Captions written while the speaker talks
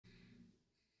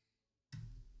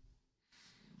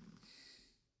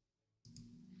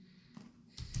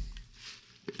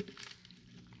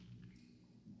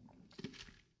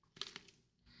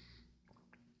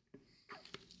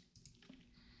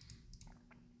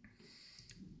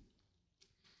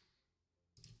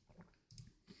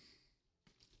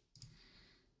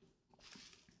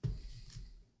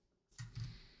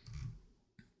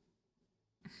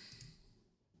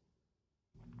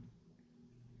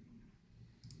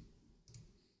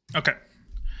Okay.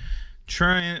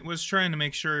 Was trying to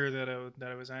make sure that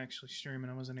I was actually streaming.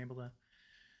 I wasn't able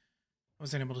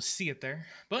to see it there.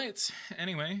 But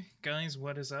anyway, guys,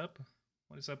 what is up?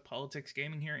 What is up? Politics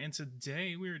Gaming here, and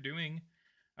today we are doing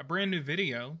a brand new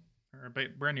video or a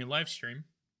brand new live stream.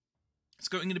 It's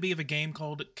going to be of a game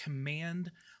called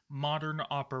Command Modern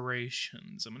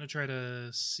Operations. I'm going to try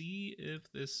to see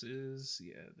if this is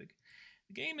the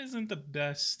game isn't the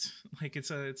best. Like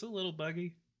it's a little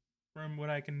buggy from what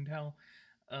I can tell.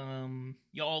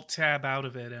 Y'all tab out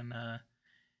of it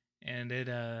and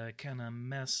it kind of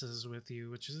messes with you,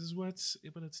 which is what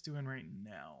it's doing right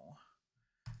now.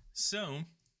 So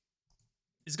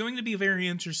it's going to be a very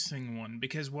interesting one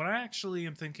because what I actually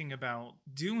am thinking about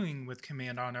doing with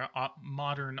Command on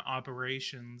Modern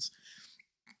Operations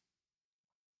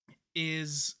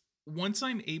is once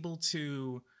I'm able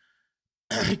to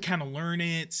kind of learn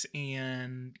it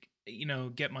and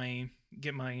get my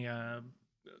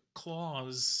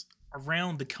claws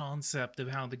around the concept of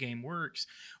how the game works,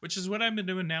 which is what I've been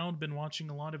doing now. I've been watching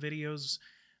a lot of videos.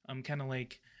 I'm kind of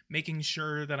like making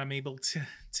sure that I'm able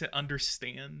to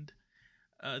understand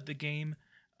the game.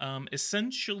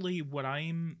 Essentially, what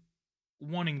I'm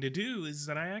wanting to do is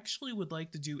that I actually would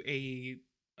like to do a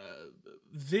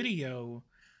video.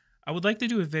 I would like to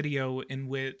do a video in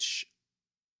which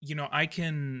I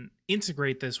can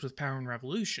integrate this with Power and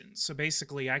Revolution. So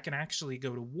basically, I can actually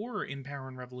go to war in Power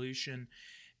and Revolution,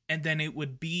 and then it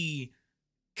would be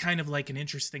kind of like an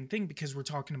interesting thing because we're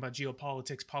talking about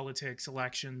geopolitics, politics,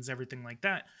 elections, everything like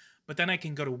that. But then I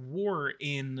can go to war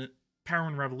in Power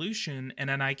and Revolution, and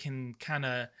then I can kind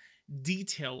of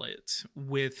detail it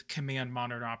with Command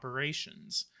Modern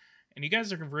Operations. And you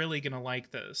guys are really gonna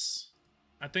like this.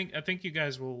 I think you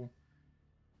guys will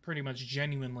pretty much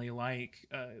genuinely like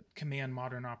Command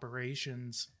Modern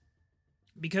Operations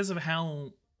because of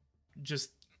how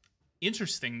just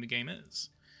interesting the game is.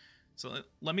 So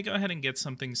let me go ahead and get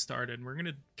something started. We're going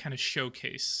to kind of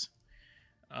showcase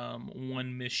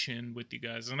one mission with you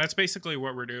guys. And that's basically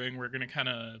what we're doing. We're going to kind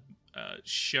of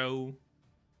show...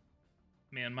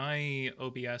 Man, my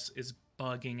OBS is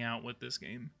bugging out with this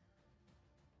game.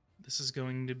 This is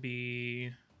going to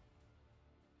be...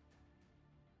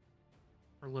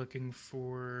 We're looking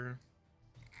for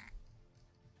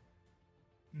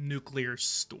Nuclear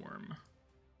Storm.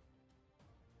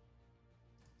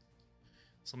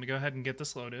 So let me go ahead and get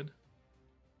this loaded.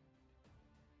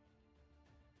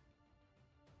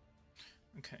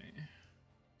 Okay.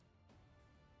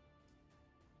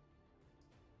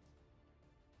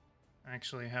 I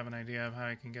actually have an idea of how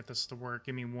I can get this to work.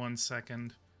 Give me 1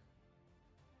 second.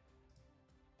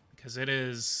 Because it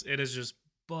is just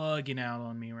bugging out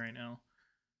on me right now.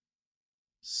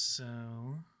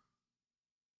 So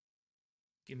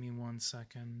give me 1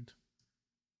 second.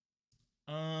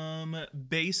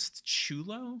 Based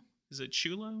Chulo? Is it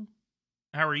Chulo?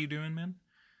 How are you doing, man?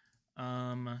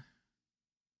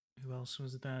 Who else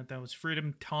was that? That was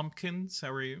Freedom Tompkins.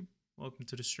 How are you? Welcome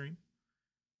to the stream.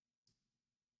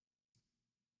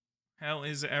 How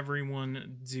is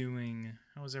everyone doing?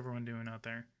 How is everyone doing out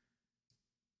there?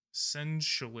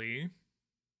 Essentially,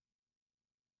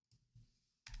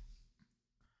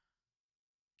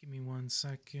 give me 1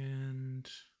 second.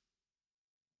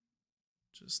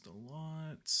 Just a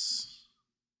lot.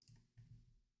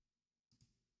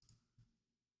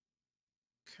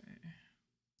 Okay.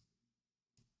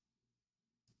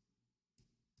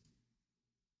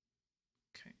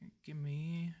 Okay, give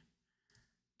me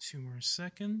 2 more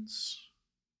seconds.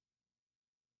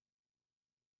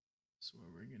 So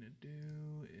what we're gonna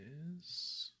do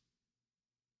is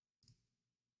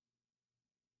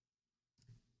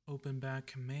open back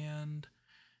command,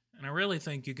 and I really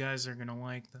think you guys are gonna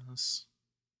like this.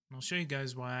 And I'll show you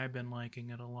guys why I've been liking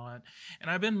it a lot. And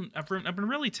I've been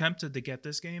really tempted to get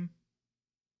this game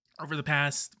over the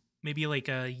past maybe like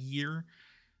a year,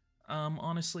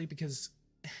 honestly, because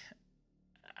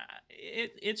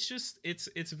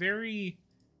it's very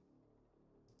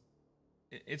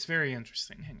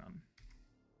interesting. Hang on.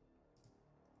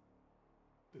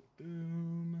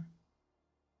 Boom.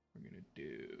 We're gonna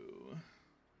do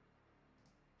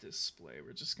display.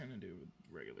 We're just gonna do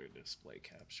regular display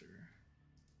capture.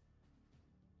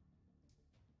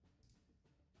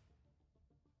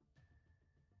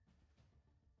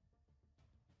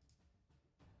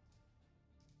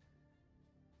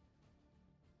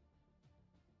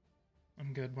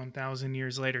 I'm good. 1,000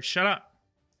 years later. Shut up.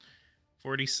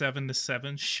 47 to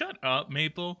 7. Shut up,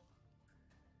 Maple.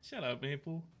 Shut up,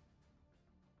 Maple.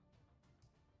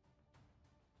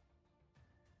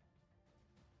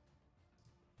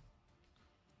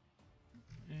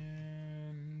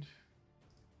 And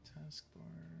taskbar.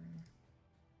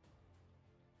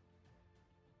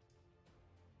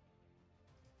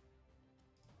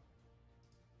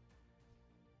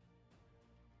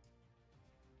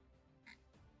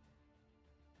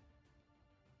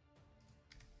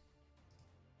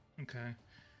 Okay.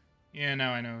 Yeah,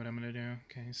 now I know what I'm gonna do.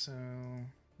 Okay, so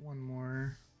one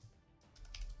more.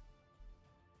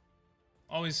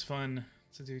 Always fun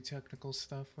to do technical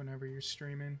stuff whenever you're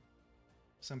streaming.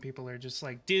 Some people are just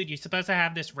like, dude, you're supposed to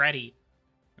have this ready.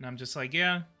 And I'm just like,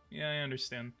 yeah, I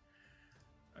understand.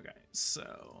 Okay,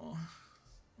 so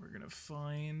we're gonna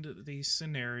find the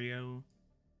scenario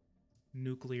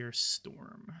nuclear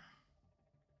storm.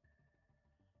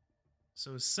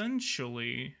 So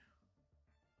essentially,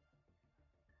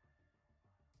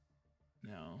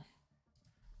 no.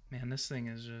 Man, this thing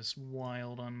is just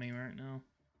wild on me right now.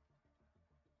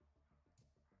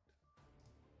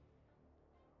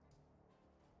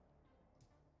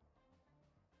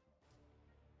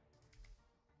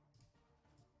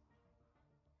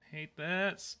 Hate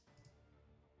that.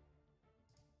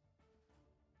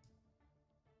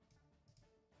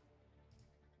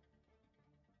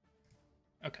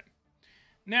 Okay.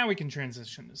 Now we can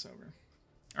transition this over.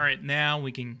 All right, now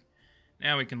we can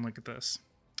look at this.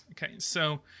 Okay,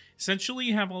 so essentially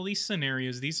you have all these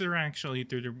scenarios. These are actually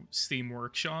through the Steam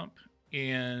Workshop,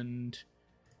 and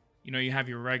you know, you have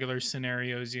your regular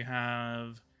scenarios, you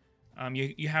have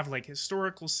you have like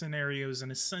historical scenarios,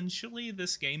 and essentially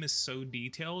this game is so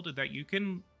detailed that you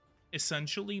can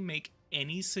essentially make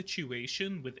any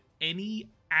situation with any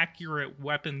accurate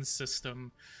weapons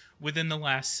system within the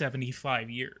last 75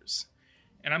 years.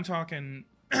 And I'm talking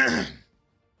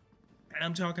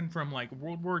from like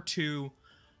World War II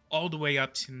all the way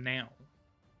up to now.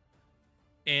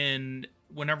 And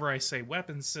whenever I say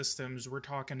weapons systems, we're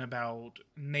talking about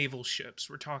naval ships,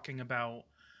 we're talking about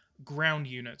ground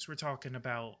units, we're talking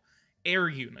about air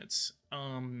units,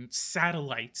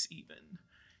 satellites even.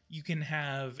 You can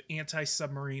have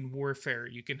anti-submarine warfare,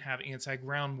 you can have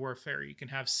anti-ground warfare, you can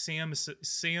have SAM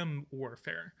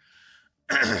warfare.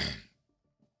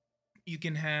 You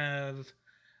can have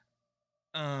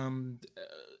I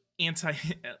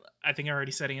think I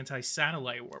already said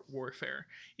anti-satellite warfare.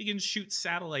 You can shoot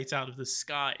satellites out of the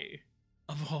sky,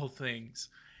 of all things.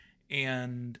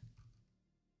 And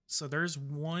so there's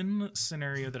one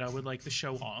scenario that I would like to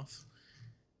show off.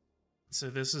 So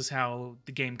this is how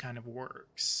the game kind of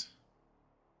works.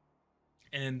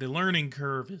 And the learning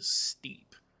curve is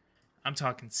steep. I'm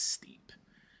talking steep.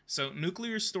 So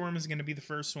Nuclear Storm is going to be the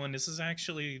first one. This is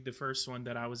actually the first one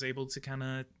that I was able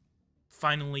to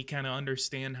finally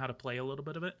understand how to play a little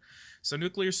bit of it. So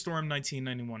Nuclear Storm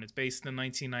 1991. It's based in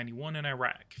 1991 in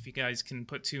Iraq. If you guys can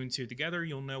put two and two together,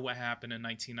 you'll know what happened in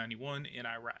 1991 in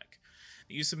Iraq.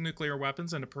 The use of nuclear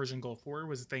weapons in the Persian Gulf War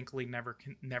was thankfully never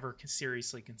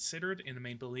seriously considered, and the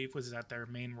main belief was that their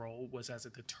main role was as a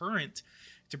deterrent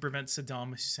to prevent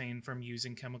Saddam Hussein from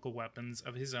using chemical weapons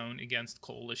of his own against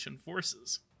coalition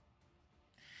forces.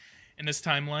 In this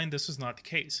timeline, this was not the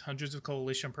case. Hundreds of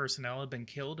coalition personnel had been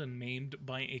killed and maimed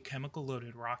by a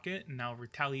chemical-loaded rocket, and now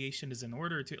retaliation is in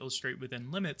order to illustrate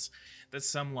within limits that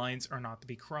some lines are not to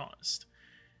be crossed.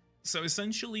 So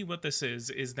essentially what this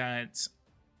is that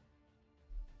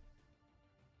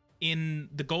in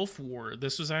the Gulf War,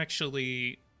 this was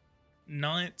actually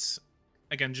not,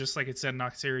 again, just like it said,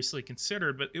 not seriously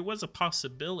considered, but it was a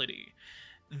possibility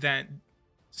that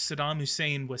Saddam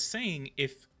Hussein was saying,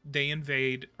 if they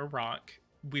invade Iraq,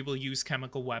 we will use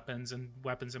chemical weapons and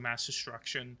weapons of mass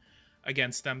destruction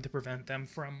against them to prevent them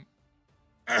from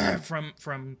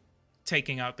from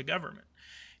taking out the government.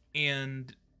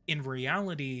 And in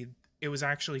reality, it was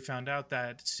actually found out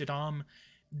that Saddam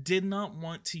did not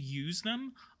want to use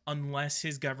them unless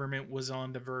his government was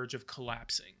on the verge of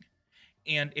collapsing.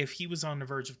 And if he was on the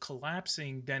verge of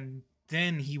collapsing, then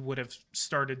he would have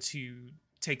started to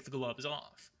take the gloves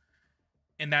off.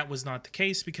 And that was not the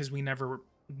case, because we never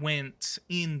went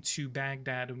into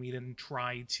Baghdad and we didn't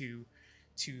try to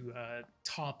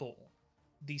topple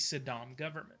the Saddam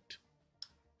government.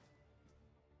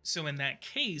 So in that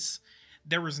case,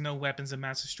 there was no weapons of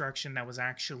mass destruction that was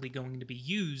actually going to be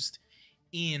used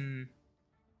in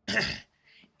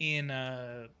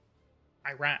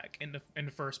Iraq in the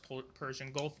first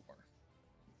Persian Gulf War.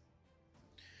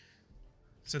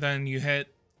 So then you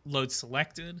hit load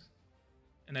selected,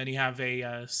 and then you have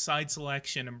a side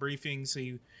selection and briefing. So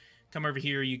you come over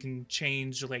here, you can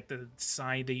change like the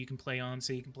side that you can play on.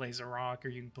 So you can play as Iraq, or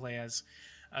you can play as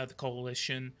the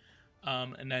coalition.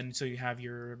 And then so you have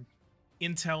your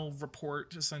intel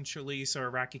report, essentially. So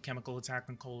Iraqi chemical attack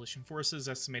on coalition forces,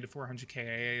 estimated 400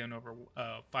 KIA and over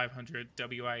 500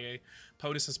 WIA.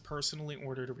 POTUS has personally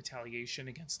ordered a retaliation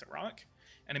against Iraq.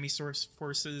 Enemy source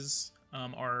forces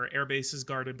are air bases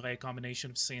guarded by a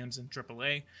combination of SAMs and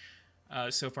AAA.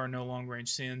 So far, no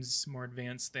long-range SAMs more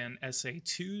advanced than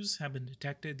SA-2s have been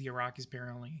detected. The Iraqis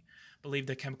apparently believe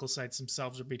the chemical sites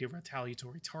themselves will be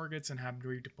retaliatory targets and have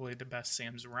redeployed the best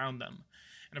SAMs around them.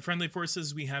 And in friendly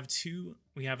forces, we have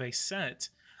a set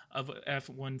of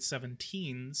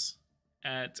F-117s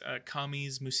at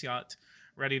Kami's Musyat,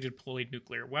 ready to deploy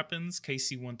nuclear weapons.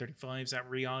 KC-135s at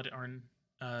Riyadh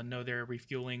know they're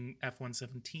refueling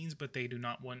F-117s, but they do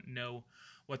not know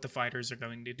what the fighters are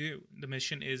going to do. The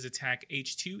mission is attack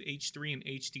H2, H3, and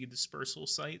HD dispersal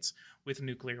sites with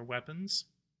nuclear weapons.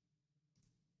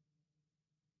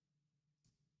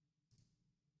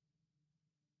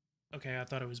 Okay, I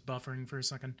thought it was buffering for a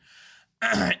second.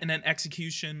 And then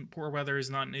execution. Poor weather is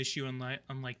not an issue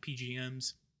unlike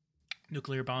PGMs.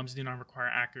 Nuclear bombs do not require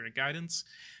accurate guidance.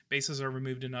 Bases are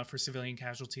removed enough for civilian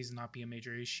casualties to not be a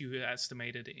major issue,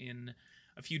 estimated in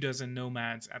a few dozen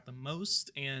nomads at the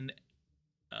most. And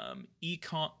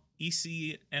ECMON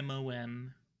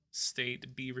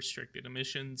state B restricted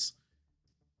emissions.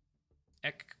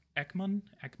 ECMON?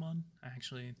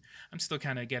 Actually, I'm still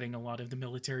kind of getting a lot of the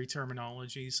military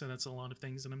terminology, so that's a lot of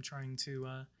things that I'm trying to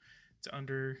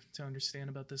understand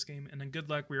about this game. And then good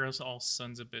luck, we're also all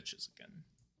sons of bitches again.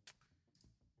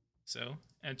 So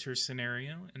enter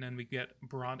scenario, and then we get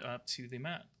brought up to the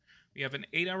map. We have an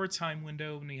 8-hour time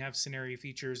window, and we have scenario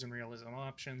features and realism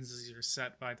options. These are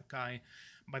set by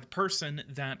the person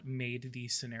that made the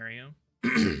scenario.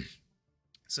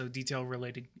 So detail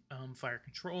related fire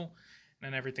control,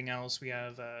 and then everything else we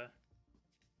have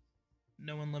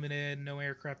no unlimited, no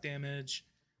aircraft damage,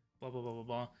 blah blah blah blah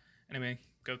blah. Anyway,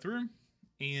 go through,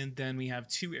 and then we have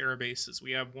 2 air bases.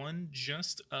 We have one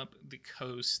just up the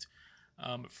coast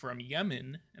from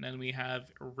Yemen, and then we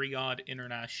have Riyadh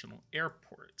International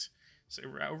Airport. So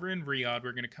we're over in Riyadh.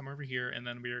 We're going to come over here, and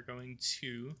then we are going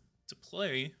to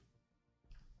deploy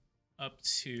up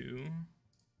to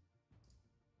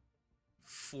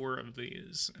 4 of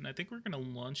these, and I think we're going to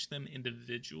launch them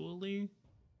individually.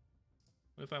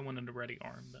 What if I wanted to ready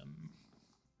arm them?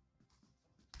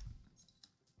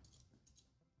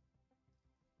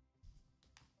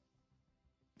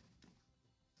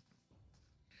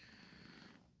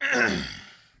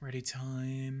 Ready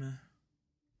time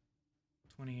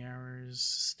 20 hours,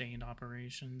 sustained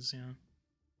operations, yeah.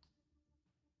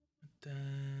 But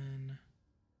then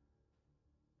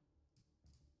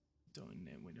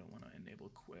we don't want to enable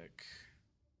quick.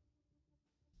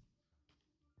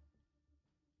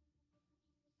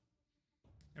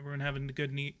 Everyone having a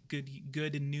good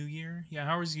New Year? Yeah,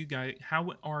 how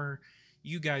are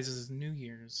you guys' New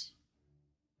Year's?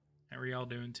 How are y'all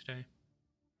doing today?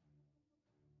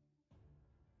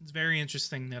 It's very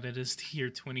interesting that it is the year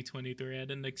 2023. I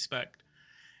didn't expect.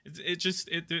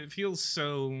 It feels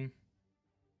so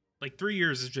like 3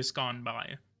 years has just gone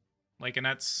by. Like, and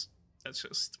that's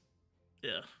just,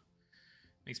 yeah,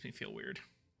 makes me feel weird.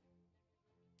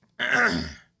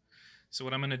 So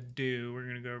what I'm gonna do, we're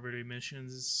gonna go over to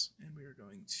missions, and we are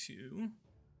going to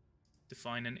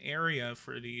define an area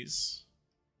for these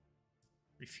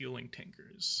refueling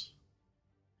tankers.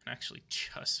 I actually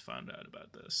just found out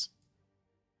about this.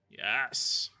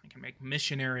 Yes, I can make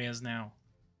mission areas now.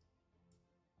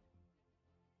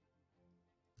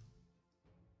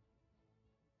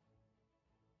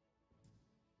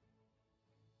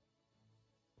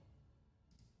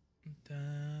 And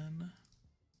then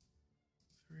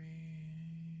 3,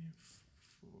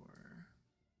 4.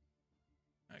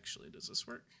 Actually, does this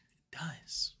work? It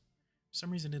does. For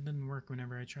some reason, it didn't work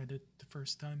whenever I tried it the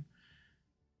first time.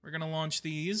 We're gonna launch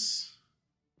these.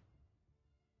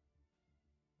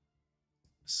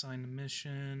 Assign a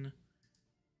mission.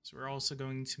 So we're also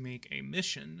going to make a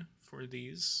mission for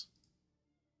these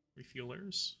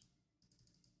refuelers.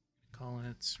 Call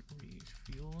it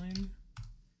refueling.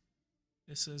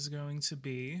 This is going to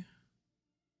be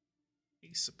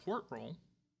a support role.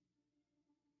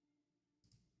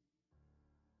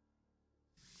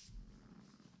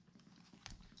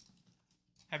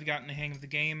 Have you gotten the hang of the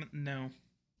game? No.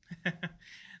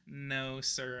 No,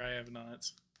 sir, I have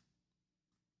not.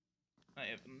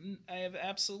 I have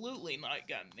absolutely not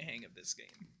gotten the hang of this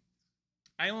game.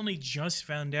 I only just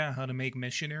found out how to make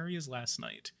mission areas last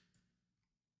night.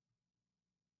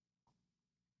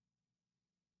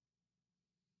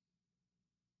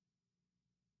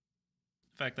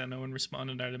 The fact that no one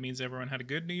responded either means everyone had a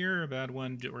good New Year, or a bad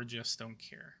one, or just don't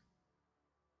care.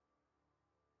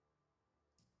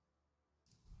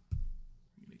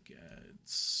 I'm gonna get...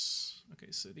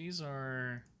 Okay, so these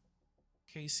are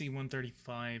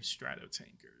KC-135 Strato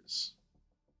tankers.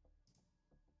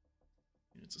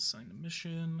 Units assigned a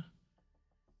mission.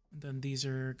 And then these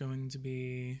are going to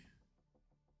be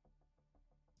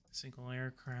Single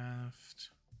aircraft.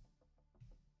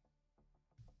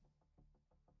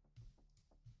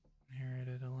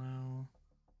 Inherited allow.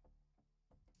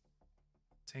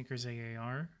 Tankers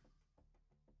AAR.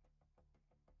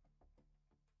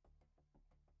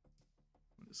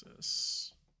 What is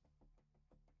this?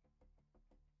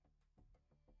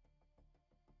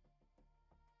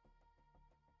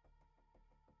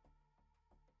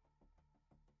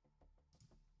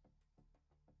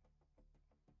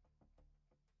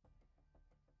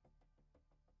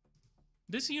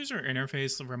 This user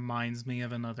interface reminds me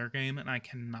of another game, and I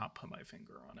cannot put my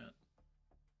finger on it.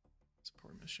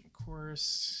 Support mission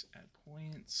course, add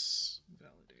points,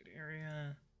 validate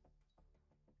area.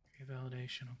 Area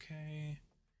validation, okay.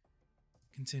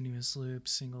 Continuous loop,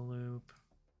 single loop.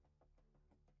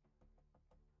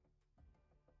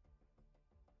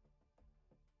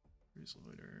 Cruise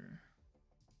loader,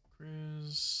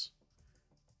 cruise.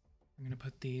 I'm gonna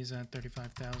put these at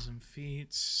 35,000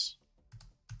 feet.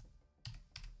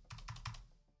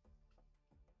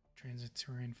 Transit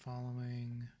terrain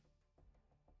following.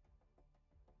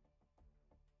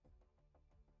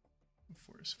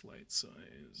 Force flight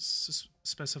size.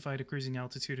 Specify the cruising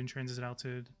altitude and transit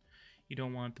altitude. You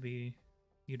don't want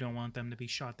them to be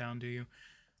shot down, do you?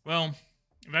 Well,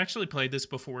 I've actually played this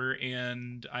before,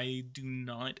 and I do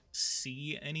not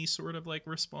see any sort of like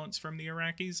response from the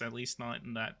Iraqis, at least not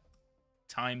in that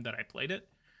time that I played it.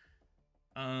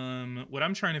 What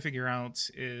I'm trying to figure out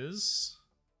is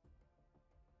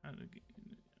how to get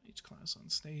each class on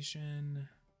station.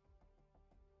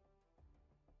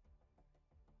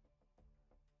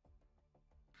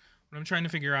 What I'm trying to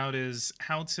figure out is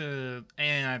how to,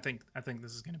 and I think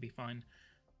this is going to be fun.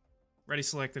 Ready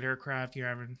selected aircraft. You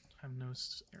have no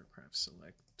aircraft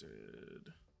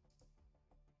selected.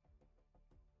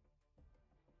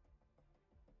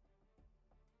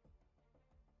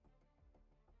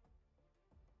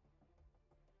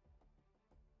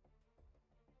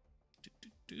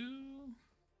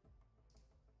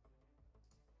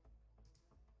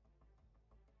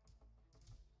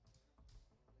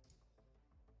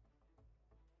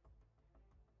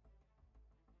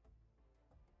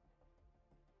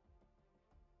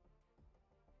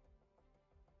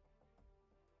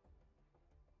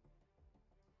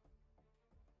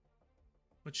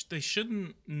 Which they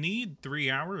shouldn't need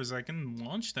 3 hours. I can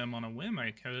launch them on a whim.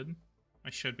 I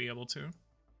should be able to.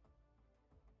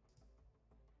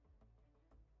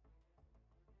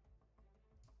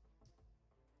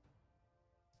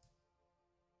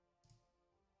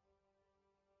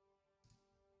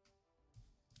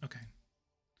 Okay.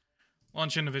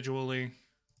 Launch individually.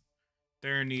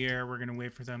 They're in the air. We're going to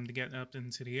wait for them to get up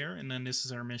into the air. And then this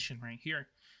is our mission right here.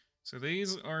 So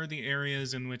these are the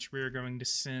areas in which we're going to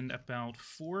send about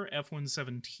 4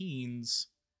 F-117s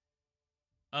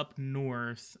up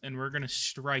north, and we're going to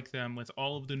strike them with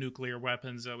all of the nuclear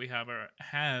weapons that we have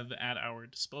at our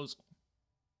disposal.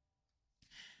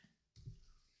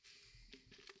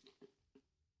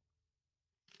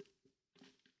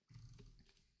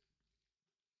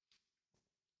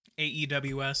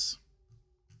 AEWS.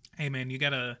 Hey man, you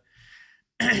gotta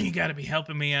be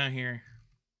helping me out here.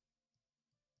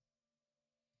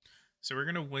 So we're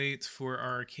gonna wait for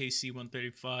our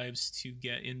KC-135s to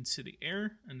get into the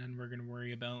air, and then we're gonna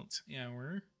worry about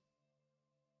our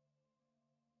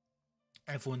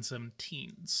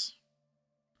F-117s.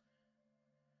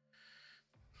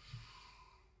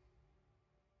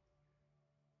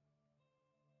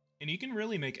 And you can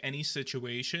really make any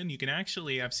situation. You can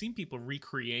actually, I've seen people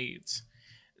recreate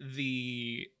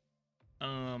the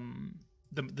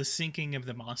sinking of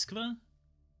the Moskva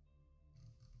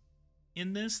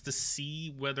in this to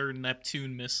see whether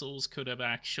Neptune missiles could have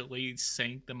actually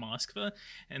sank the Moskva,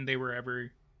 and they were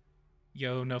ever,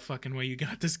 yo, no fucking way you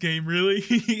got this game, really?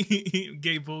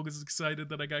 Gabe Volk is excited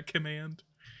that I got command.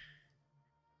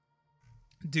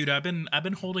 Dude, I've been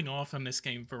holding off on this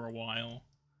game for a while.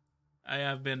 I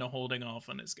have been holding off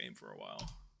on this game for a while.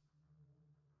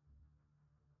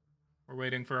 We're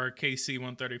waiting for our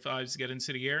KC-135s to get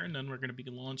into the air, and then we're going to be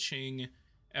launching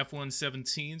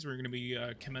F-117s. We're going to be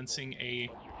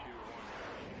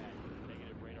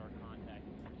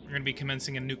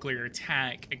commencing a nuclear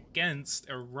attack against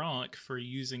Iraq for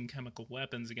using chemical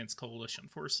weapons against coalition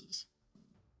forces.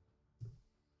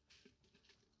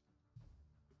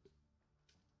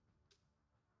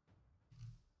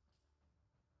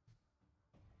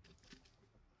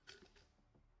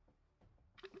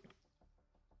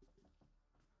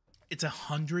 It's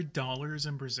 $100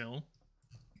 in Brazil.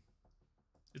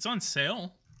 It's on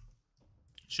sale.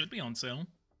 It should be on sale.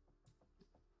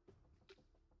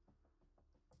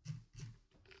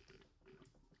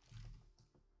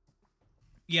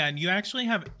 Yeah, and you actually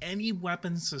have any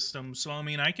weapon system. So I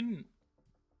mean, I can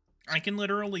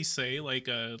literally say like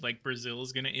Brazil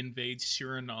is gonna invade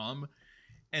Suriname,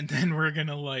 and then we're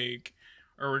gonna like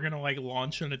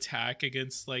launch an attack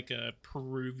against like a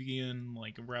Peruvian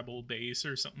like rebel base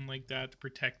or something like that to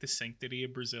protect the sanctity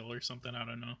of Brazil or something. I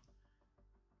don't know.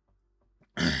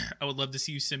 I would love to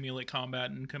see you simulate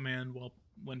combat and command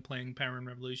when playing Power and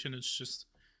Revolution. It's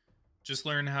just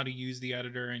learn how to use the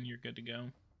editor and you're good to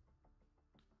go.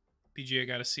 PG, I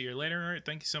gotta see you later. All right,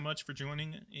 thank you so much for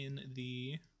joining in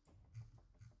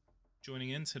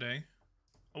today.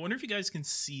 I wonder if you guys can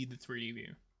see the 3D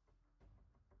view.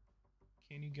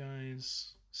 Can you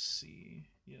guys see?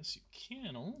 Yes, you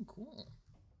can. Oh, cool.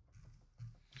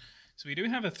 So we do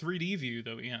have a 3D view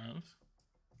that we have.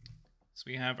 So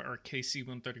we have our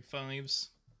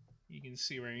KC-135s. You can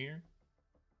see right here.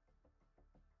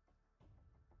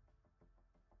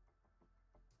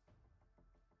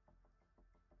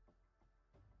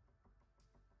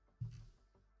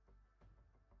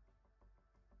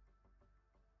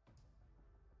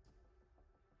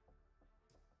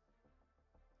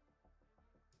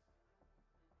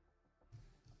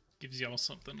 Gives y'all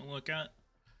something to look at.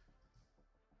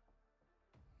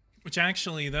 Which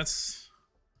actually, that's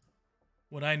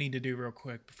what I need to do real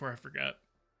quick before I forget.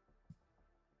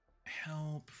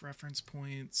 Help, reference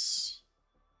points,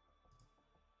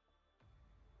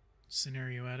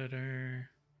 scenario editor.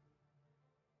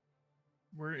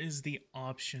 Where is the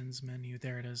options menu?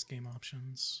 There it is, game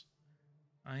options.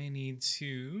 I need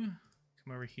to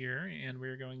come over here and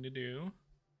we're going to do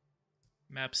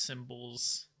map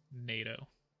symbols NATO.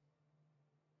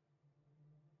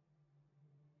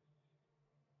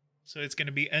 So it's going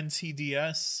to be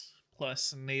NTDS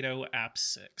plus NATO app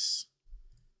 6.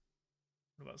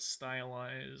 What about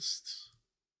stylized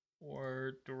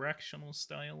or directional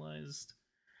stylized?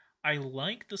 I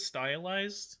like the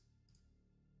stylized,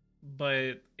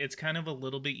 but it's kind of a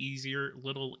little easier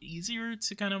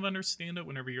to kind of understand it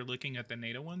whenever you're looking at the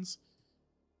NATO ones.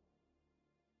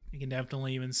 You can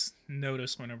definitely even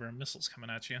notice whenever a missile's coming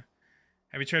at you.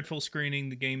 Have you tried full screening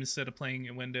the game instead of playing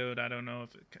it windowed? I don't know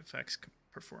if it affects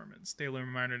performance. Daily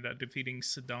reminder that defeating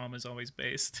Saddam is always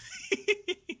based.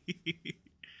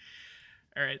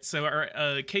 All right, so our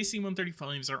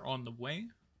KC-135s are on the way.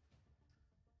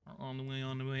 On the way.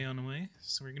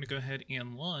 So we're going to go ahead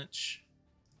and launch.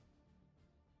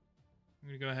 I'm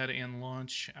going to go ahead and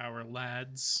launch our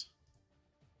lads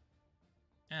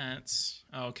at...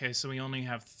 Oh, okay, so we only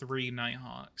have 3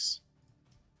 Nighthawks.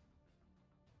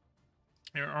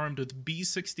 They're armed with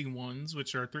B-61s,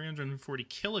 which are 340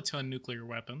 kiloton nuclear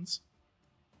weapons.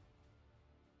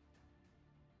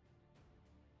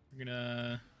 We're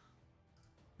gonna...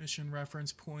 Mission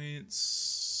reference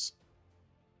points.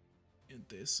 And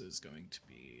this is going to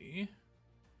be...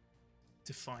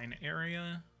 Define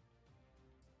area.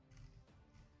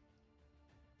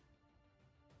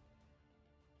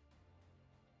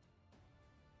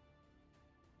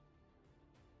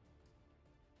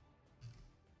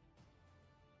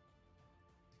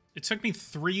 It took me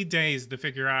 3 days to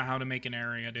figure out how to make an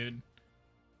area, dude.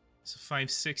 So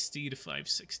 560 to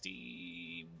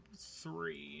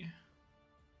 563.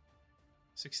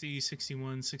 60,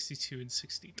 61, 62, and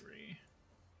 63.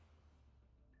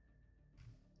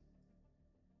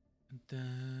 And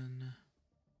then...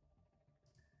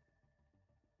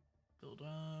 Build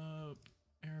up.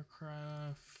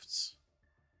 Aircraft.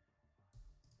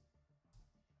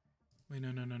 Wait, no.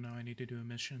 I need to do a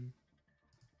mission.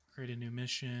 Create a new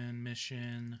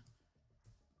mission.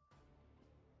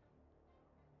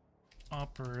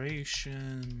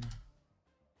 Operation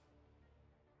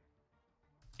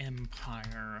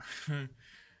Empire.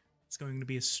 It's going to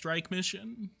be a strike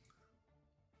mission.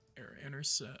 Air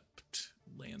intercept,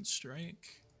 land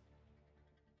strike.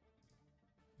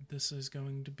 This is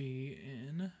going to be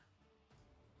in...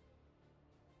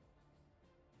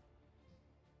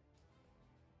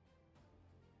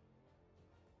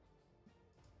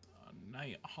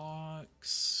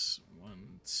 Nighthawks.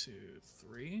 1, 2,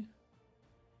 3.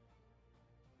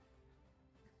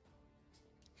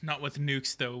 Not with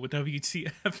nukes though, with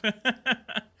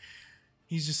WTF.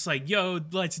 He's just like, yo,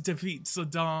 let's defeat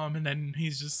Saddam, and then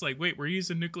he's just like, wait, we're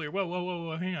using nuclear.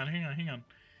 Whoa, hang on.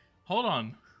 Hold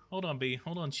on, B.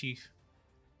 Hold on, Chief.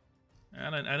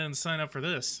 I didn't sign up for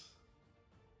this.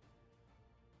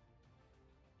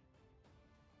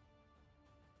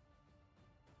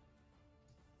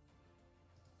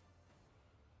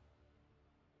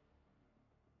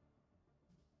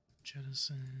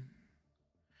 Jettison.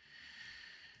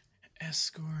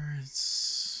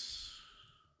 Escorts.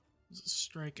 This is a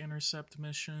strike intercept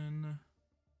mission.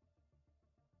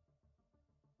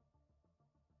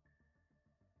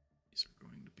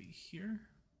 here.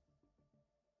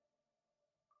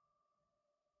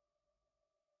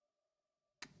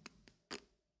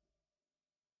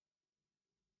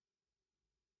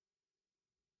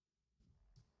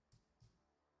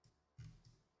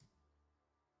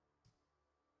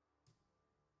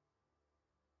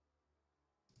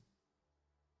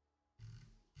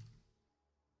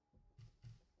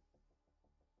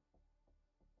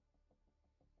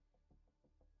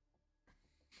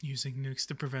 Using nukes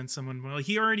to prevent someone. Well,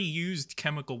 he already used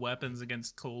chemical weapons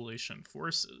against coalition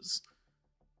forces.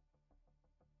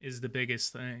 Is the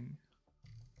biggest thing.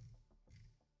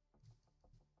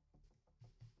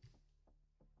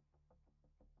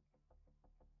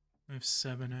 I have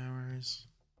 7 hours.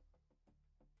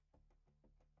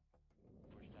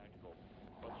 Push tactical.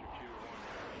 Buster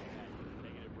 2-1.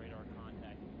 Negative radar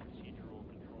contact. Procedural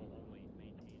control only.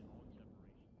 Maintain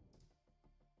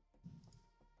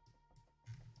own separation.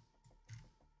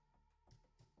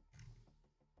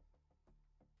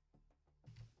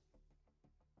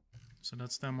 So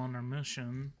that's them on their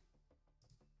mission.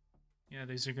 Yeah,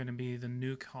 these are going to be the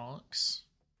Nuke Hawks,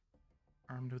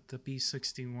 armed with the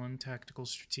B-61 tactical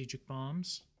strategic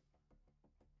bombs.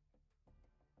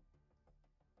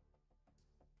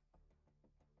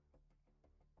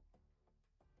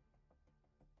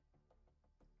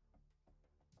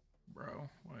 Bro,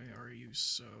 why are you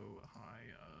so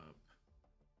high up?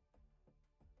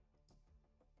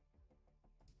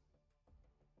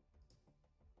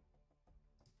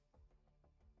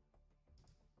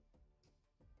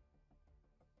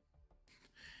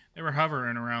 They were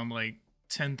hovering around like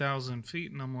 10,000 feet,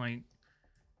 and I'm like,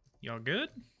 y'all good?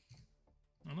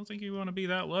 I don't think you want to be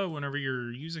that low whenever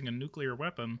you're using a nuclear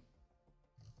weapon.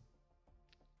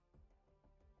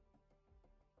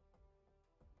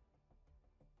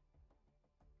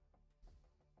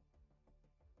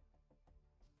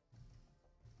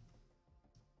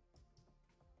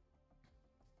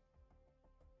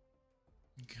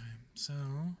 Okay, so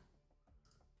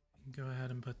go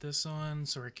ahead and put this on.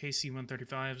 So our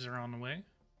KC-135s are on the way.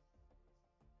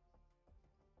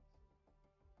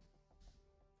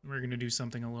 We're going to do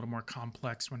something a little more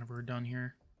complex whenever we're done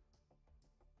here.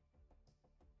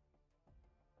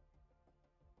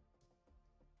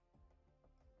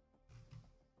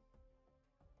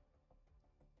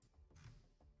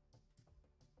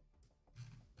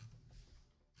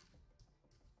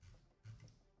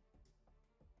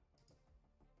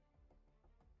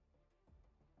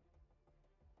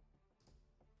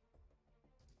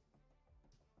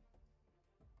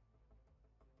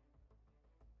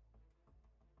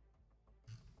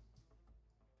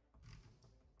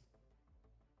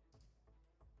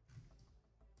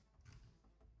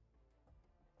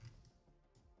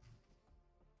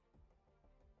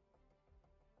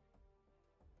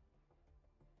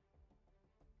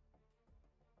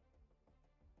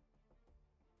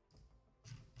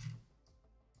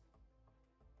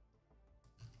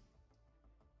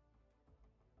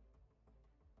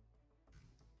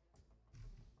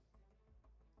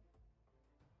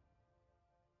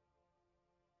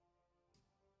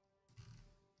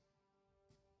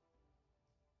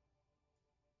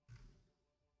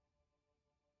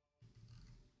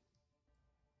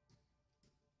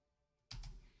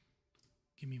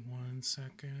 Give me 1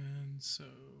 second. So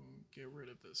get rid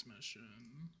of this mission.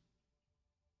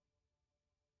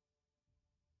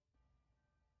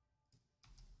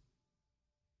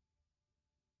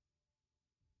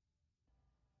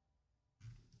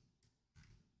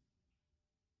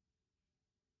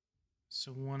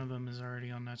 So one of them is already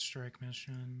on that strike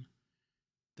mission.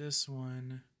 This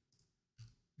one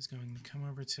is going to come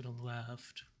over to the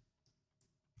left.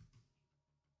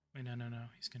 Wait, no.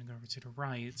 He's going to go over to the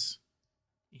right.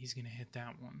 He's going to hit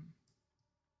that one.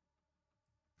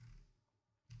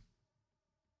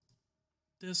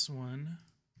 This one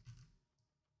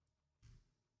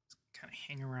kind of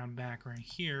hang around back right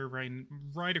here,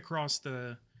 right across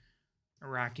the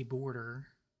Iraqi border,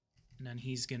 and then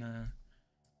he's gonna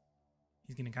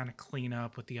kind of clean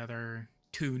up with the other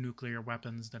 2 nuclear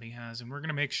weapons that he has, and we're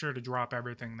gonna make sure to drop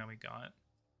everything that we got.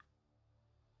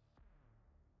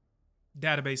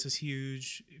 Database is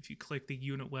huge. If you click the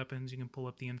unit weapons, you can pull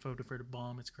up the info for the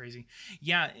bomb. It's crazy.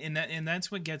 Yeah, and that's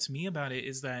what gets me about it,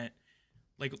 is that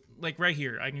like right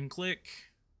here, I can click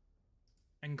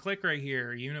right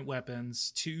here, unit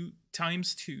weapons, 2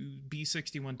 times 2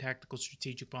 B-61 tactical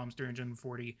strategic bombs,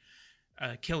 340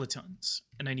 kilotons.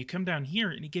 And then you come down here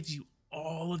and it gives you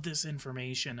all of this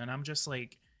information, and I'm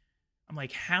like,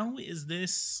 how is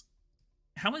this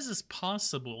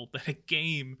possible that a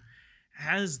game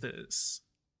has this?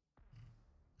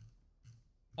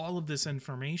 all of this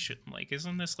information? Like,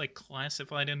 isn't this like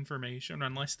classified information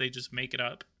unless they just make it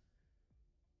up?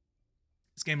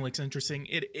 This game looks interesting.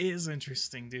 It is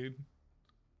interesting, dude.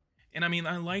 And I mean,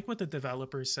 I like what the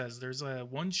developer says. There's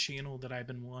one channel that I've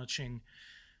been watching.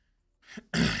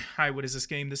 Hi, what is this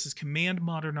game? This is Command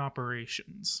Modern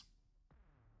Operations.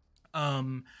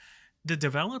 The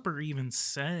developer even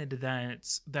said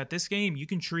that this game, you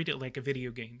can treat it like a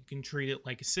video game. You can treat it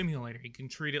like a simulator. You can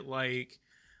treat it like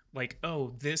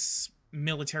oh, this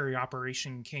military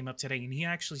operation came up today, and he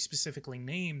actually specifically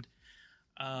named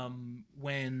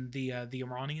when the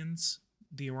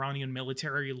Iranian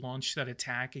military launched that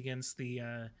attack against the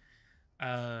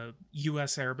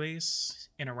U.S. airbase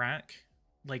in Iraq,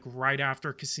 like right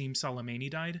after Qasem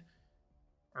Soleimani died,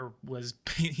 or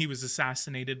he was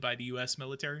assassinated by the U.S.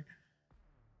 military.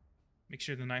 Make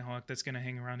sure the Nighthawk that's going to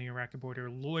hang around the Iraqi border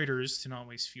loiters to not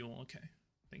waste fuel. Okay,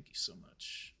 thank you so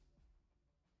much.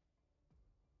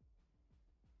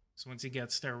 So once he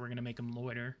gets there, we're going to make him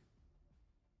loiter.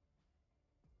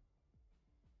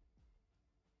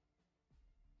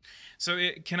 So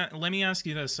let me ask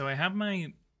you this. So I have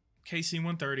my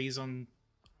KC-130s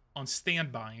on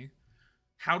standby.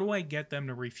 How do I get them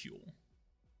to refuel?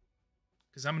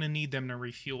 Because I'm going to need them to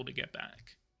refuel to get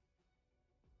back.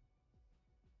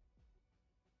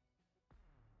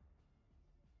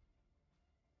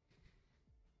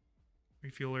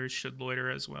 Refuelers should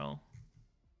loiter as well.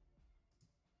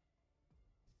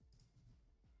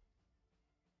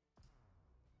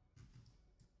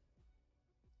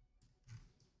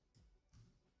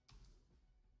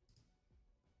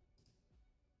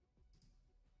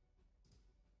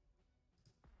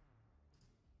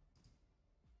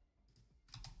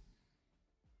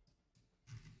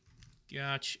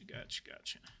 Gotcha.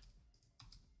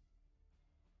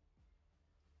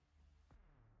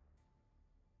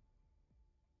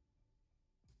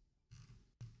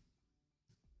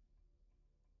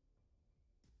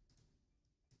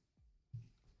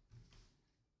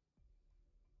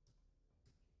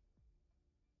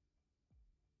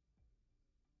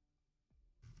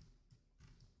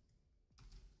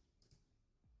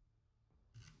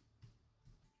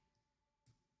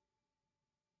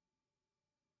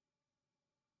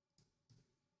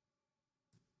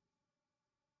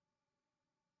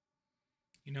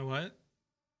 You know what?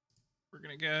 We're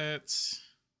going to get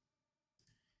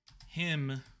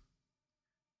him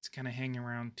to kind of hang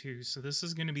around too. So this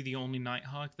is going to be the only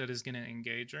Nighthawk that is going to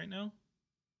engage right now.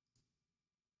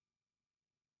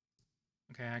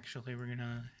 Okay, actually, we're going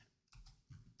to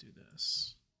do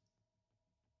this.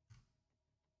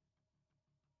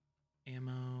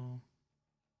 Ammo.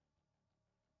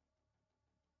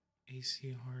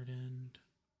 AC hardened.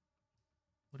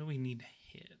 What do we need to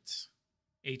hit?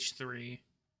 H3.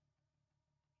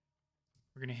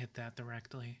 We're going to hit that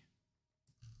directly.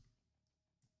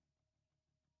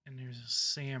 And there's a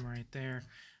SAM right there.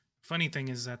 Funny thing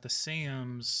is that the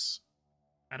SAMs,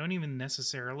 I don't even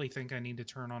necessarily think I need to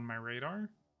turn on my radar.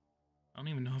 I don't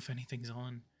even know if anything's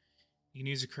on. You can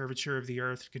use the curvature of the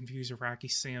earth to confuse Iraqi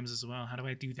SAMs as well. How do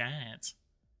I do that?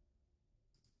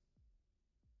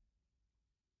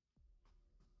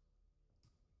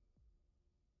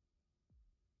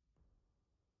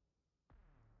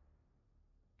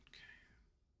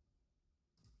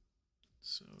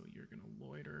 So you're going to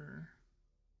loiter.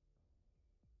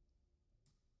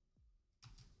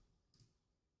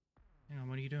 Hang on,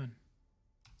 what are you doing?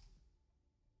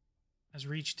 Has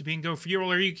reached bingo fuel,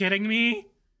 are you kidding me?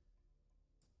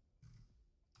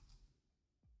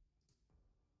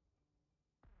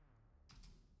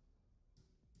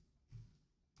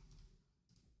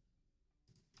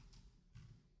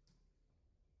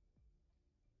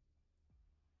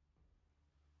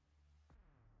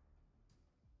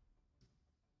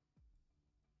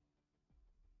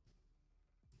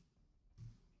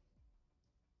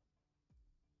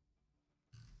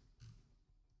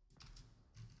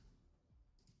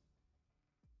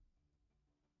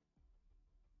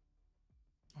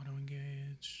 Auto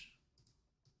engage.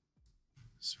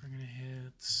 So we're gonna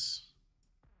hit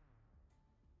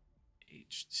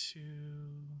H2.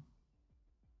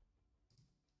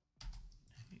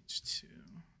 H2.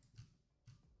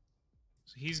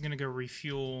 So he's gonna go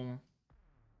refuel.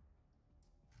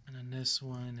 And then this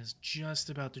one is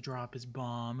just about to drop his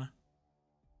bomb.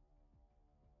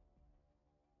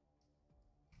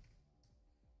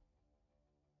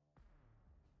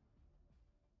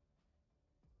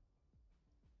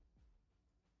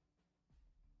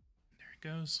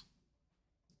 Goes.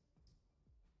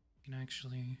 You can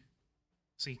actually,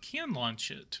 so you can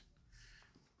launch it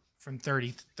from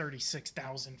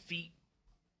 36,000 feet.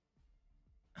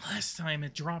 Last time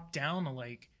it dropped down to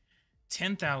like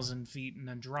 10,000 feet and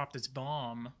then dropped its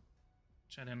bomb.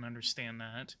 Which I didn't understand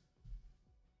that.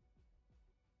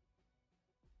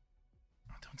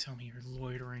 Oh, don't tell me you're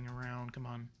loitering around. Come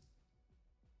on.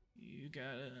 You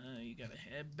gotta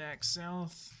head back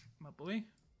south, my boy.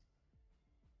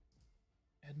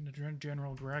 Head in the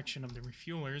general direction of the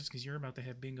refuelers, because you're about to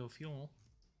have bingo fuel.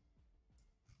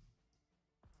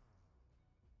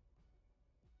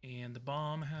 And the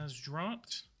bomb has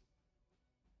dropped.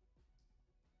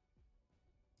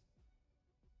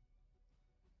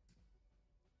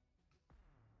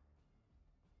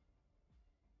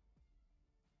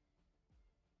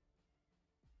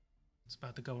 It's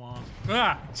about to go off.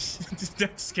 Ah!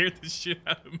 That scared the shit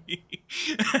out of me.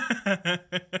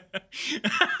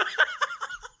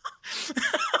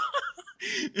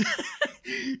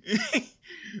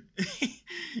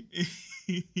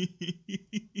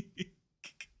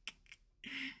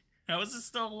 How is it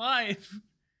still alive?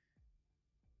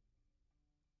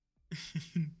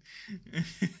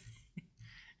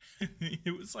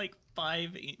 It was like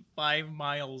five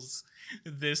miles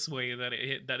this way that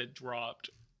it dropped.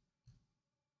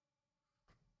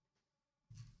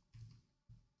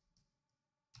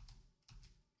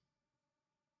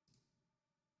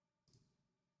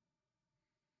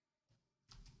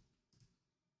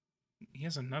 He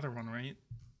has another one, right?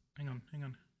 Hang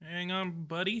on,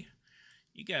 buddy.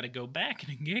 You gotta go back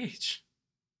and engage.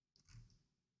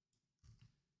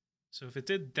 So if it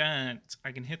did that,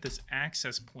 I can hit this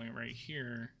access point right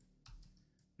here.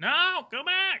 No, go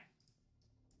back!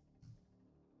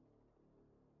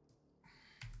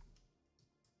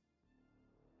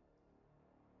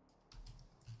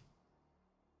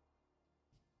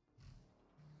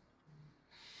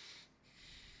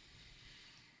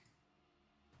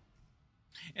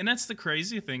 And that's the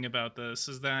crazy thing about this,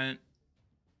 is that,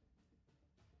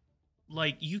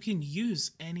 like, you can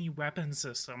use any weapon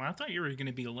system. I thought you were going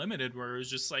to be limited, where it was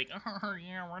just like, oh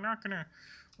yeah, we're not gonna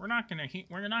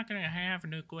have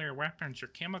nuclear weapons or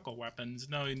chemical weapons.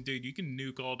 No, dude, you can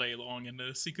nuke all day long in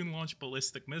this. You can launch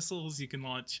ballistic missiles. You can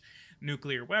launch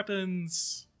nuclear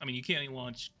weapons. I mean, you can't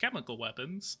launch chemical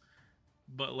weapons,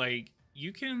 but like,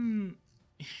 you can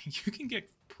get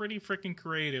pretty freaking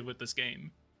creative with this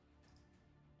game.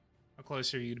 How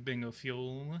close are you to bingo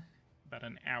fuel? About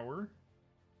an hour.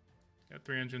 Got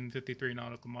 353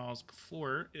 nautical miles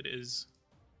before it is.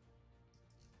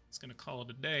 It's gonna call it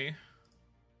a day.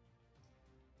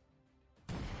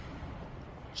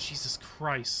 Jesus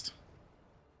Christ.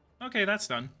 Okay, that's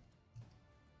done.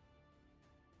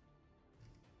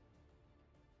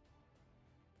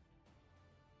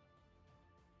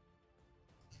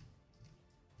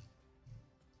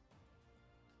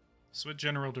 So what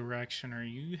general direction are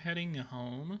you heading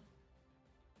home?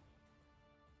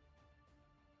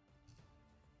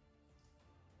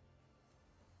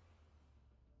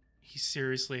 He's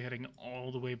seriously heading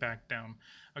all the way back down.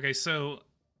 Okay, so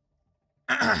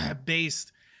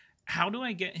based, how do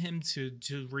I get him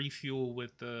to refuel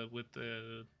with the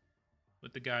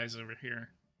guys over here?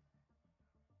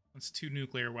 That's 2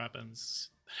 nuclear weapons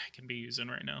that I can be using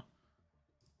right now.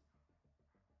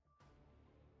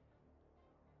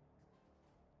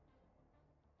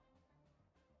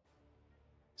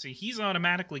 See, he's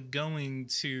automatically going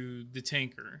to the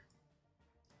tanker.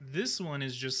 This one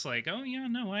is just like, oh yeah,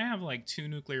 no, I have like 2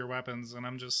 nuclear weapons, and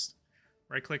I'm just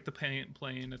right-click the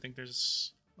plane. I think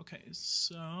there's... Okay,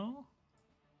 so...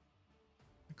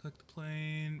 I click the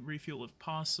plane, refuel if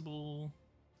possible,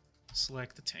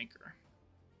 select the tanker.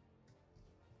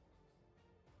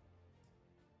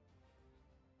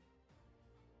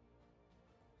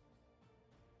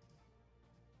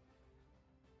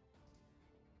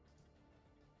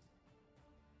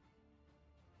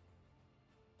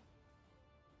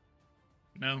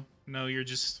 No, you're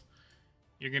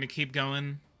gonna keep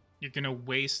going. You're gonna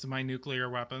waste my nuclear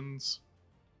weapons.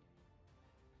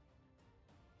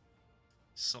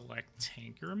 Select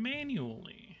tanker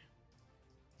manually.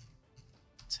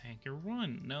 Tanker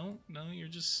 1. No,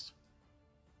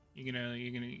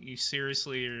 you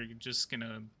seriously are just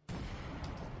gonna...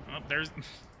 Oh, there's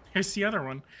the other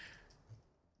one.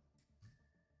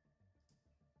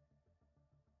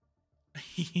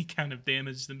 He kind of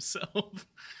damaged himself.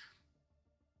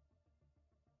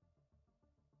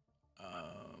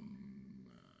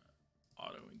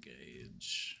 Auto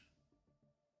engage.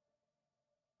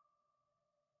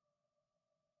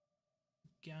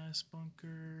 Gas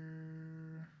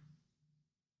bunker.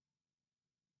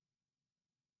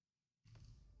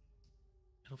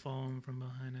 It'll follow him from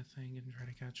behind, I think, and try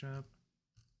to catch up.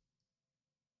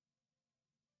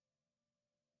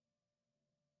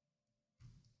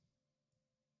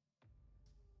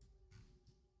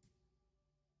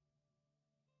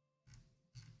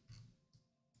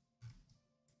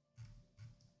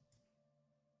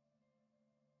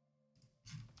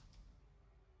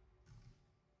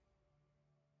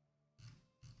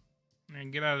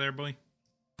 Alright, get out of there, boy.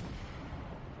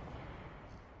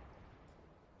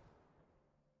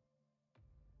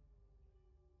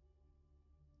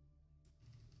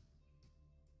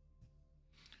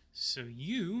 So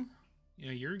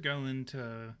you're going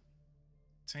to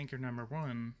tanker number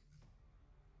 1.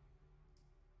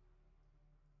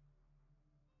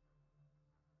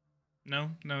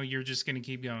 No, you're just gonna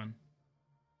keep going.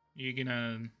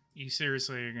 You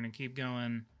seriously are gonna keep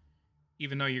going,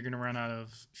 even though you're gonna run out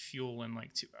of fuel in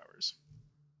like 2 hours.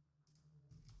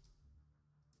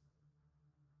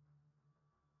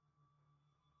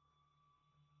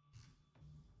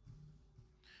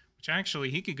 Which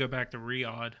actually, he could go back to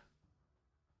Riyadh.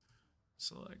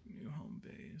 Select new home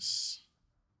base.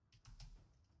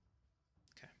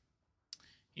 Okay.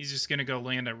 He's just gonna go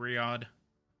land at Riyadh.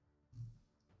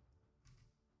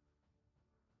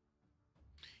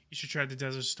 You should try the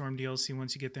Desert Storm DLC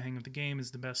once you get the hang of the game. It's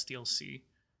the best DLC.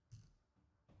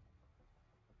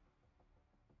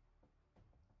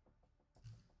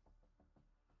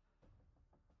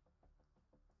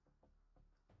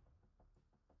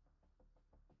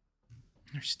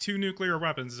 There's 2 nuclear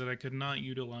weapons that I could not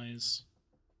utilize.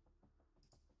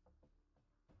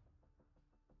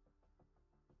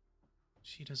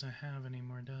 She doesn't have any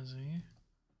more, does he?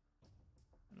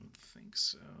 I don't think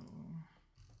so.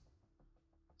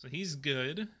 So he's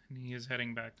good, and he is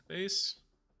heading back to base.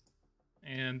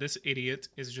 And this idiot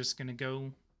is just going to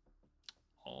go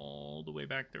all the way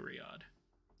back to Riyadh.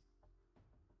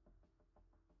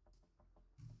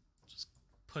 Just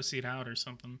pussy it out or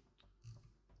something.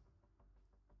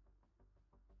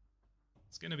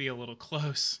 It's going to be a little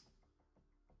close.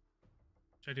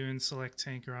 Try doing select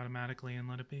tanker automatically and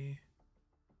let it be.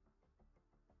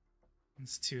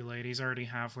 It's too late. He's already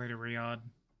halfway to Riyadh.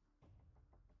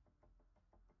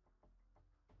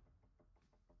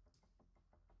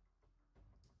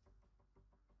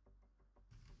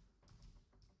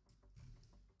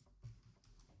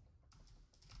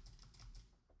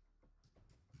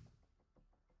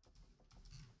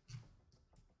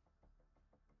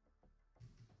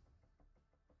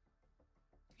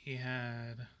 He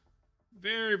had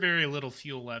very, very little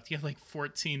fuel left. He had like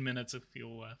 14 minutes of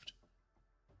fuel left.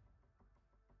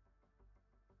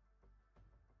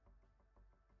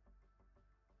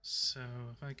 So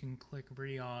if I can click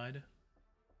Riyadh,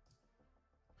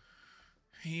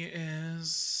 he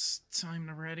is time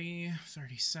to ready,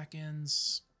 30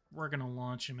 seconds. We're gonna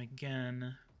launch him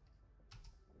again.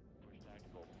 Push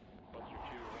tactical. Buster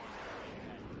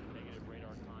 2-1, negative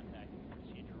radar contact,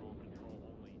 procedural control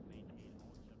only, maintain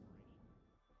own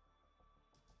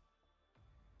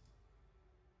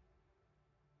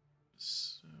separation.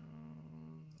 So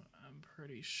I'm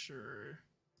pretty sure.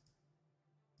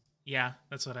 Yeah,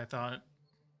 that's what I thought.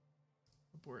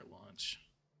 Abort launch.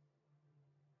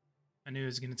 I knew it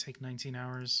was going to take 19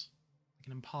 hours. Like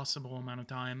an impossible amount of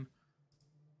time.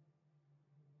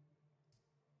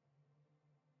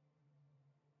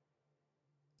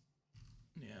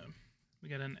 Yeah, we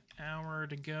got an hour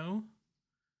to go.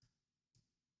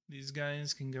 These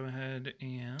guys can go ahead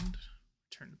and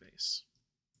return to base.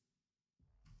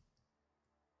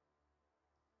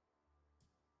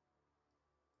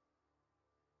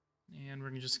 And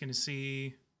we're just going to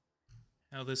see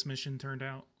how this mission turned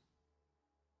out.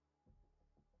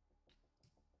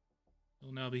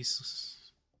 It'll now be so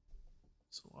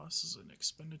losses and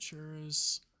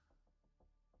expenditures.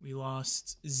 We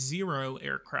lost 0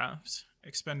 aircraft.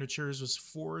 Expenditures was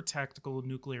 4 tactical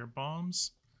nuclear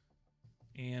bombs.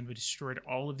 And we destroyed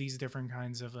all of these different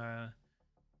kinds of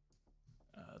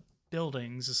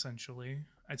buildings, essentially.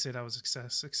 I'd say that was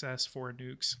success 4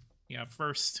 nukes. Yeah,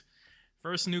 first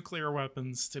nuclear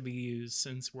weapons to be used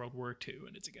since World War II,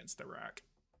 and it's against Iraq.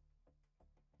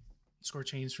 Score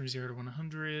changed from 0 to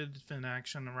 100. Defend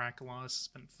action, Iraq loss has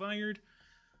been fired.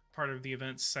 Part of the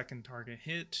event's second target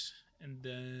hit. And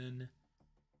then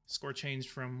score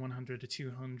changed from 100 to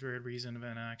 200. Reason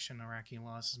event action, Iraqi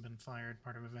loss has been fired.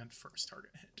 Part of event first target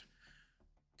hit.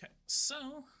 Okay,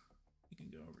 so we can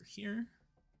go over here.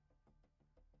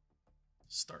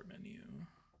 Start menu.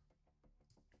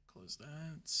 Close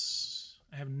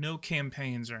that. I have no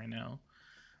campaigns right now.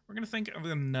 We're gonna think of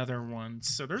another one.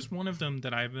 So there's one of them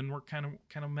that I've been kind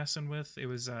of messing with. It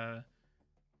was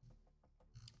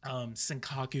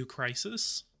Senkaku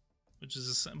Crisis, which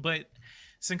is but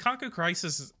Senkaku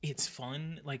Crisis, it's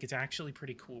fun. Like, it's actually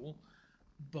pretty cool,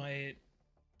 but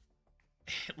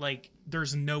like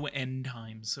there's no end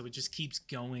time, so it just keeps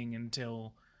going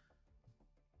until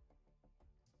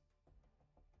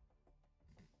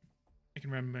I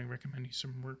can recommend you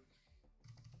some work.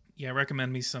 Yeah,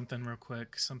 recommend me something real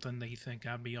quick. Something that you think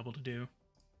I'd be able to do.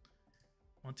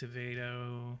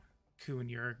 Montevideo. coup in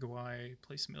Uruguay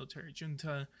placed a military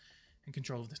junta in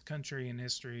control of the country. In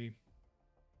history,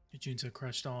 the junta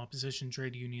crushed all opposition.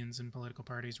 Trade unions and political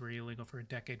parties were illegal for a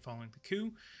decade following the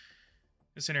coup.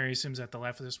 The scenario assumes that the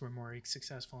leftists were more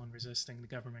successful in resisting the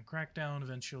government crackdown,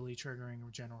 eventually triggering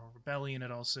a general rebellion.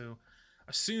 It also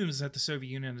assumes that the Soviet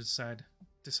Union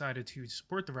decided to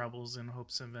support the rebels in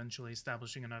hopes of eventually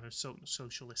establishing another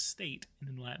socialist state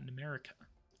in Latin America.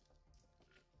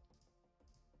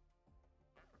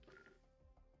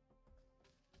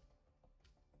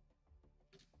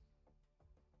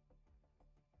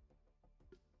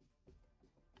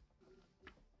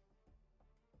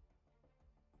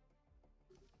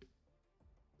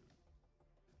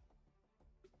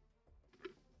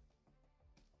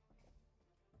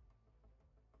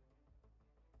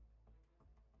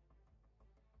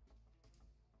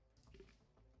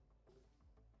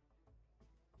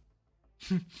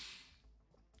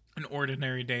 An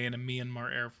ordinary day in a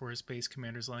Myanmar Air Force base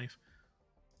commander's life.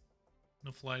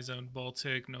 No fly zone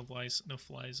Baltic, no fly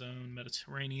zone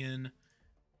Mediterranean.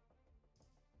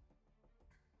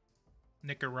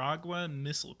 Nicaragua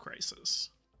missile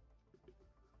crisis.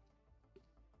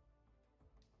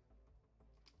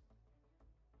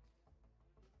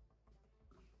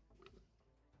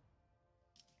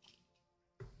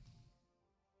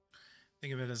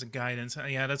 Think of it as a guidance.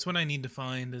 Yeah, that's what I need to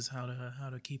find, is how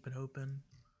to keep it open.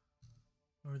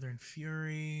 Northern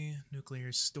Fury,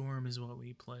 Nuclear Storm is what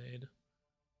we played.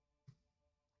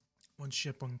 One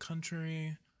ship, one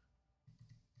country.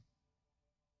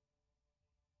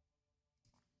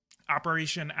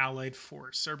 Operation Allied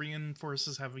Force. Serbian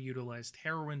forces have utilized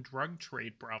heroin drug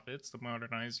trade profits to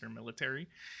modernize their military.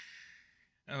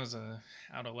 That was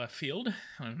out of left field.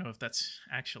 I don't know if that's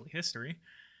actually history.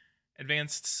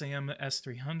 Advanced SAM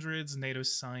S-300s. NATO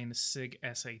signed SIG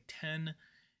SA-10.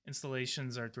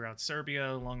 Installations are throughout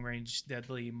Serbia. Long-range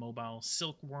deadly mobile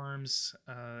silkworms,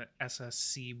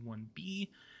 SSC-1B.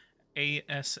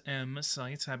 ASM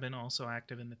sites have been also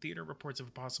active in the theater. Reports of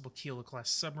a possible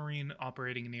Kilo-class submarine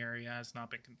operating in the area has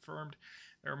not been confirmed.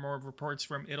 There are more reports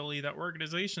from Italy that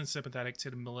organizations sympathetic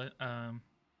to the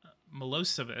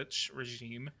Milosevic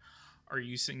regime are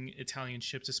using Italian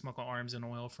ships to smuggle arms and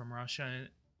oil from Russia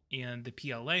and the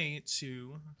PLA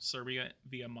to Serbia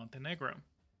via Montenegro.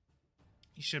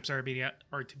 These ships are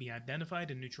to be identified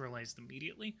and neutralized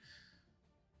immediately.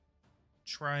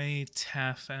 Try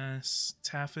Tafis,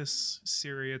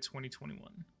 Syria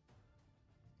 2021.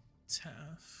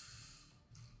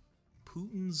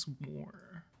 Putin's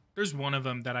War. There's one of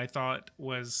them that I thought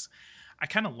was... I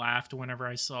kind of laughed whenever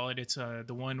I saw it. It's the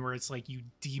one where it's like you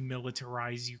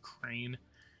demilitarize Ukraine.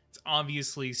 It's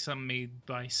obviously something made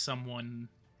by someone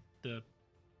to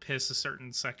piss a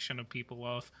certain section of people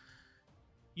off.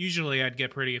 Usually I'd get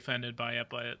pretty offended by it,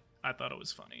 but I thought it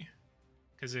was funny.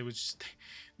 Because it was just...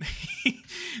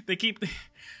 they keep...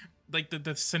 Like,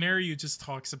 the scenario just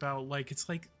talks about, like, it's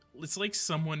like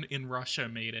someone in Russia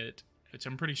made it. Which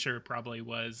I'm pretty sure it probably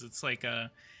was. It's like, it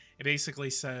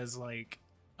basically says, like,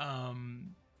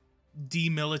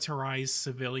 demilitarized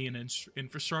civilian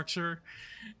infrastructure.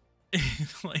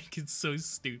 Like, it's so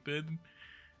stupid.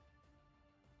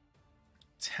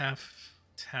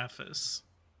 Tafis.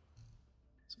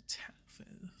 So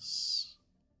Tafis.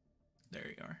 There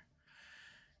you are.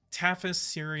 Tafis,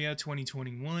 Syria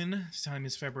 2021. Time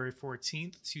is February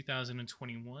 14th,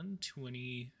 2021.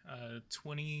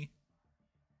 2000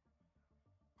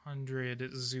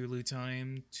 Zulu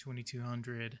time.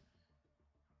 2200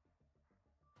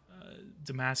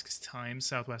 Damascus time.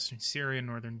 Southwestern Syria,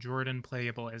 Northern Jordan.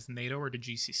 Playable as NATO or the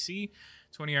GCC.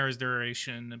 20 hours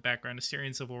duration. Background: the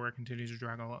Syrian civil war continues to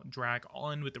drag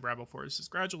on with the rebel forces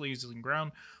gradually losing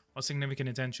ground, while significant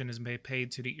attention is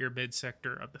paid to the Irbid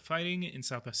sector of the fighting. In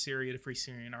southwest Syria, the Free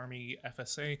Syrian Army,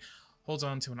 FSA, holds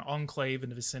on to an enclave in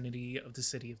the vicinity of the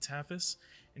city of Tafis.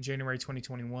 In January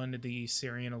 2021, the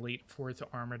Syrian Elite 4th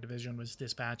Armored Division was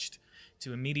dispatched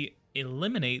to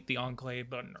eliminate the enclave,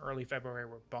 but in early February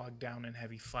were bogged down in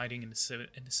heavy fighting in the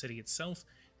city itself.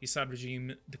 The Assad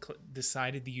regime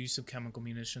decided the use of chemical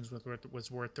munitions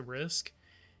was worth the risk,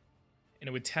 and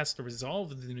it would test the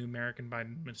resolve of the new American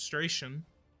Biden administration.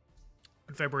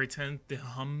 On February 10th, the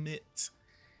Hamit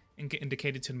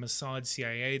indicated to the Mossad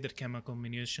CIA that chemical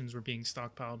munitions were being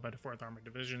stockpiled by the 4th Armored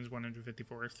Division's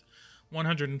 154th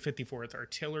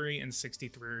Artillery and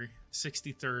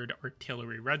 63rd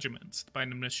Artillery Regiments. The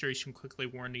Biden administration quickly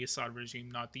warned the Assad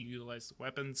regime not to utilize the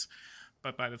weapons,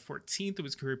 but by the 14th, it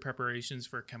was clear preparations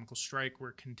for a chemical strike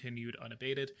were continued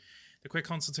unabated. The quick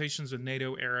consultations with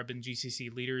NATO, Arab, and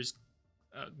GCC leaders,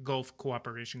 Gulf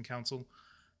Cooperation Council,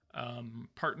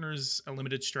 partners, a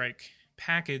limited strike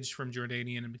package from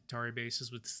Jordanian and Qatari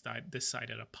bases was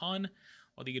decided upon.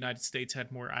 While the United States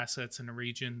had more assets in the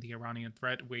region, the Iranian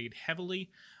threat weighed heavily,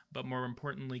 but more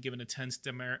importantly, given a tense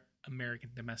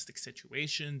American domestic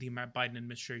situation, the Biden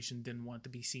administration didn't want to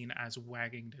be seen as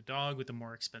wagging the dog with a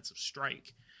more expensive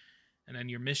strike. And then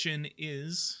your mission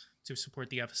is to support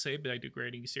the FSA by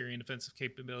degrading Syrian defensive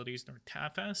capabilities nor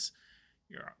TAFS.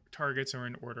 Your targets are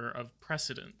in order of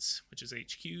precedence, which is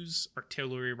HQs,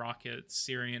 artillery, rockets,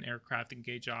 Syrian aircraft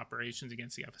engage operations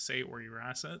against the FSA or your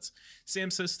assets, SAM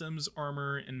systems,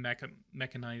 armor, and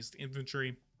mechanized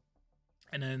infantry.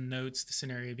 And then notes the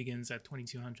scenario begins at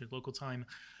 2200 local time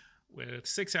with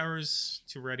 6 hours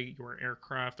to ready your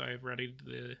aircraft. I have readied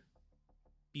the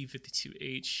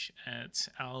B-52H at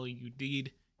Al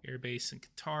Udeid Air Base in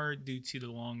Qatar due to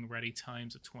the long ready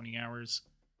times of 20 hours.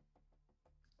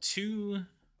 2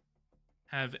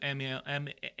 have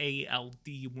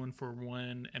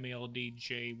MALD-141,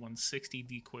 MALD-J-160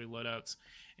 decoy loadouts,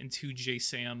 and 2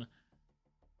 JSAM.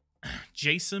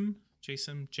 JSAM.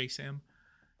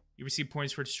 You receive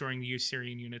points for destroying the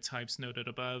Syrian unit types noted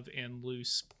above, and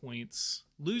lose points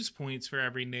for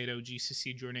every NATO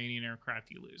GCC Jordanian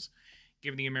aircraft you lose.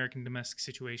 Given the American domestic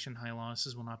situation, high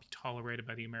losses will not be tolerated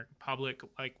by the American public.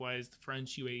 Likewise, the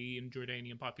French, UAE, and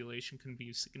Jordanian population can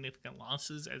view significant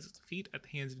losses as a defeat at the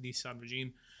hands of the Assad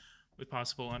regime, with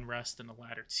possible unrest in the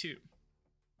latter too.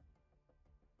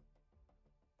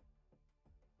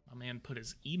 My man put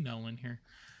his email in here.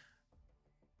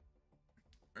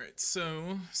 Alright,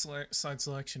 so side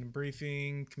selection and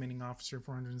briefing. Commanding officer,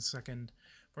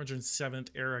 407th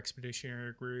Air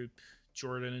Expeditionary Group,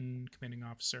 Jordan. Commanding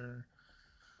officer.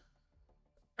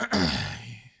 The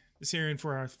Syrian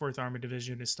 4th Armored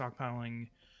Division is stockpiling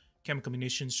chemical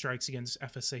munitions strikes against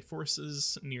FSA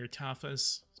forces near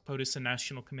Tafas. POTUS and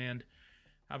National Command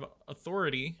have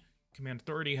command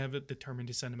authority have determined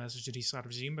to send a message to the Assad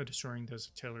regime by destroying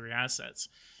those artillery assets.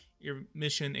 Your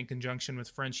mission, in conjunction with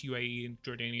French, UAE, and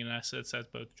Jordanian assets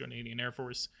at both Jordanian Air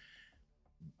Force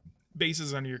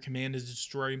bases under your command, is to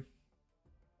destroy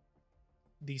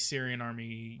the Syrian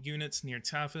army units near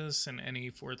Tafas and any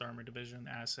 4th Armored Division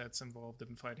assets involved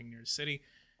in fighting near the city.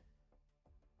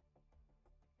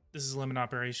 This is a limited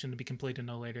operation to be completed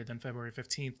no later than February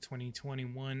 15th,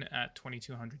 2021 at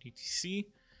 2200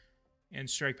 UTC. And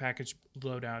strike package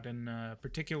loadout and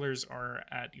particulars are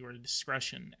at your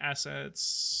discretion. Assets,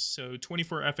 so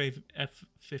 24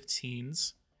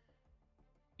 F-15s,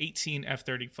 18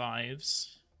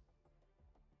 F-35s,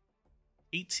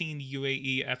 18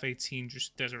 UAE F-18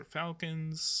 Desert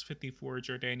Falcons, 54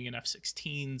 Jordanian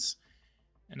F-16s,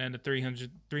 and then the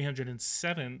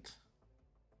 307th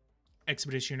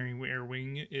Expeditionary Air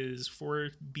Wing is 4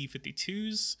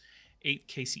 B-52s, 8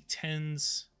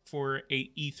 KC-10s, 4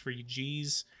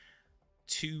 E-3Gs,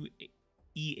 2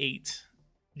 E-8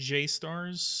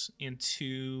 J-Stars, and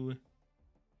 2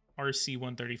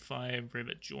 RC-135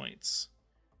 rivet joints.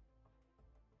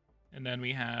 And then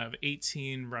we have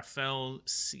 18 Rafale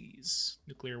Cs.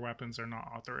 Nuclear weapons are not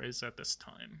authorized at this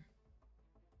time.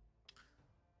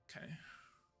 Okay.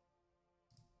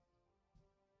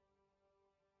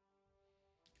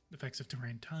 Effects of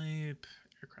terrain type,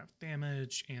 aircraft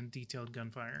damage, and detailed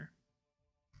gunfire.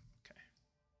 Okay.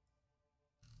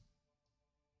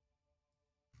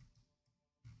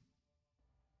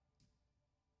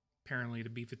 Apparently the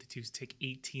B-52s take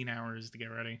 18 hours to get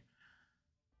ready.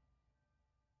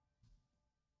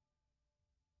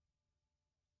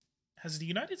 Has the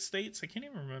United States, I can't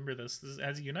even remember this,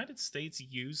 has the United States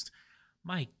used,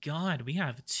 my God, we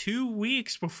have 2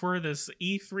 weeks before this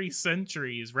E3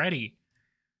 Century is ready.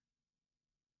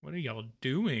 What are y'all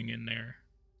doing in there?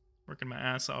 Working my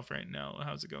ass off right now.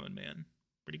 How's it going, man?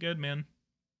 Pretty good, man.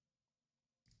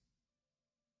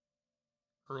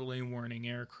 Early warning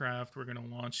aircraft. We're going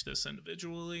to launch this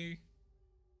individually.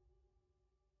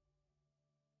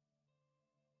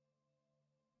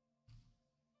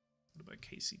 What about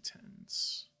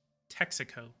KC-10s?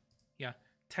 Texaco. Yeah,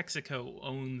 Texaco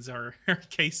owns our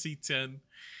KC-10.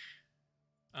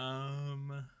 Okay,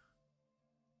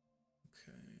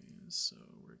 so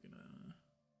we're gonna...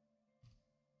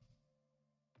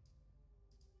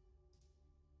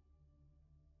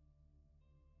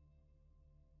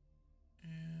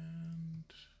 And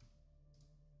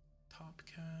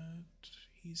Topcat,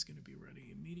 he's gonna be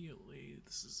ready immediately.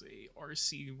 This is a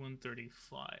RC-135.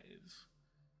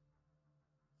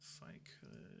 If I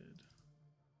could...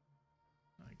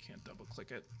 I can't double click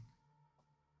it.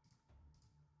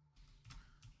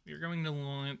 We're going to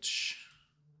launch...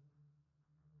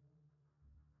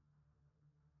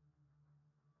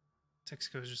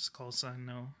 Texaco is just a call sign.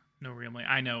 No real name.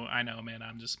 I know, man.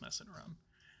 I'm just messing around.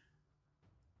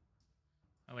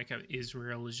 I like how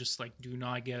Israel is just like, do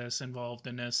not get us involved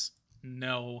in this.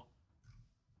 No.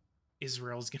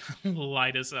 Israel's gonna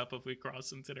light us up if we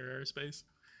cross into their airspace.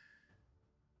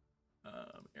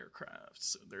 Aircraft.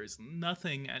 So there's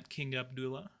nothing at King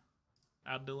Abdullah.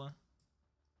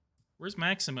 Where's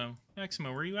Maximo?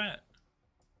 Maximo, where you at?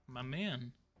 My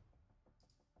man.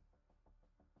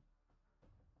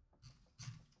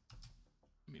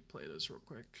 Let me play this real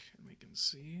quick and we can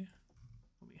see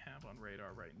what we have on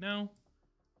radar right now.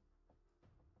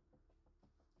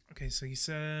 Okay, so you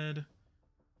said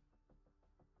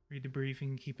read the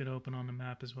briefing, keep it open on the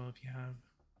map as well if you have.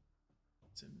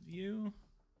 It's in view.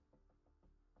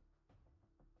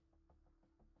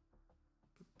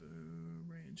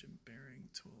 Range and bearing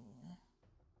tool.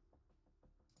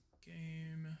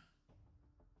 Game.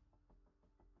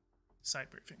 Side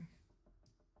briefing.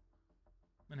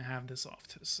 I'm gonna have this off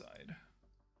to the side.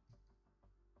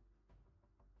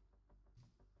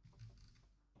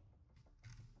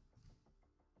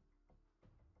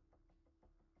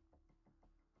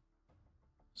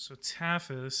 So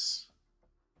Tafis.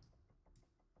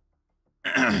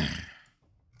 Tafis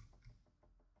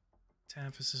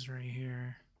is right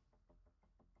here.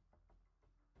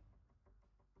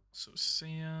 So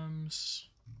Sam's.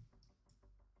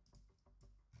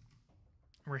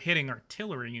 We're hitting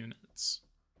artillery units.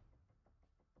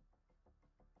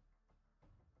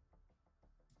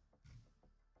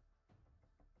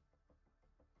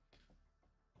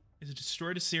 It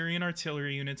destroyed Assyrian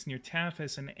artillery units near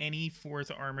Tafis and any 4th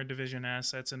Armored Division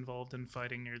assets involved in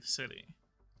fighting near the city.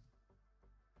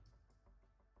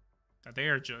 Now they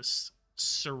are just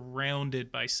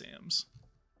surrounded by SAMs.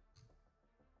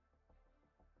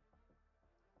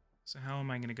 So how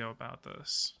am I going to go about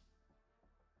this?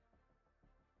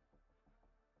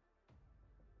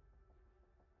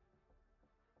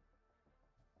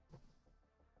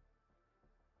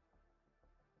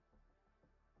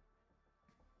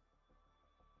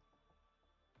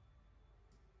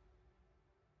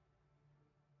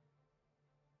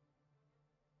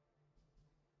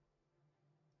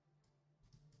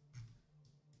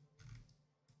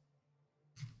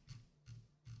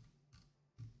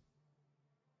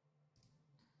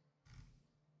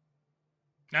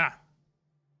 Ah.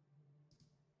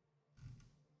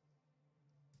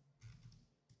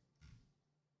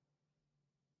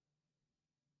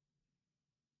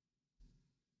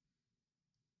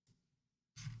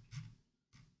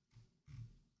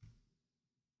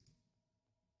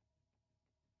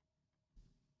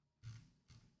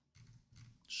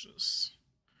 Just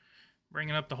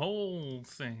bringing up the whole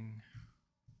thing.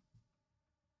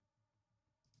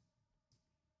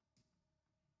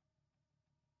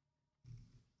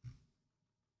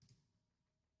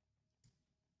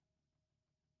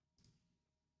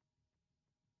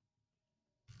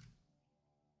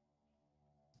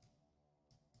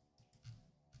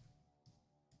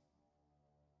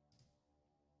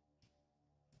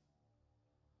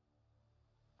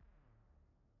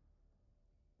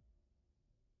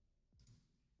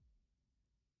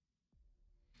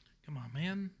 Come on,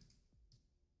 man.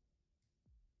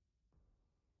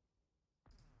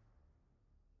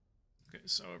 Okay,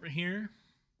 so over here.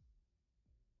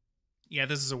 Yeah,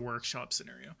 this is a workshop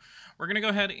scenario. We're going to go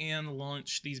ahead and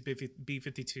launch these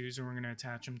B-52s, and we're going to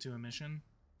attach them to a mission.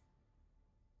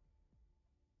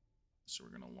 So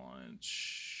we're going to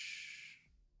launch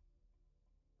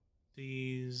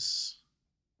these.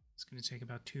 It's going to take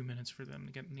about 2 minutes for them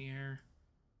to get in the air.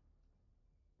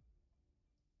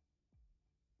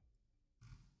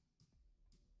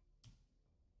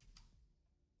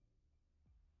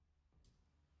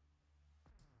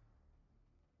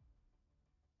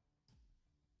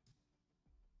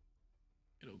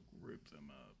 It'll group them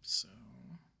up, so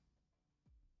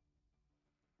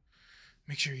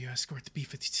make sure you escort the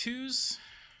B-52s.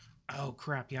 Oh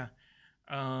crap, yeah.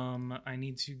 I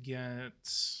need to get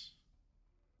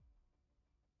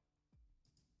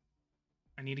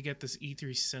this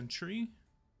E3 Sentry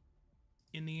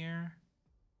in the air.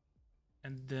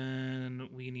 And then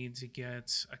we need to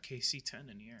get a KC-10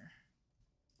 in the air.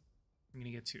 I'm gonna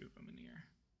get 2 of them in the air.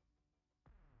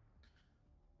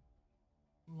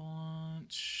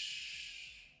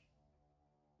 Launch.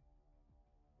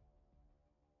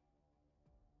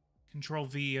 Control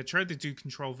V. I tried to do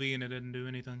Control V and it didn't do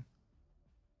anything.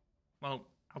 Well,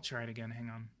 I'll try it again. Hang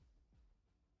on.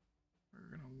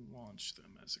 We're gonna launch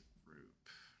them as a group.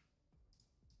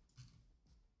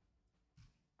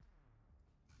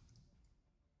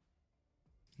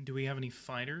 Do we have any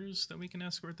fighters that we can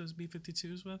escort those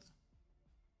B-52s with?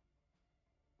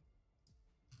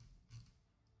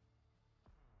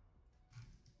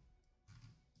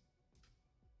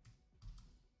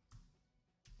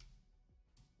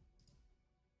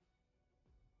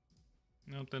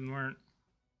 Nope, didn't work.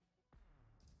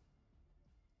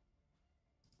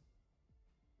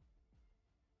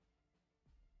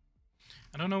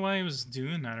 I don't know why he was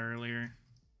doing that earlier.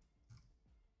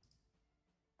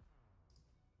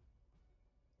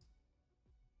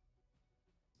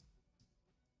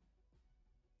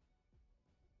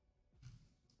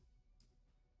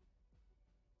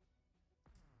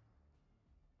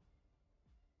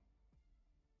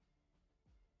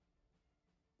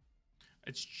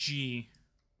 It's G.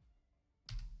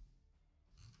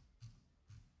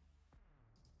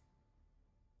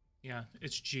 Yeah,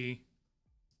 it's G.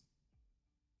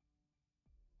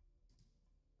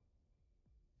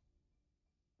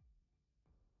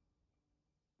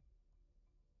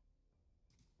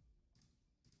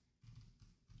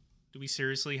 Do we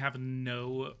seriously have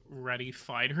no ready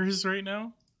fighters right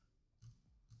now?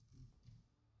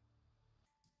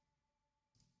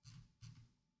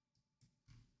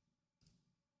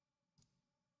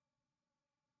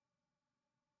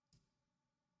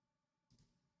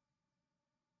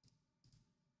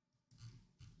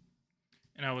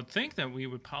 And I would think that we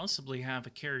would possibly have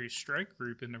a carrier strike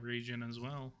group in the region as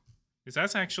well. Because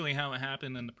that's actually how it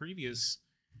happened in the previous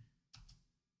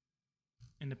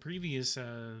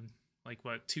like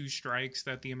what, 2 strikes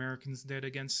that the Americans did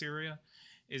against Syria,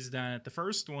 is that the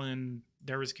first one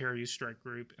there was a carrier strike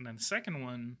group, and then the second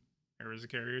one there was a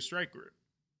carrier strike group.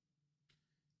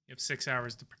 You have 6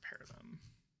 hours to prepare them.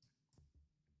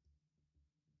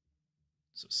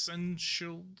 So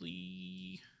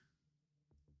essentially,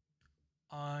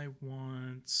 I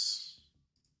want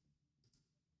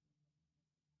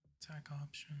attack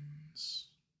options,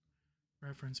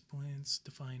 reference points,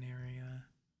 define area,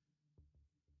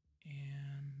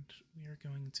 and we are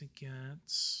going to get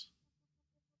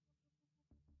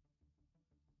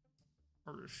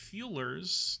our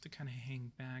refuelers to kind of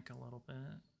hang back a little bit.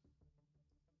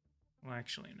 Well,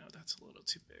 actually, no, that's a little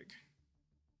too big.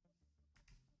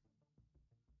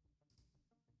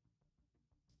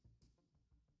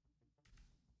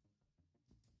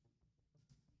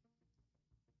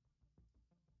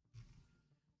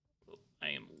 I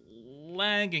am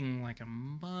lagging like a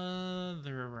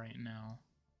mother right now.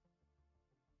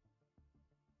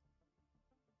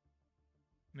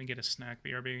 Let me get a snack,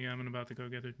 BRB. I'm about to go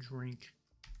get a drink.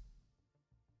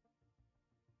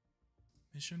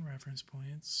 Mission reference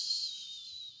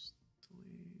points.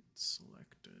 Delete,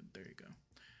 selected. There you go.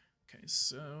 Okay,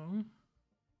 so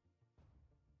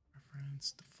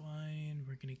reference define.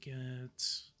 We're gonna get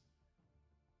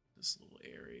this little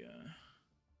area.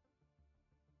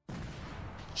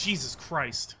 Jesus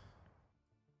Christ.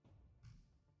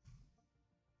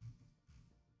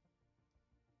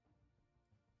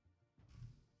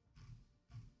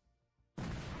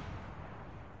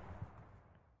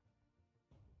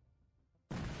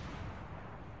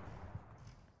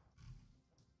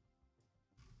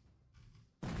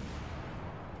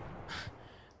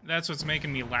 That's what's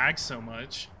making me lag so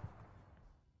much.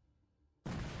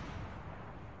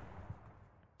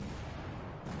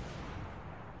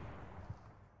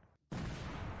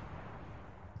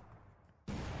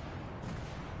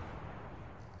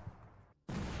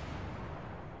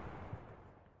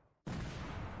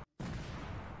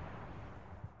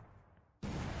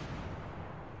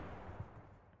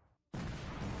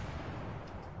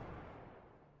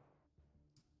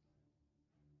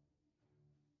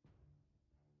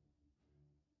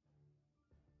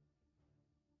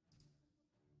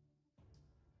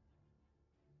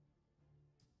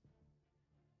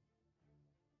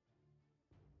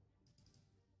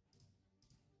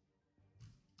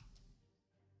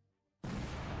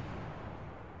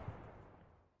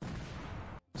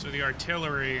 So the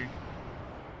artillery,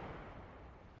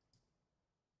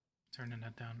 turning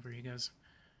that down for you guys.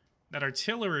 That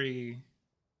artillery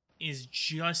is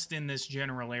just in this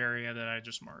general area that I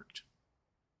just marked.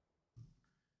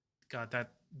 God,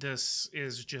 this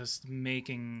is just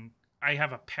making... I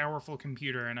have a powerful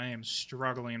computer and I am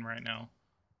struggling right now.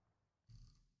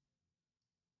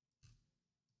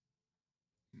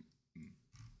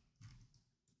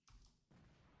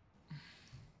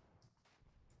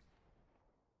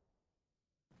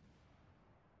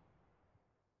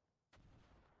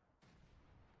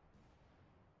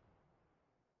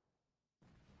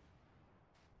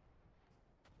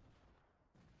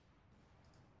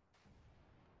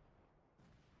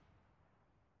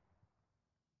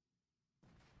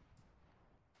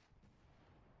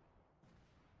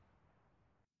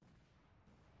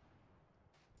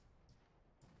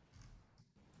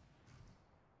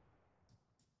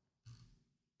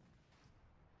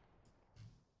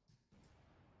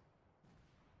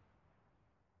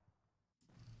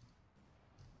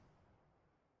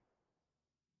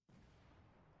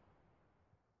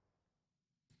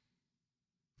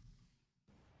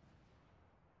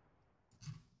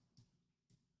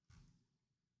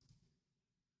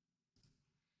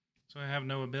 So I have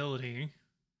no ability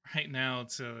right now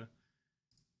to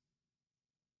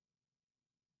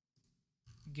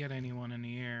get anyone in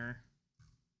the air.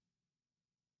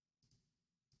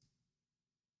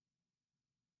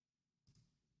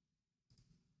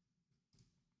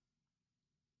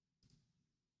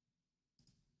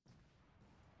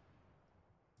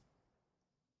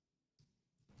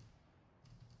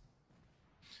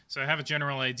 So I have a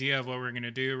general idea of what we're going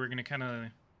to do. We're going to kind of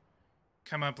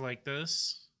come up like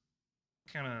this,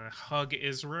 kind of hug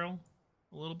Israel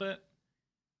a little bit,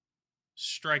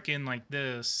 strike in like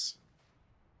this,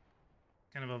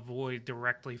 kind of avoid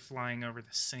directly flying over the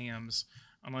SAMs,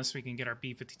 unless we can get our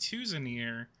B-52s in the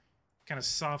air, kind of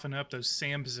soften up those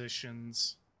SAM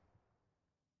positions.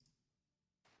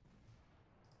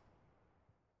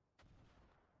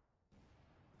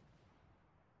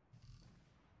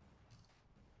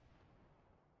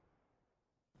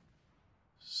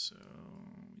 So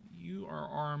you are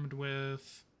armed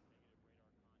with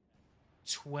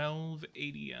 12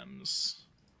 ADMs.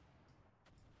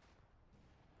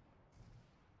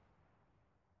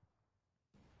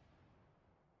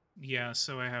 Yeah,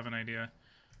 so I have an idea.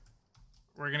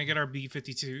 We're going to get our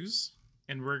B-52s,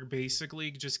 and we're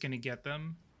basically just going to get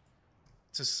them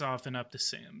to soften up the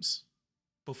SAMs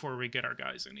before we get our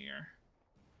guys in the air.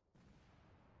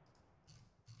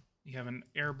 You have an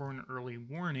airborne early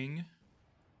warning.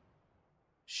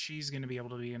 She's going to be able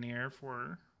to be in the air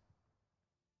for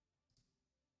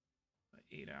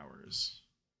 8 hours.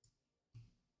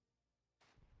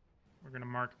 We're going to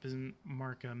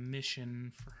mark a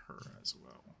mission for her as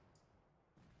well.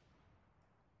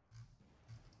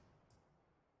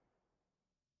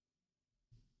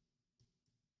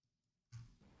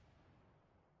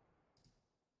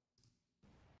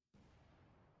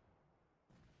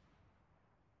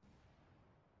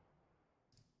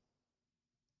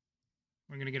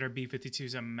 We're going to get our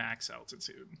B-52s at max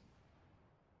altitude.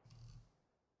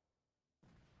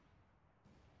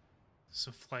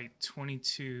 So flight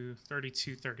 22,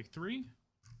 32, 33.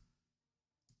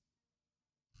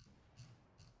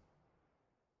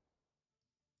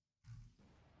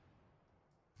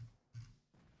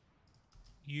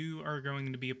 You are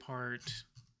going to be a part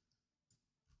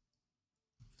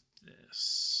of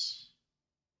this.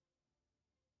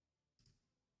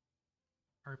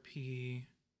 RP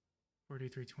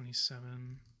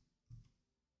 4327.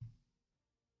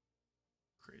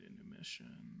 Create a new mission.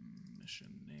 Mission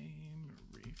name.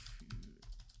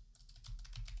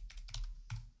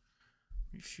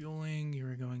 Refueling.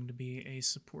 You're going to be a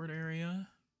support area.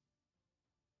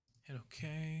 Hit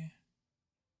OK.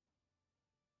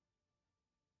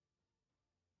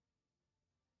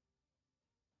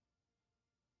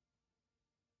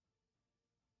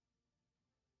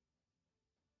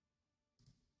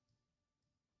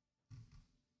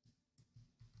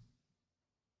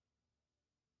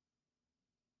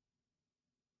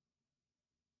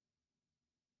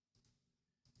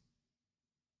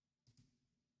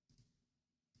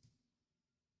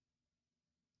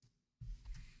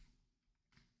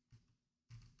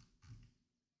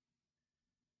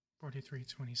 Forty-three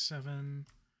 27,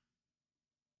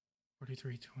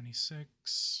 43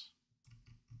 26.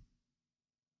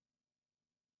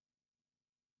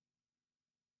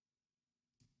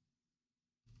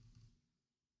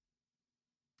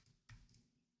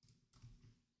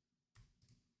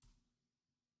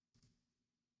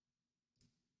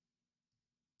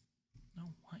 No,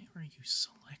 why are you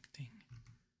selecting?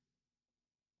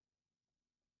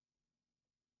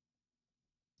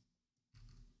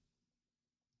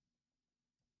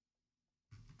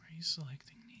 Why are you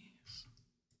selecting these?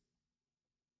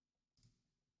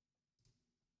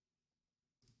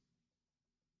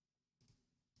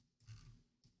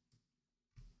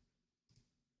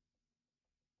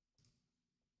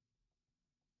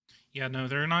 Yeah, no,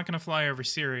 they're not going to fly over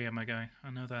Syria, my guy. I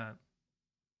know that.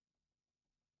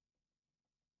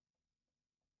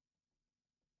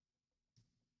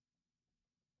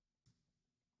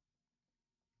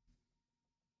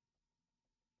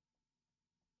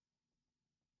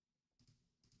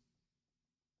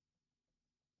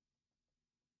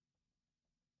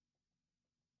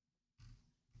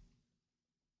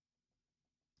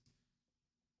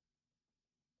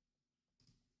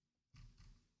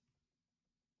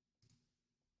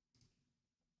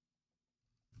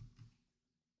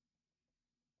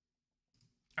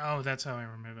 Oh, that's how I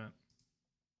remove it.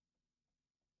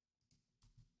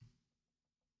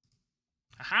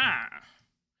 Aha!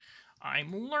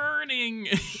 I'm learning!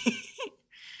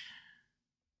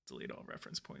 Delete all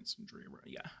reference points and dream.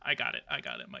 Yeah, I got it,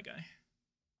 my guy.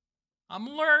 I'm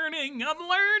learning!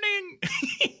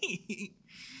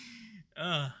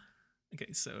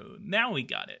 Okay, so now we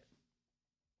got it.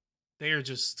 They are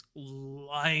just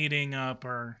lighting up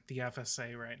the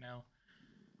FSA right now.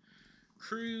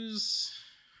 Cruise,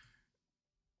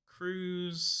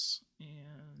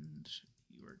 and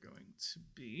you are going to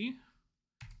be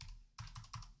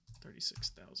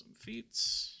 36,000 feet.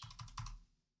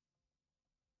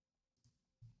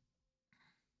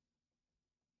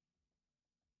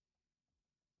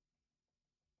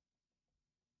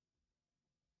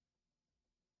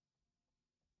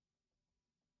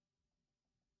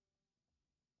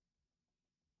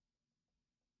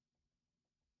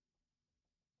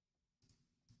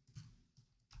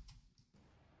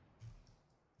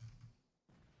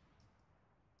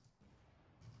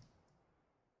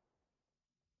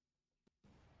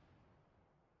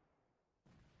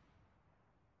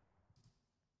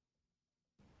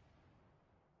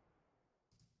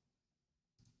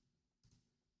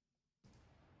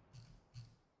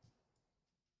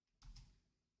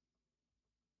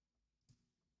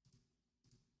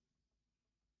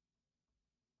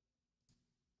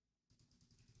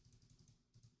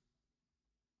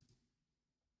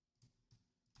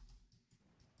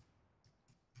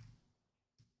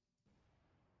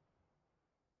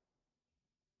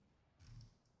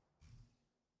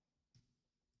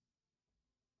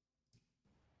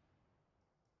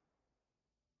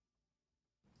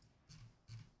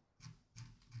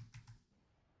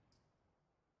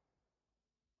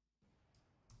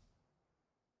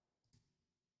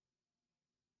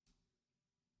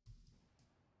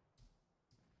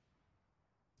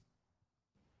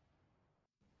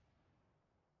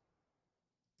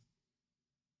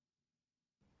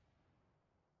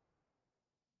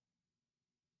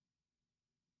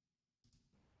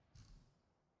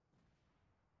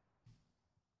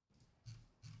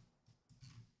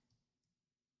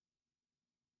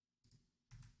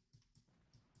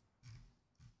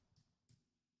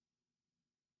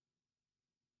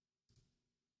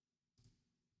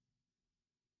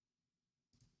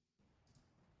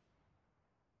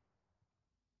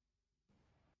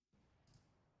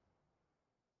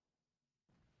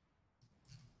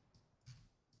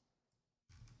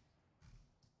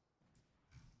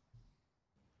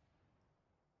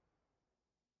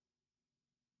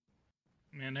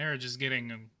 Man, they're just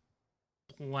getting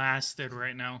blasted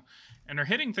right now. And they're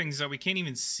hitting things that we can't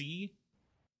even see,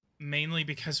 mainly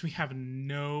because we have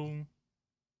no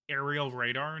aerial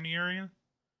radar in the area.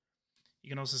 You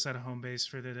can also set a home base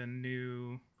for the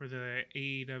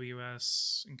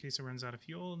AWS in case it runs out of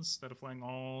fuel. Instead of flying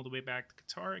all the way back to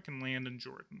Qatar, it can land in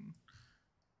Jordan.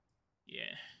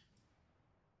 Yeah.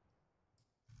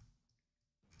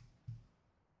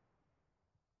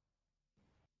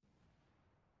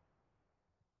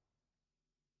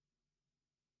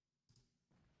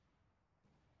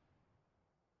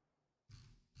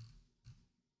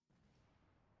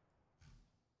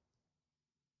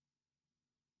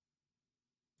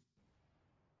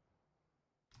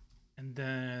 And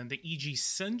then the EG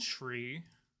Sentry,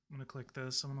 I'm going to click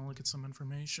this. I'm going to look at some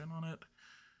information on it.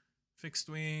 Fixed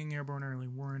wing, airborne early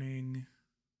warning.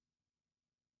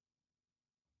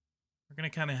 We're going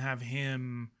to kind of have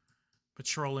him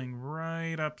patrolling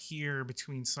right up here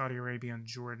between Saudi Arabia and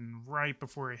Jordan, right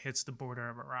before it hits the border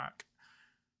of Iraq.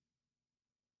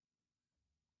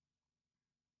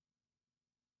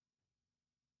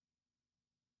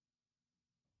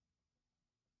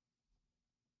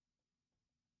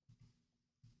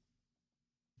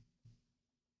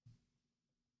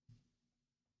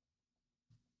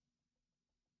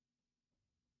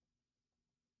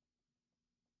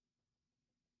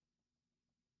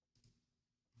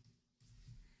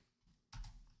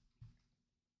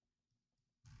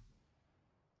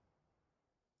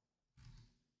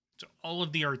 So all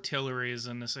of the artillery is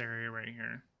in this area right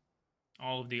here.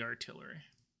 All of the artillery.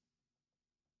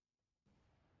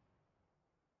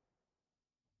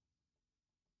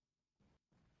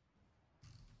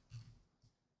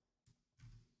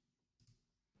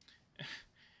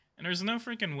 And there's no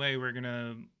freaking way we're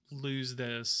gonna lose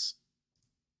this,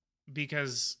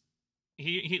 because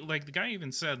he like the guy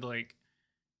even said, like,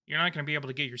 you're not gonna be able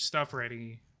to get your stuff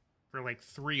ready for like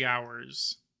 3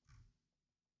 hours.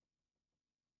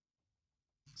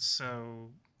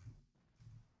 So,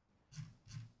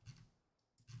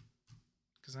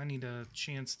 because I need a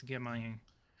chance to get my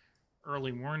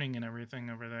early warning and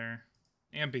everything over there,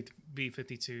 and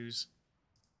B-52s.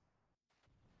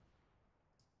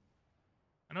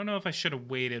 I don't know if I should have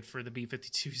waited for the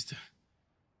B-52s to...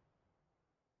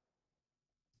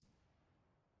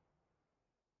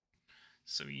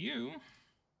 So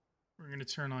we're going to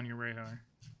turn on your radar.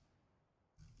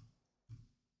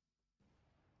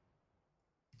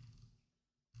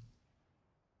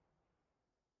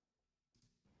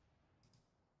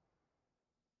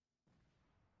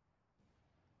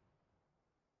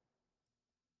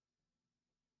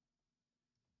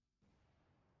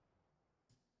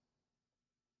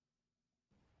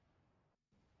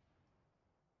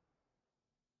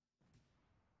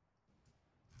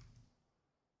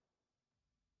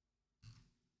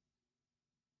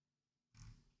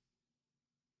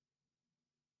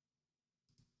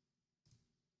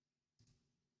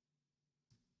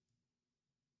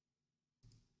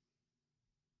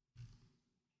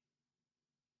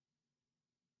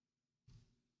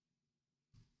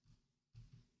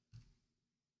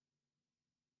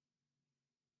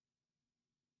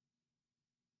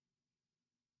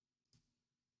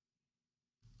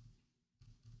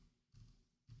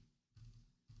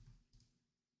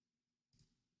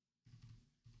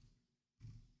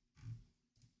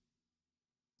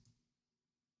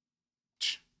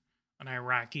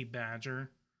 Iraqi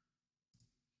Badger.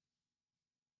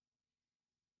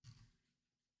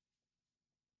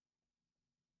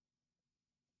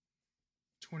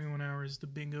 "21 hours the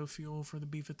bingo fuel for the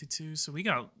B-52. So we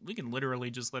can literally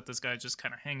just let this guy just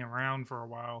kind of hang around for a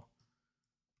while.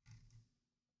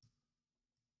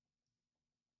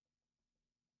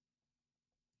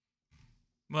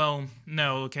 Well,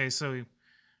 no, okay, so I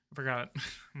forgot.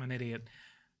 I'm an idiot.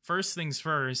 First things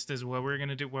first is what we're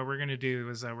gonna do. What we're gonna do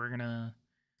is that we're gonna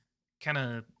kind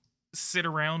of sit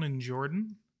around in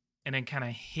Jordan and then kind of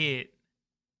hit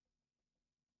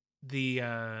the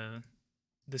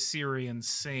Syrian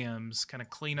SAMs, kind of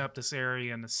clean up this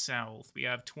area in the south. We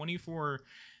have 24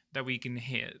 that we can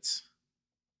hit.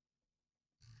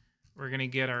 We're gonna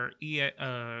get our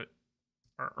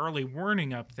early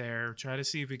warning up there. Try to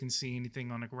see if we can see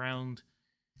anything on the ground,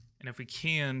 and if we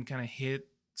can, kind of hit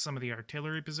some of the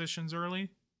artillery positions early.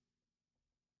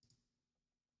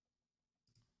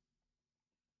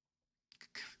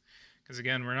 Because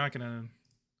again, we're not gonna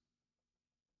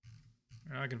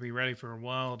be ready for a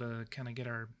while to kind of get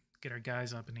our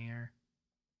guys up in the air.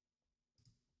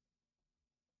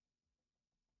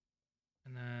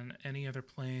 And then any other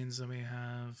planes that we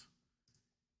have.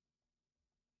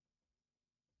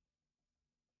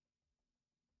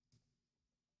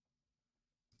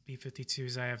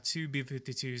 B-52s. I have 2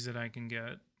 B-52s that I can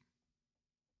get.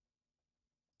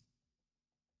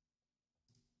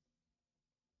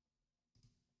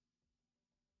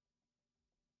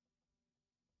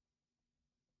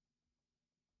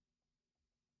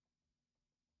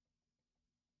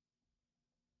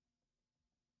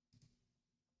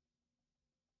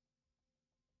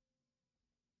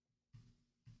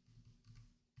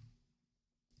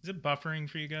 Is it buffering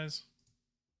for you guys?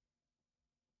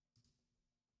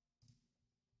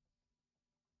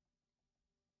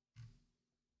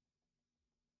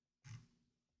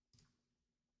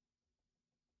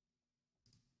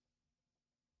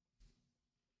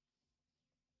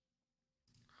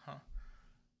 Huh.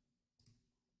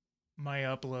 My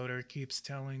uploader keeps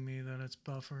telling me that it's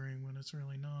buffering when it's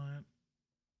really not.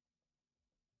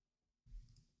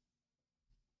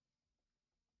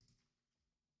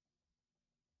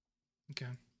 Okay.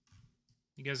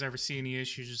 You guys ever see any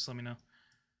issues, just let me know.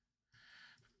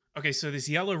 Okay, so this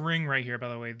yellow ring right here, by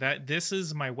the way, this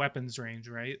is my weapons range,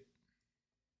 right?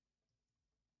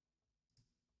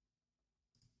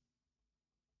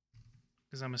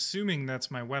 Because I'm assuming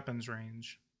that's my weapons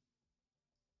range.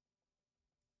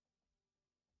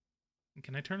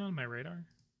 Can I turn on my radar?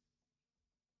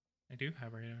 I do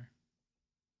have radar.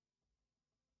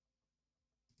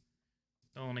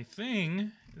 The only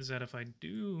thing is that if I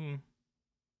do...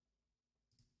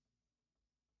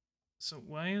 So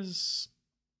why is...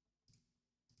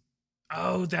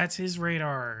 Oh, that's his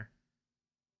radar.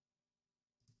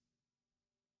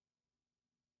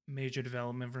 Major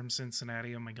development from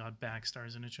Cincinnati. Oh my god,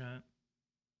 Backstars in the chat.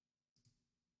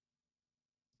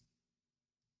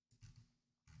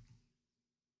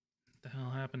 What the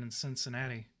hell happened in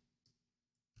Cincinnati?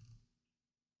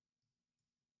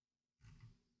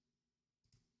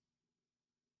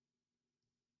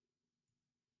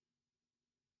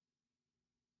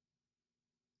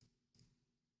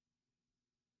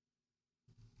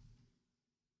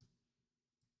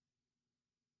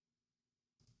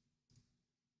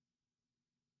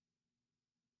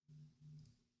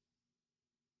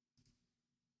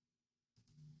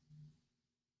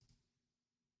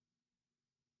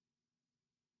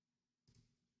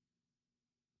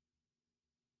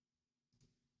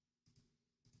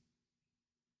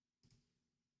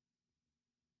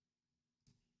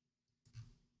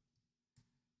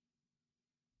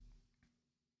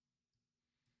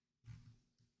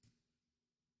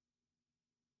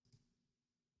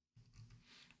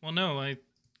 Well, no, I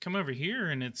come over here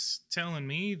and it's telling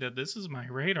me that this is my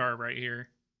radar right here.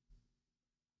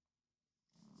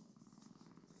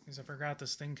 Because I forgot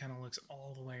this thing kind of looks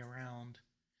all the way around.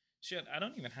 Shit, I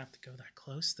don't even have to go that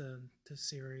close to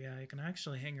Syria. I can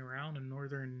actually hang around in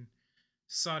northern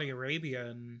Saudi Arabia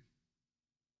and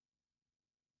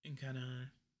kind of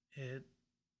hit.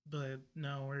 But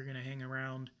no, we're going to hang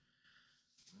around.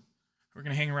 We're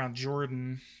going to hang around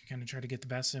Jordan, kind of try to get the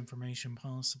best information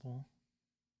possible.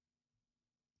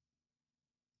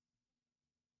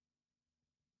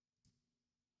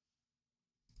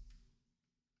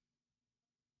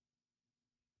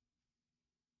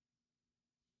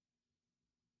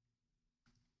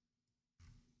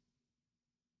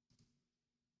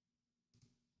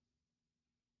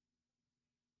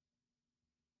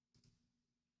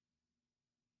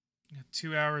 Got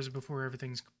 2 hours before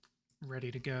everything's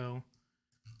ready to go.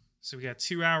 So we got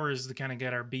 2 hours to kind of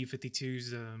get our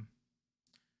B-52s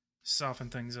Soften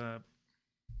things up.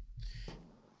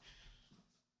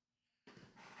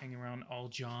 Hang around all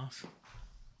Joff.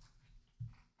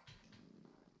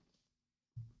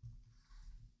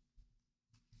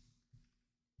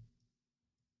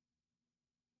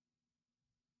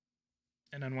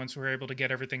 And then once we're able to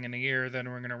get everything in the air, then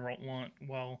we're gonna want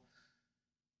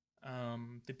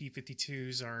the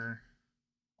B-52s are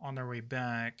on their way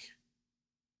back.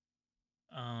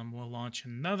 We'll launch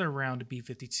another round of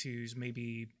B-52s,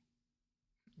 maybe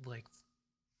like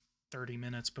 30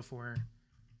 minutes before.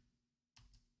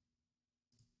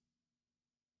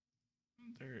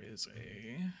 There is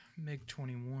a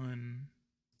MiG-21.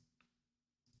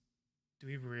 Do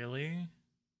we really?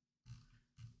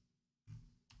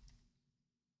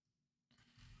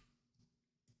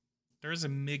 There's a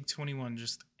MiG-21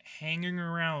 just hanging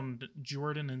around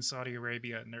Jordan and Saudi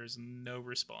Arabia, and there's no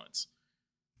response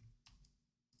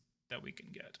that we can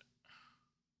get.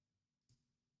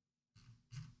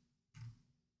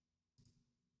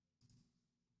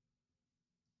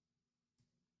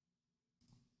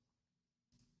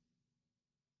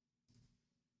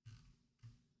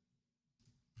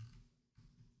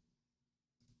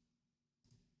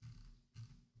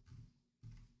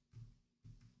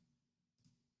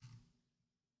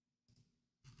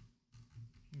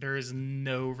 There is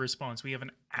no response. We have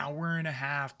an hour and a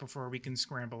half before we can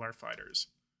scramble our fighters.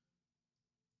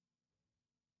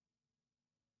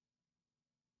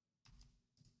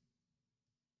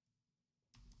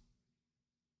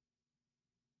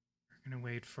 We're going to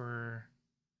wait for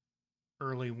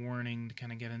early warning to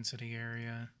kind of get into the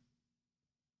area.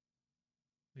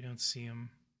 We don't see them.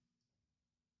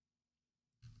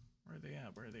 Where are they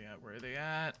at? Where are they at? Where are they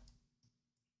at?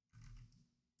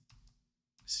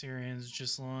 Syrians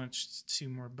just launched 2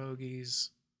 more bogeys.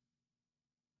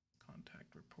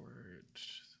 Contact report.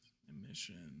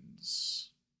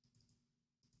 Emissions.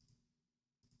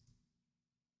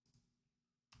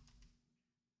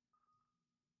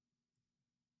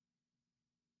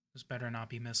 Those better not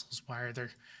be missiles. Why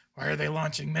are they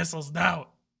launching missiles? No.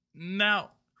 No.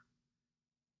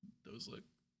 Those look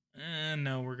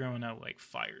no, we're going at like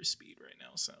fire speed right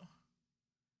now, so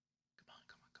come on.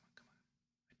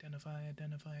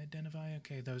 Identify.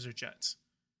 Okay, those are jets.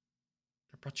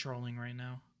 They're patrolling right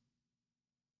now.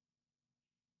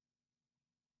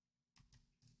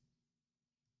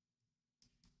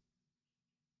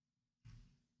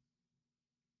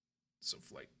 So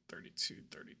flight 32,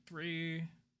 33.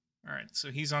 All right, so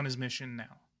he's on his mission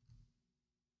now.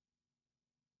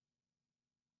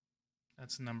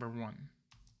 That's number 1.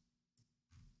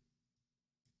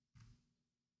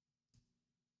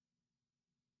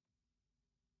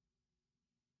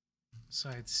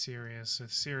 Besides Syria, so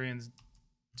Syrians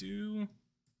do. There's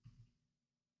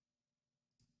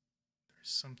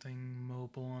something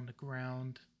mobile on the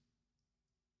ground.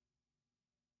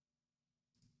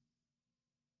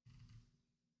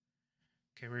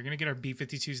 Okay, we're going to get our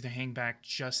B-52s to hang back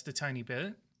just a tiny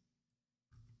bit.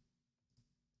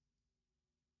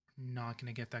 We're not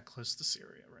going to get that close to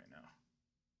Syria right now.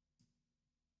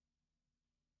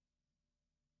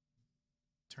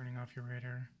 Turning off your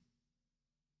radar.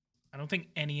 I don't think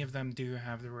any of them do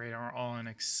have the radar on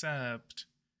except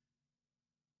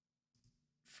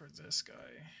for this guy.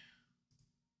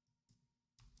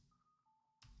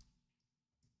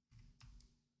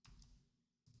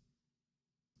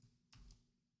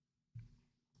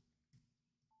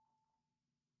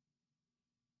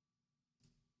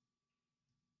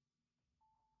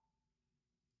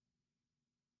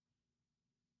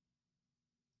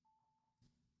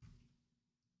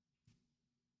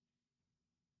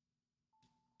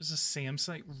 There's a SAM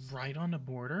site right on the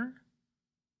border?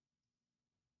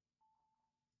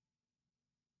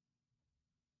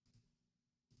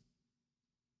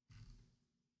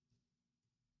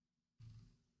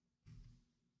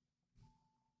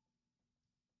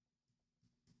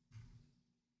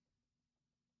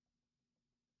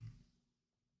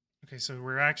 Okay, so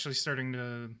we're actually starting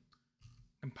to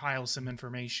compile some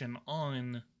information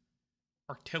on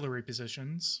artillery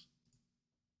positions.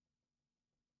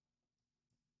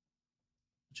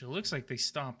 Which it looks like they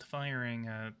stopped firing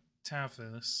at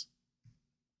Tafis.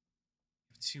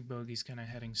 2 bogeys kind of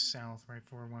heading south right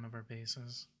for one of our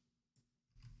bases.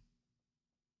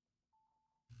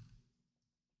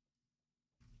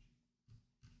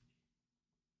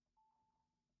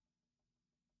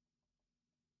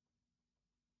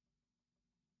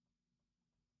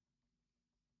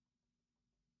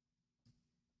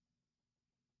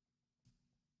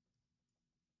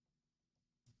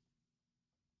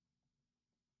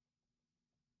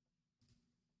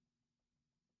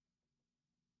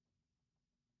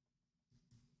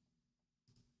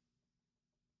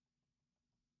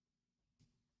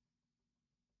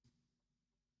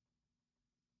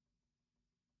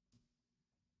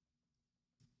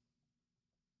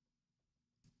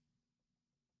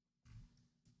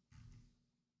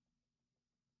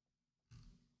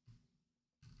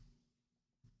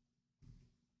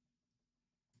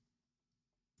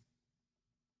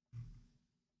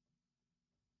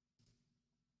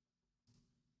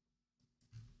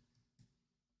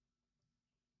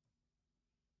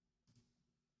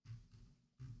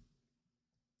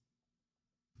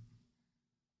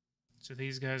 So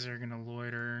these guys are gonna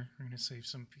loiter. We're gonna save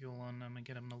some fuel on them and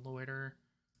get them to loiter.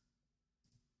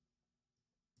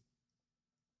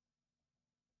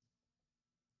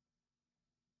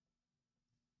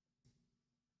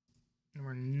 And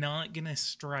we're not gonna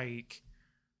strike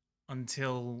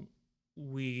until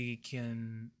we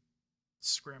can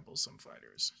scramble some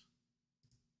fighters.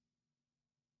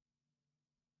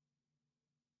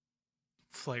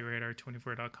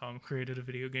 FlightRadar24.com created a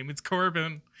video game. It's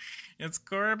Corbin. It's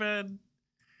Corbin.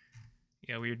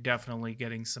 Yeah, we're definitely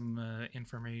getting some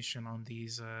information on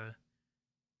these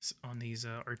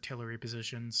artillery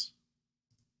positions.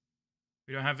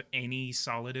 We don't have any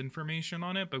solid information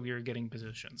on it, but we are getting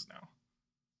positions now.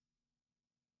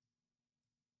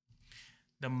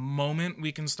 The moment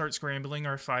we can start scrambling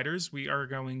our fighters, we are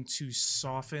going to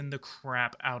soften the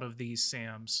crap out of these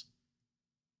SAMs.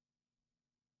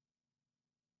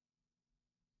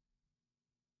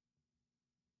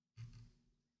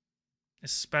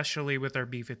 Especially with our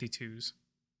B-52s.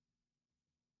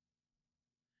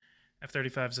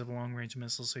 F-35s have long-range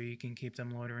missiles, so you can keep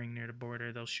them loitering near the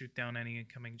border. They'll shoot down any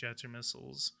incoming jets or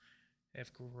missiles. They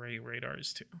have great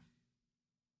radars, too.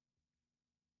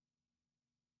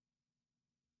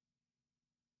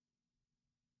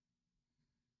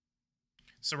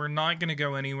 So we're not going to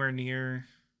go anywhere near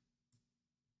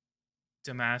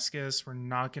Damascus. We're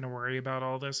not going to worry about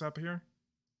all this up here.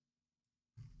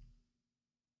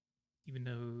 Even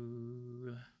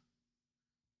though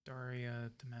Daria,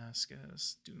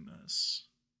 Damascus, Dumas.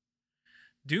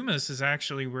 Dumas is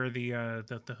actually where the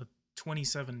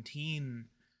 2017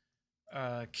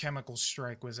 chemical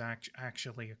strike was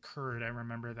actually occurred. I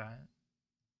remember that.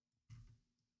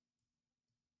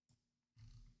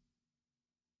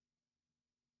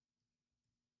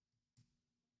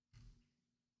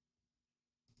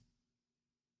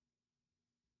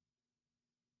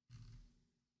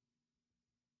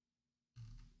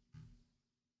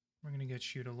 We're going to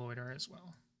get you to loiter as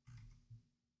well.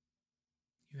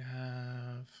 You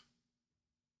have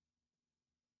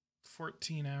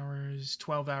 14 hours,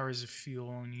 12 hours of fuel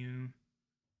on you.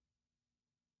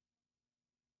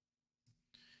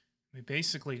 We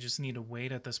basically just need to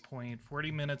wait at this point. 40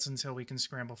 minutes until we can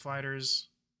scramble fighters.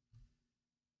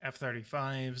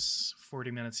 F-35s,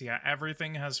 40 minutes. Yeah,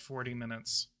 everything has 40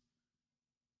 minutes.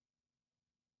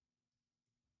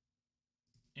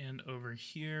 And over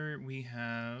here we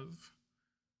have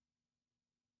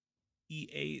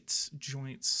E8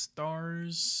 Joint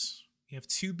Stars. We have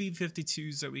 2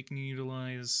 B-52s that we can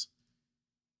utilize.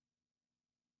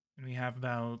 And we have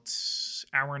about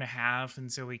an hour and a half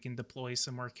until we can deploy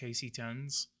some more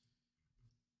KC-10s.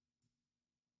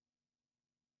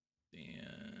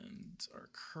 And our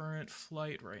current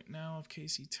flight right now of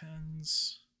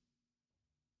KC-10s.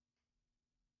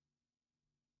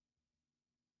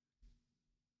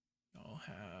 I'll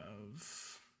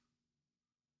have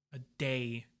a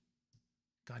day.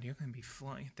 God, you're gonna be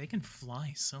flying. They can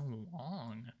fly so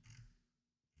long.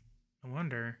 I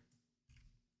wonder.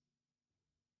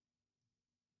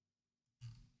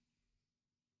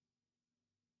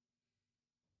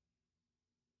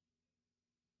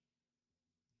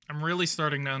 I'm really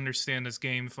starting to understand this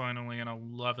game finally, and I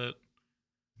love it.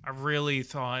 I really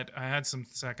thought I had some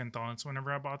second thoughts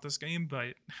whenever I bought this game,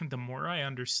 but the more I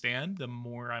understand, the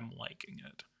more I'm liking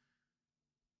it.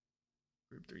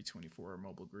 Group 324,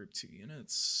 Mobile Group 2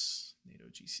 units, NATO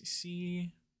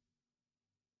GCC.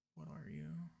 What are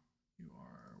you? You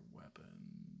are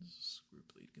weapons.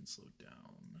 Group lead can slow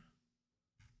down.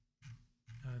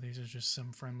 These are just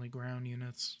some friendly ground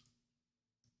units.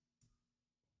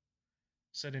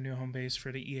 Set a new home base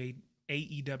for the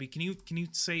AEW. Can you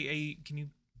say can you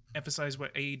emphasize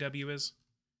what AEW is?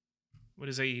 What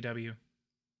is AEW?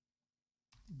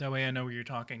 That way I know what you're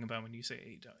talking about when you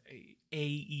say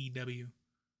AEW.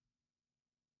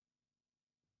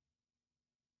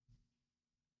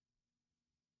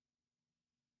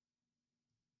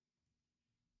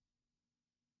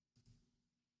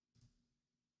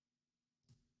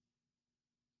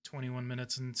 "21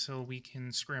 minutes until we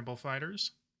can scramble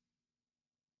fighters."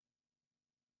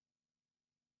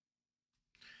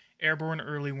 Airborne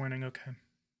early warning, okay.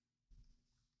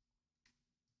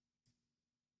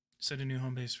 Set a new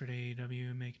home base for the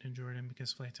AEW, make it in Jordan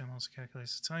because flight time also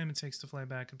calculates the time it takes to fly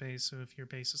back to base, so if your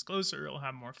base is closer, it'll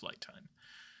have more flight time.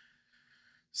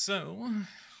 So,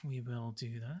 we will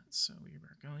do that. So we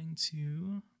are going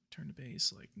to turn to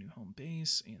base like new home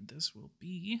base, and this will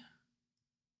be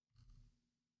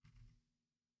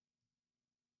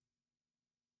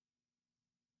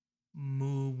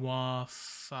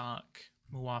Muwafaq.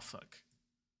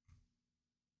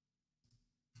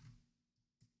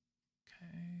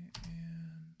 Okay,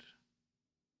 and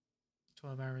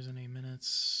 12 hours and 8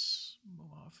 minutes.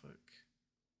 Malefic.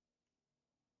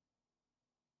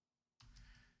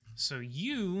 So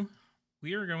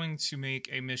we are going to make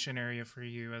a mission area for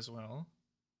you as well.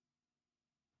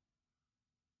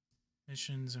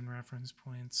 Missions and reference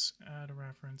points. Add a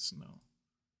reference. No.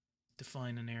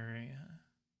 Define an area.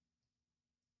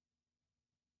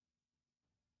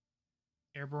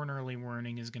 Airborne early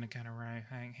warning is going to kind of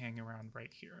hang around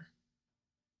right here.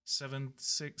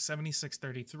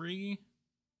 7633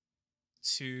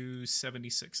 to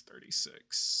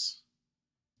 7636.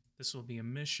 This will be a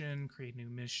mission. Create new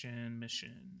mission.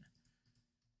 Mission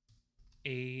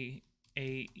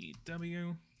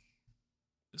AEW.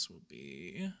 This will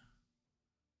be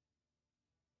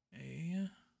a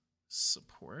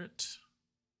support.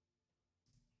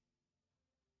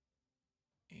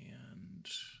 And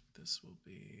this will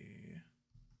be,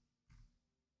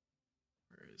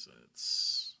 where is it?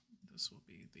 This will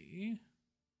be the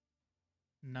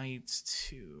Night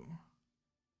 2.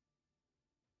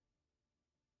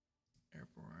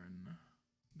 Airborne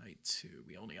Night 2.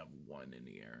 We only have one in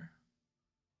the air.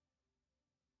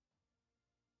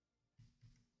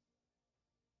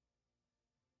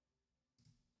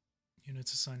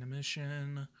 Units assign a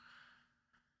mission.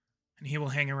 And he will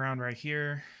hang around right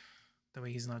here. That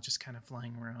way he's not just kind of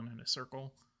flying around in a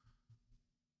circle.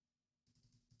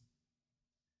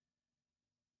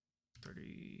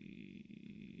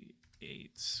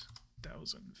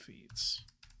 38,000 feet.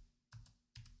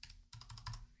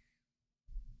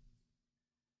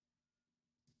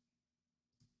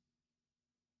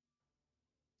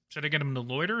 Should I get him to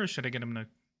loiter or should I get him to...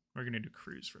 We're going to do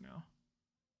cruise for now.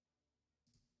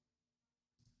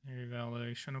 Area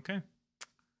validation, okay.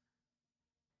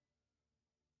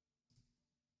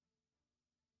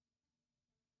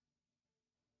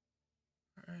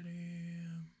 Alrighty.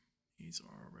 He's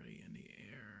already in the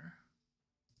air.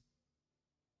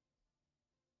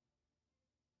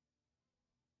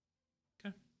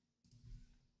 Okay.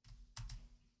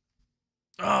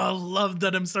 Oh, I love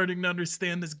that I'm starting to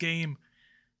understand this game.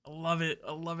 I love it.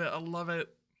 I love it. I love it.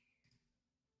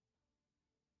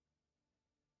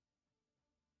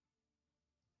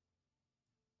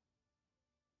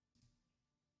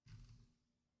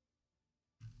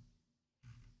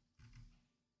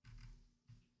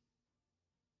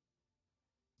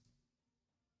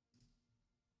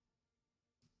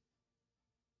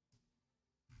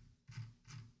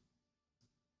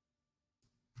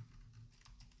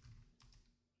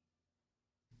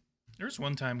 There was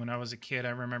one time when I was a kid, I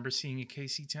remember seeing a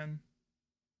KC-10.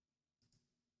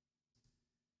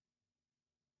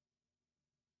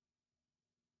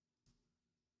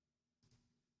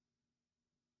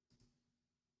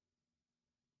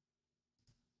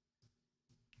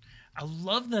 I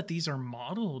love that these are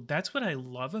modeled. That's what I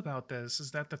love about this, is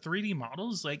that the 3D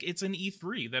models, like, it's an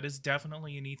E3. That is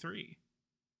definitely an E3.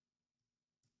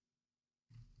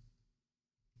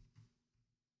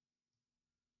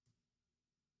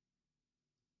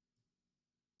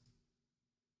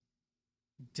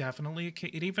 Definitely,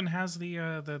 it even has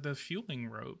the fueling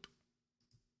rope.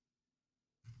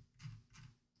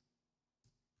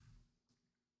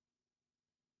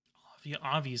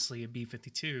 Obviously a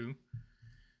B-52.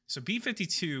 So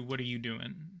B-52, what are you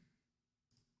doing?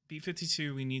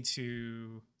 B-52, we need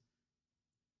to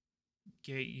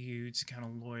get you to kind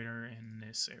of loiter in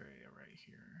this area right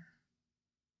here.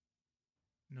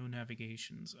 No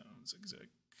navigation zones, exact.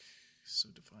 So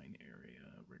define area.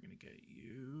 We're gonna get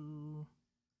you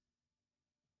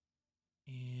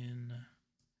in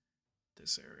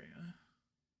this area.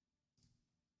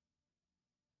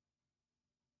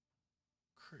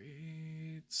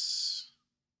 Creates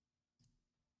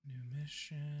new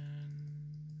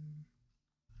mission.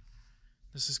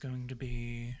 This is going to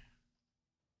be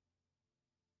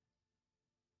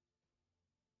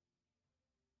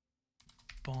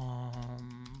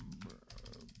bomb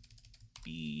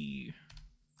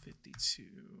B-52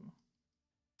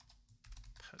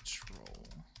 patrol.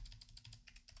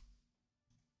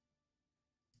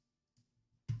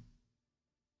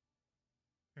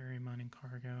 Ferry mining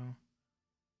cargo.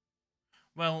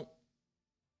 Well,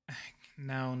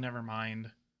 no, never mind.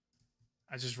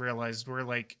 I just realized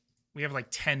we have like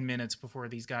 10 minutes before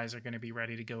these guys are going to be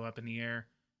ready to go up in the air.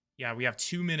 Yeah, we have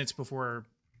 2 minutes before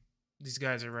these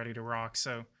guys are ready to rock.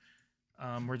 So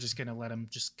we're just going to let them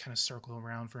just kind of circle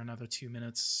around for another 2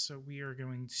 minutes. So we are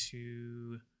going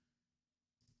to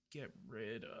get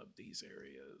rid of these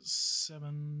areas.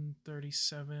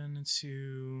 737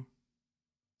 to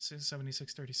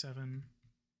 7637.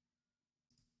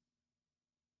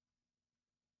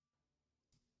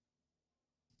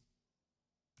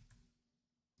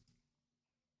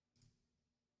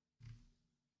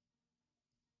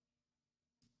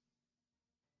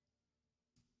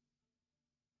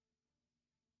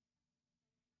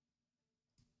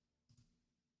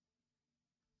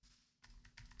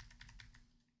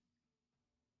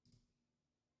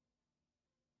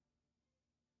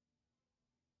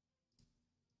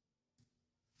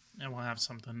 And we'll have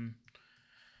something.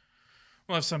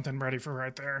 We'll have something ready for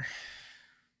right there.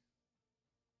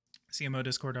 CMO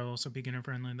Discord will also beginner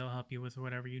friendly. They'll help you with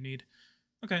whatever you need.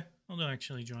 Okay, I'll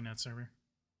actually join that server.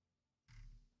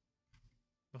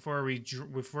 Before we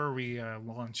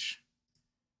launch,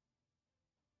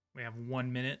 we have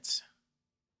 1 minute.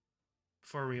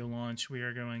 Before we launch, we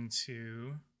are going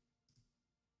to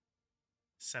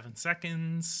 7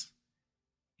 seconds,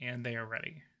 and they are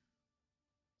ready.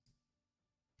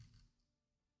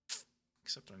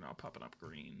 Except they're not popping up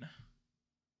green.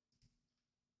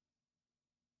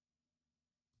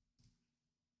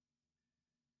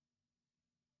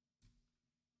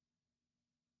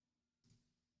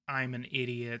 I'm an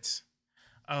idiot.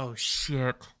 Oh,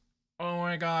 shit. Oh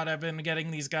my god, I've been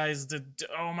getting these guys to...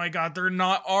 Oh my god, they're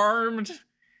not armed!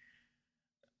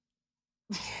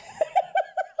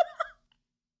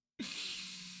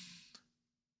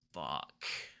 Fuck.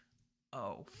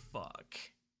 Oh, fuck.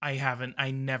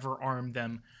 I never armed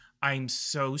them. I'm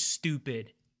so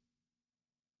stupid.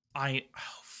 Oh,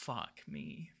 fuck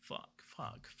me. Fuck.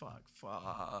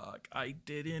 I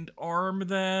didn't arm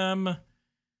them.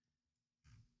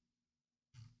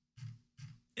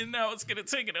 And now it's gonna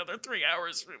take another 3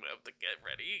 hours for them to get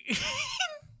ready.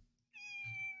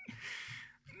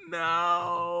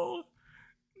 No.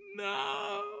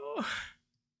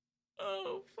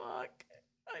 Oh, fuck.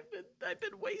 I've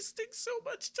been wasting so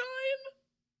much time.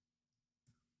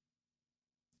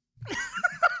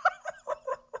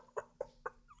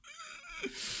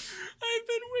 I've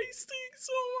been wasting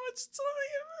so much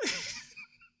time.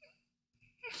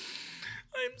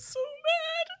 I'm so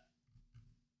mad.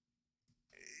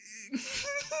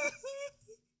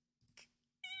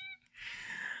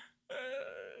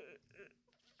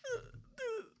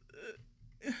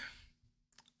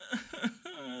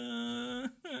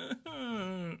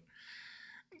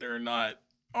 They're not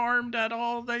armed at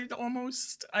all.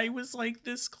 I was like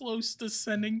this close to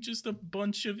sending just a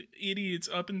bunch of idiots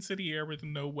up into the air with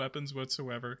no weapons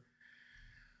whatsoever.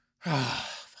 Ah,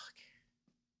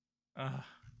 fuck.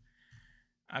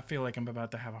 I feel like I'm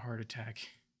about to have a heart attack.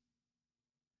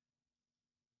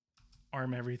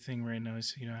 Arm everything right now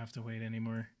so you don't have to wait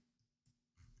anymore.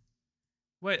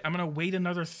 What? I'm gonna wait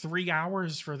another 3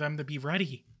 hours for them to be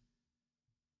ready.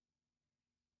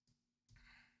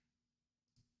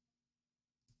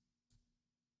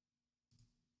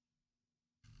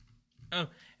 Oh,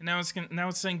 and now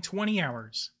it's saying 20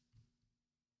 hours.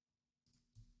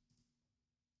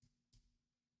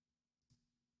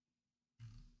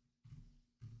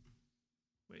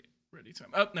 Wait, ready time.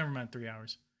 Oh, never mind, 3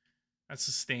 hours. That's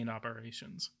sustained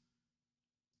operations.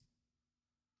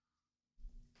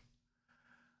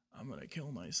 I'm gonna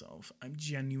kill myself. I'm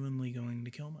genuinely going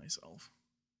to kill myself.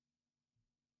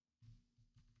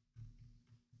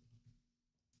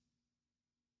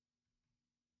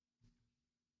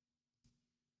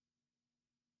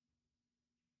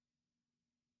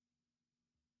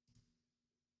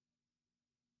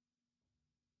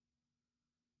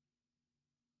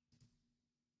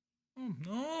 Oh,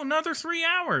 no, another 3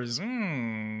 hours.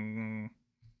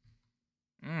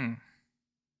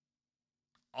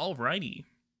 Alrighty.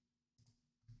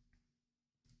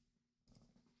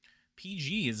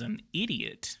 PG is an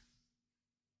idiot.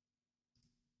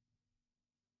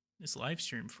 This live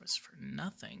stream was for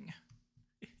nothing.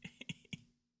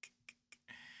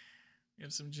 We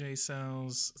have some J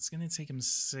cells. It's gonna take him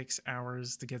 6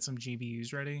 hours to get some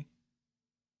GPUs ready.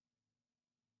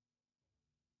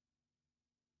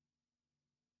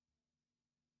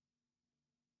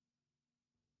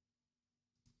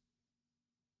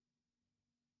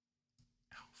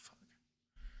 Oh fuck.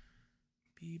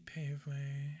 B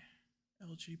paveway,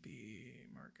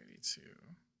 LGB Mark 82.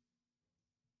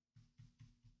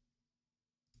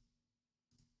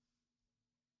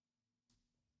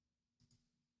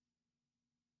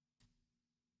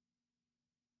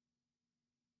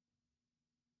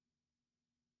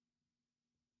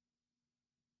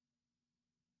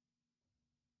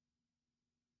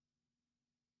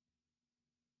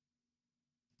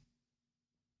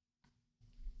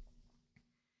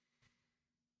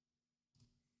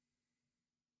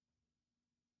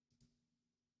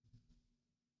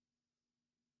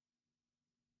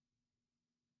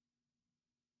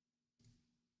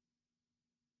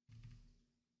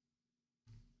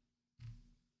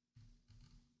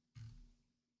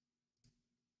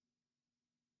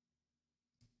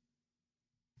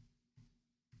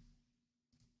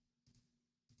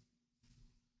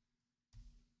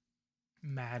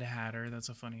 Mad Hatter, that's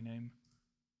a funny name.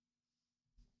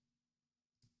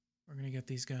 We're gonna get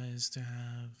these guys to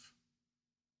have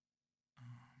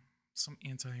some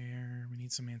anti-air. We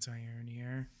need some anti-air in the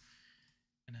air.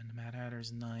 And then the Mad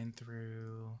Hatter's 9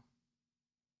 through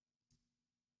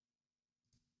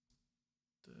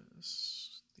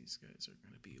this. These guys are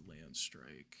going to be Land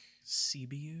Strike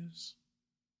CBUs.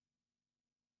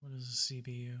 What is a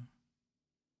CBU?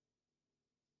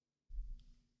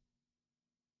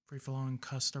 Free flowing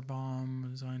cluster bomb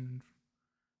designed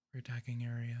for attacking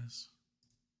areas.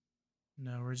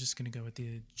 No, we're just going to go with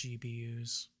the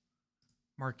GBUs.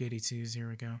 Mark 82s, here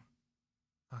we go.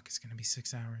 Fuck, it's going to be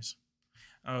 6 hours.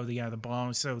 Oh, yeah, the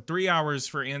bomb. So 3 hours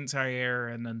for anti-air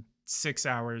and then 6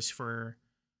 hours for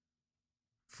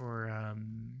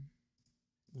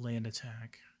land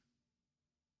attack.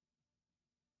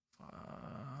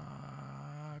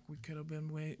 Fuck, we could have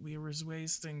been we were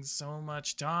wasting so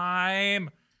much time.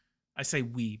 I say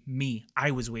me. I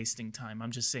was wasting time.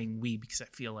 I'm just saying we because I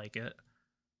feel like it.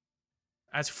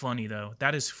 That's funny though.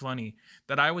 That is funny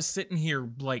that I was sitting here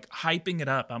like hyping it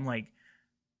up. I'm like,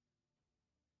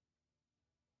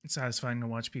 it's satisfying to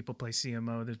watch people play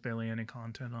CMO. There's barely any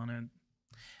content on it.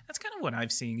 That's kind of what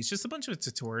I've seen. It's just a bunch of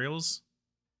tutorials.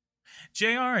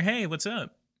 JR, hey, what's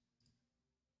up?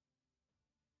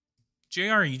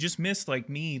 JR, you just missed like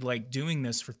me like doing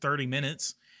this for 30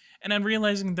 minutes and then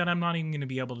realizing that I'm not even going to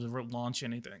be able to launch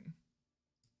anything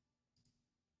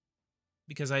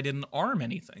because I didn't arm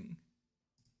anything.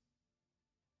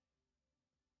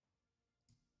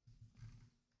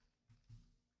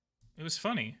 It was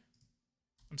funny.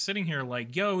 I'm sitting here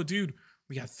like, yo, dude,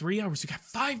 we got 3 hours. We got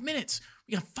 5 minutes.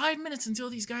 We got 5 minutes until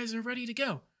these guys are ready to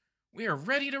go. We are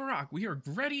ready to rock. We are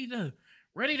ready to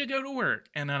go to work.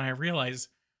 And then I realized,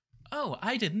 oh,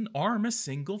 I didn't arm a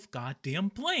single goddamn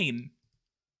plane.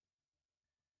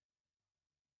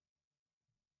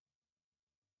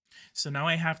 So now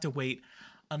I have to wait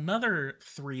another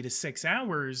 3 to 6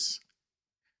 hours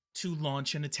to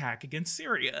launch an attack against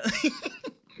Syria.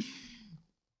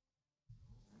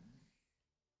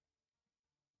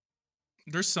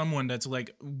 There's someone that's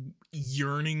like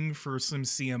yearning for some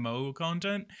CMO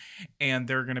content, and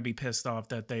they're gonna be pissed off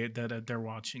that they're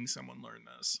watching someone learn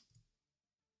this.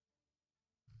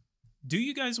 Do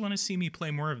you guys want to see me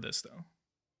play more of this though?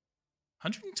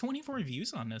 124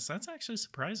 views on this. That's actually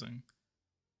surprising.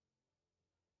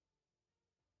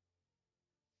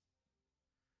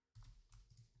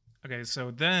 Okay,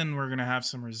 so then we're gonna have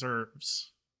some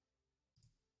reserves.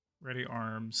 Ready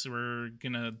arms. We're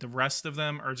gonna, the rest of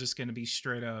them are just gonna be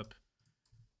straight up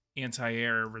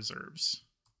anti-air reserves.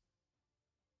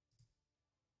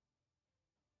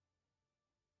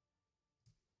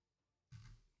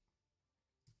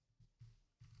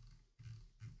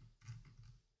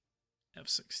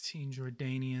 F-16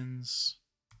 Jordanians.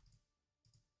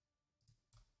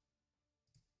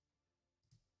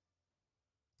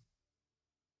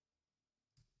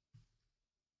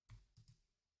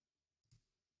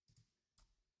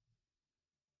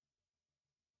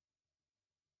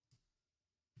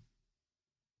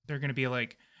 They're going to be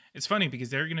like, it's funny because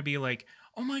they're going to be like,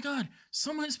 oh my God,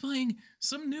 someone's playing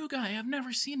some new guy. I've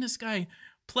never seen this guy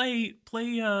play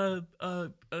CMO.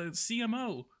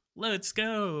 Let's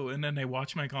go. And then they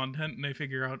watch my content and they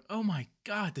figure out, oh my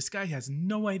God, this guy has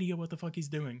no idea what the fuck he's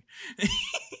doing.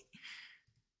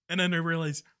 And then they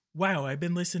realize, wow, I've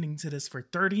been listening to this for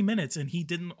 30 minutes and he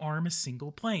didn't arm a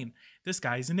single plane. This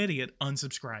guy's an idiot.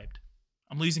 Unsubscribed.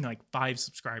 I'm losing like 5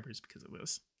 subscribers because of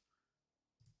this.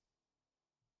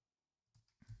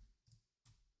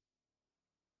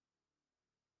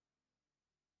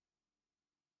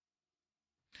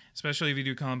 Especially if you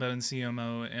do combat and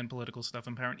CMO and political stuff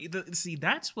and power. See,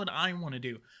 that's what I want to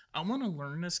do. I want to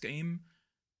learn this game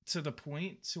to the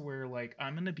point to where like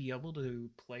I'm going to be able to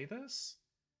play this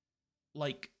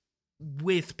like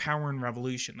with Power and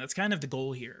Revolution. That's kind of the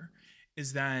goal here,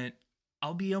 is that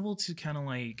I'll be able to kind of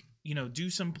like, you know, do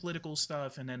some political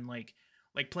stuff and then like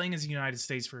playing as the United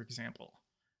States, for example.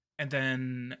 And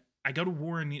then I go to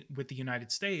war with the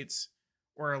United States,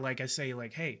 or like I say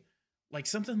like, hey, like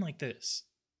something like this,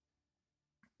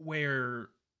 where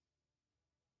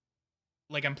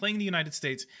like I'm playing the United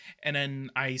States and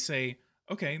then I say,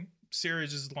 okay, Syria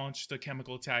just launched a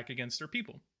chemical attack against their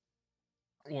people.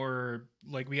 Or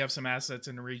like we have some assets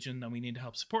in the region that we need to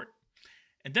help support.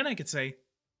 And then I could say,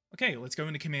 okay, let's go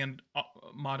into command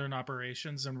modern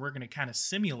operations and we're going to kind of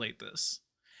simulate this.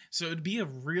 So it'd be a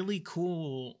really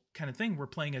cool kind of thing. We're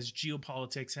playing as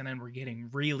geopolitics and then we're getting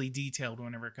really detailed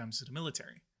whenever it comes to the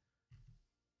military.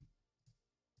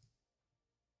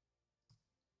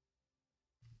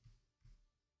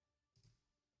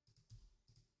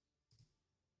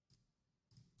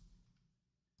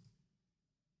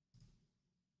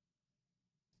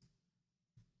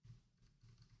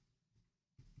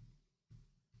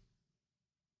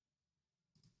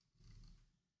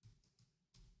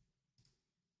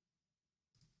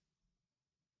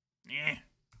 Eh.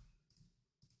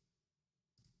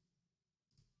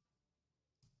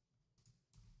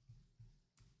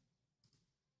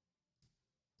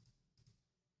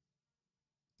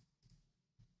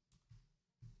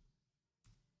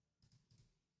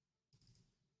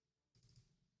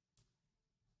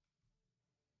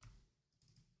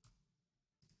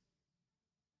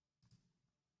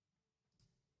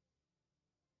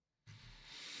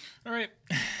 All right.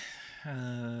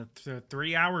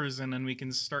 3 hours, and then we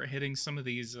can start hitting some of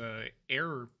these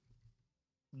air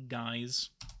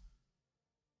guys.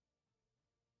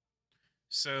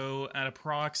 So at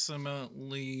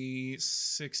approximately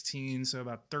 16, so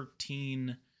about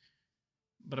 13,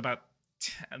 but about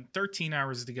 13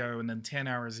 hours to go, and then 10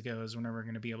 hours to go is when we're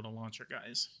going to be able to launch our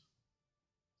guys.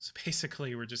 So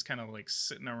basically, we're just kind of like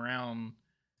sitting around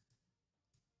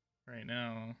right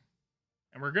now.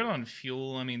 And we're good on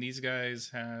fuel. I mean, these guys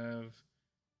have...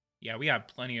 Yeah, we have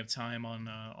plenty of time on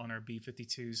our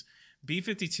B-52s.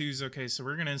 B-52s, okay, so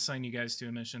we're going to assign you guys to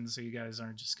a mission so you guys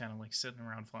aren't just kind of like sitting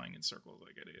around flying in circles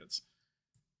like idiots.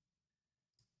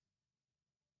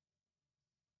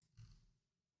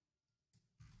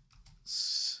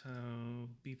 So,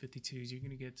 B-52s, you're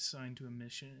going to get assigned to a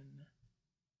mission.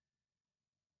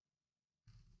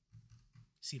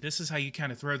 See, this is how you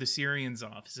kind of throw the Syrians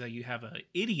off, is that you have an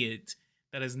idiot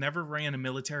that has never ran a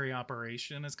military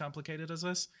operation as complicated as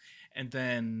this, and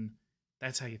then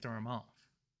that's how you throw them off.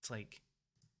 It's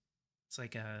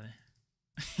like a...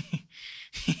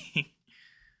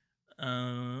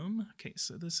 okay,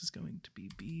 so this is going to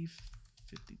be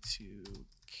B-52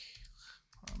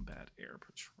 Combat Air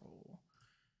Patrol.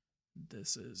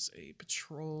 This is a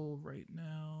patrol right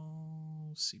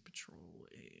now. Sea Patrol,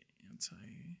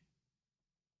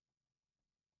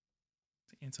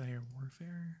 anti-air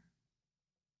warfare.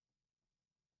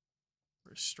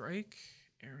 For a strike,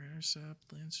 air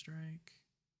intercept, land strike.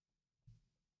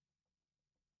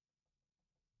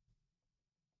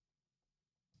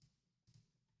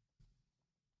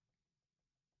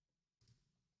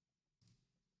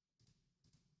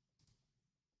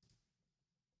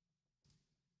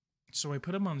 So I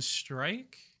put him on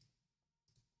strike?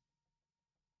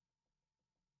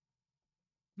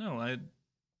 No,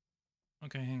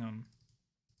 okay, hang on.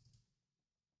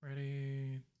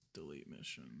 Ready, delete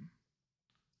mission.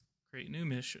 Create new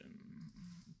mission.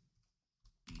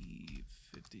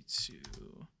 B-52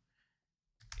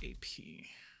 AP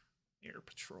Air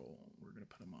Patrol. We're going to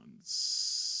put him on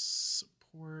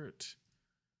support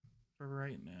for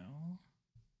right now.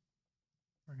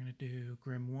 We're going to do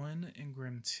Grim 1 and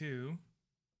Grim 2.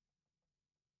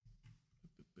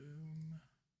 Boom.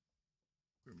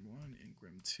 Grim 1 and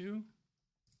Grim 2. You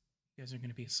guys are going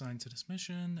to be assigned to this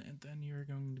mission, and then you're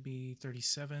going to be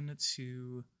 37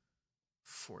 to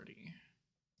 40.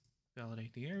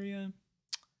 Validate the area.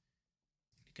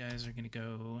 You guys are going to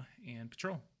go and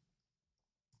patrol.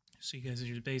 So you guys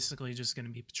are basically just going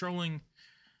to be patrolling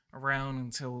around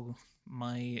until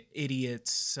my idiot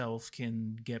self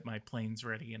can get my planes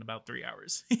ready in about 3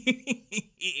 hours.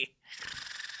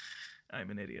 I'm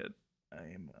an idiot.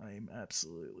 I'm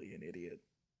absolutely an idiot.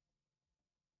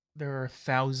 There are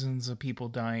thousands of people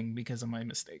dying because of my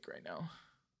mistake right now.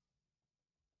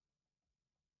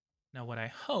 Now, what I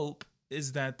hope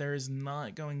is that there is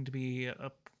not going to be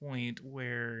a point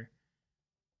where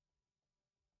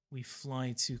we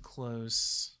fly too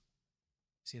close.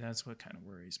 See, that's what kind of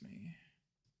worries me.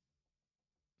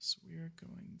 So we're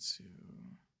going to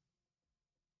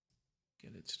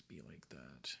get it to be like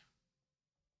that.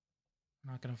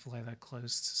 I'm not going to fly that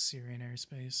close to Syrian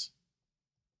airspace.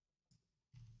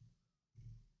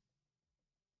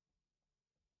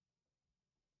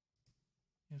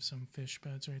 We have some fish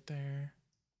beds right there.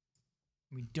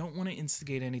 We don't want to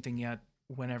instigate anything yet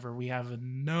whenever we have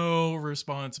no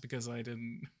response because I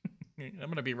didn't... I'm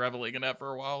going to be reveling in that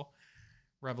for a while.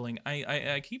 Reveling.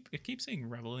 I keep saying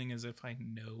reveling as if I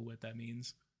know what that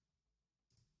means.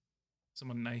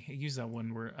 I used that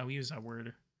one word. I used that word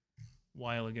a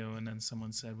while ago, and then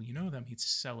someone said, "Well, you know that means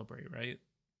celebrate, right?"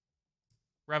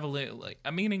 Reveling, like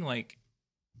I'm meaning like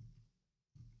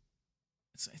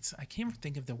it's. I can't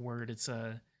think of the word. It's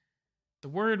the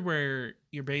word where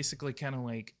you're basically kind of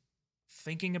like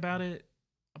thinking about it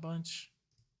a bunch.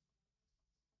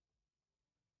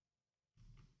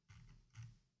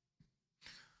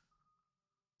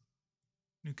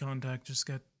 New contact just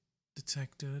got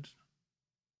detected.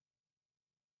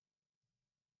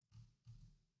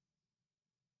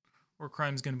 Or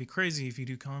crime's gonna be crazy if you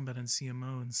do combat in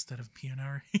CMO instead of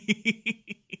PNR.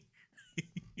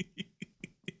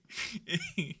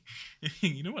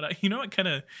 You know what kind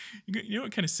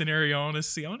of scenario I want to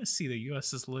see? I want to see the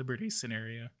USS Liberty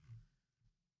scenario.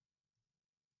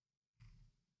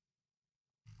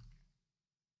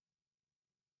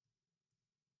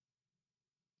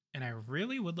 And I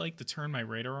really would like to turn my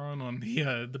radar on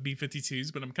the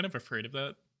B-52s, but I'm kind of afraid of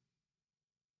that.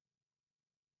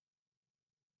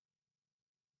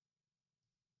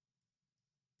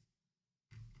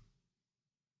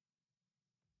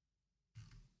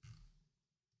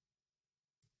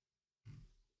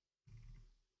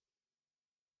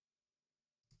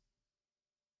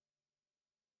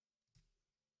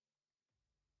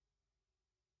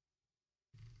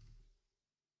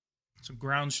 So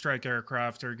ground strike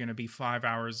aircraft are going to be 5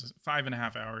 hours,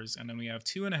 5.5 hours, and then we have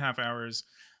 2.5 hours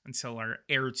until our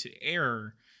air to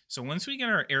air. So once we get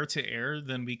our air to air,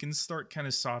 then we can start kind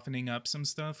of softening up some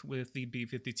stuff with the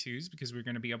B-52s because we're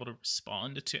going to be able to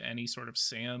respond to any sort of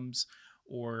SAMs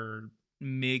or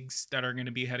MiGs that are going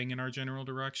to be heading in our general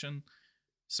direction.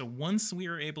 So once we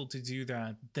are able to do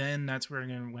that, then that's where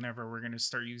whenever we're going to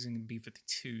start using the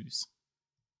B-52s.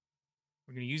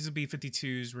 We're going to use the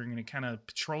B-52s. We're going to kind of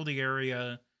patrol the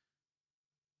area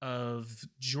of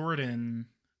Jordan.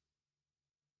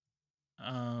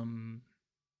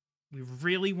 We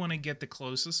really want to get the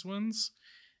closest ones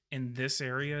in this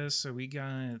area. So we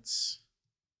got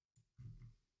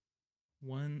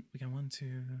one,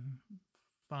 2,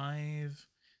 5,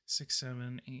 6,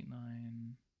 7, 8,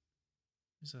 9.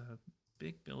 There's a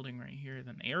big building right here,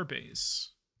 then air base.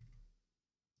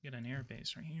 Get an air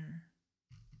base right here.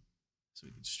 So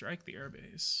we can strike the air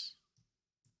base.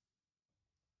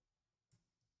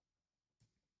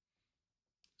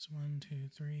 So 1, 2,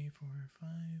 3, 4, 5,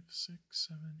 6,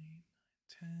 7, 8,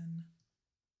 9,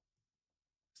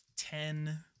 10.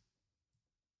 10.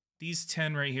 These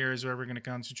 10 right here is where we're going to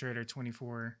concentrate our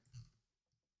 24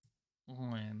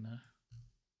 on.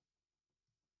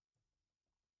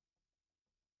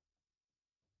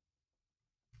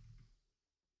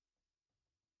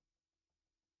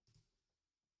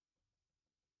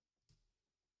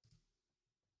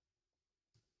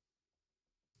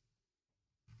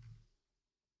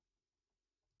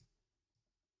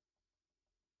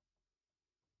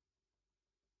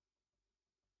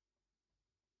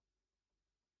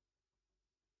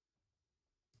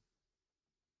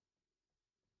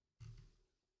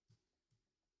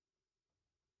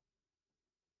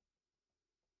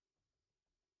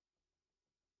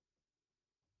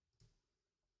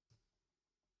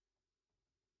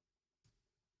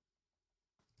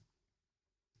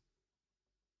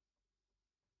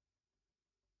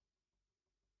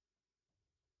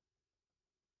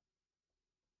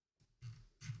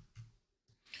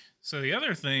 So the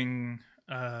other thing,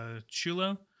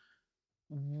 Chulo,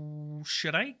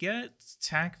 should I get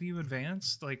TAC View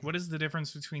Advanced? Like, what is the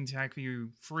difference between TAC View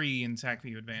Free and TAC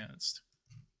View Advanced?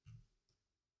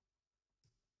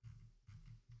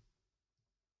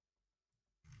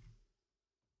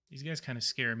 These guys kind of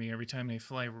scare me every time they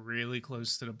fly really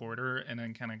close to the border and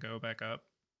then kind of go back up.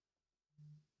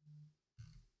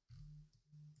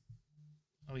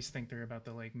 I always think they're about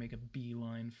to like make a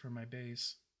beeline for my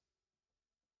base.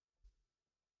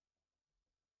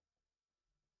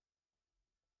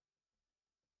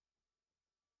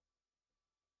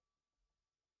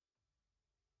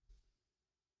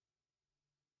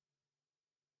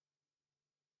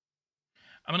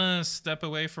 I'm gonna step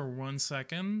away for 1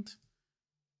 second.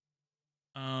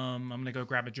 I'm gonna go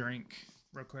grab a drink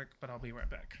real quick, but I'll be right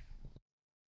back.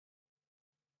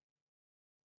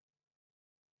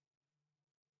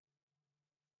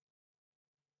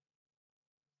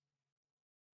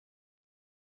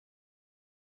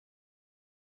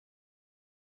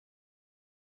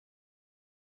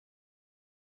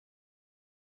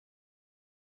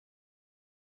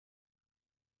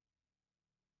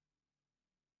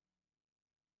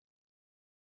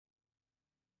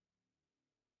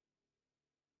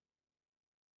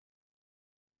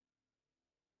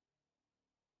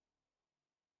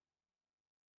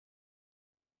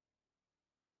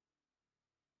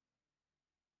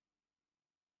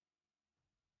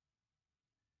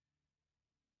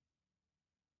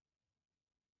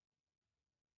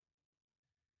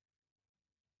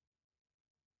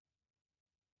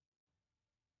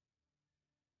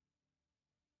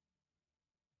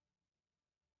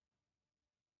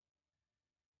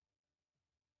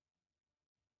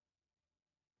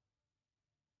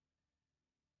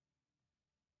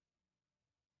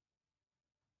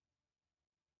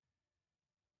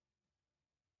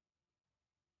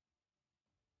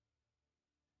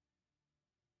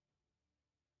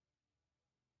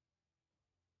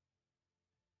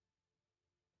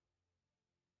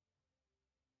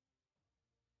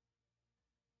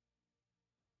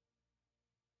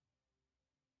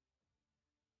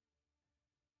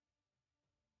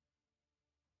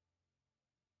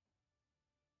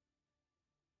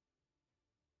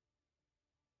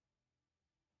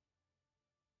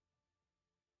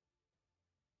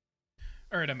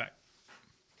 All right, I'm back.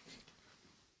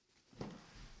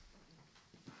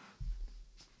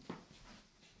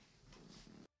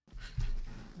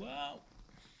 Wow.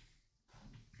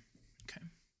 Okay.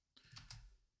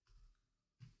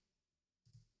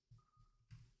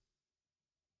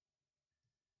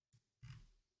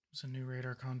 There's a new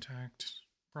radar contact.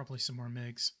 Probably some more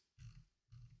MiGs.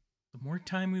 The more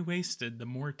time we wasted, the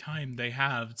more time they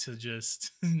have to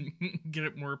just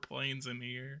get more planes in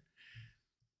the air.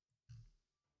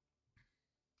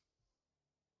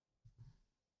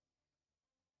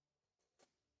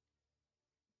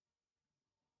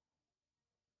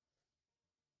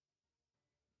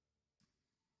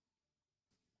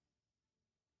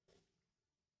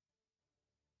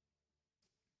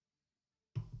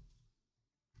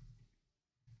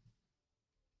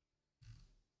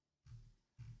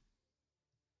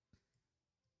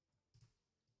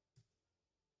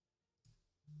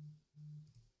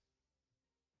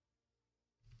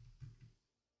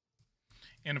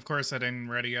 And of course, I didn't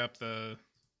ready up the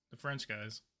French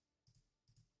guys.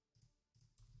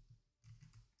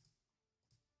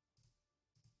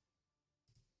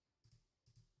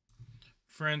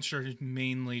 French are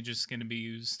mainly just going to be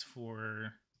used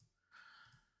for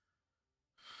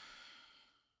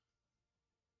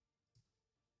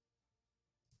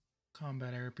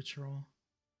combat air patrol.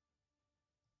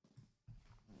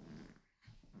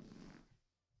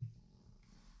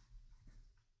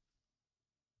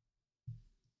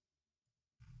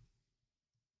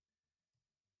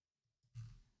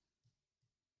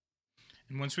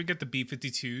 And once we get the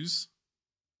B-52s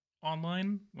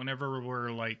online, whenever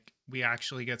we're like, we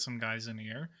actually get some guys in the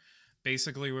air,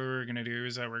 basically what we're going to do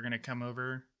is that we're going to come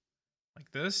over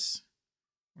like this.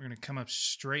 We're going to come up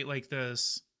straight like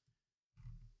this.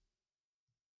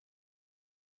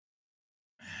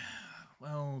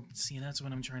 Well, see, that's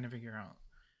what I'm trying to figure out.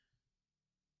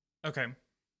 Okay.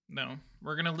 No,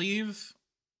 we're going to leave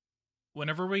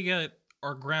whenever we get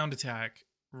our ground attack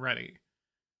ready.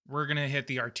 We're going to hit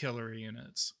the artillery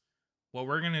units. What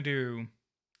we're going to do,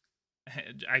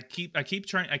 I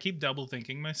keep double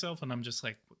thinking myself, and I'm just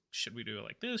like, should we do it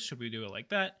like this? Should we do it like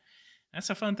that? That's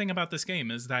the fun thing about this game,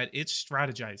 is that it's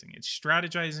strategizing. It's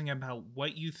strategizing about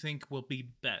what you think will be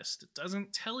best. It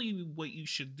doesn't tell you what you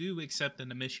should do except in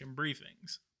the mission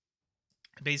briefings.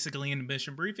 Basically, in the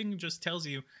mission briefing, it just tells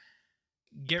you,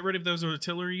 get rid of those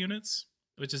artillery units,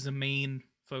 which is the main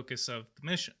focus of the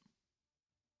mission.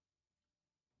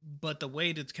 But the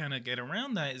way to kind of get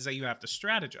around that is that you have to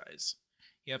strategize.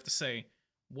 You have to say,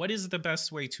 what is the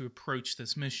best way to approach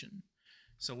this mission?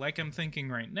 So like I'm thinking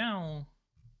right now,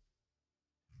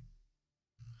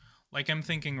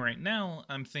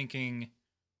 I'm thinking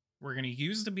we're going to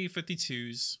use the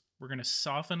B-52s. We're going to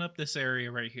soften up this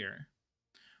area right here.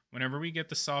 Whenever we get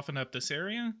to soften up this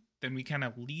area, then we kind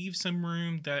of leave some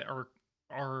room that our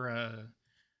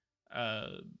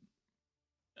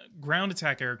ground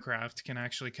attack aircraft can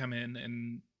actually come in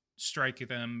and strike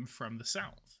them from the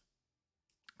south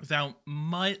without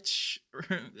much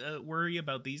worry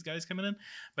about these guys coming in,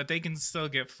 but they can still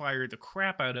get fired the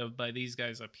crap out of by these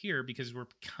guys up here because we're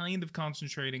kind of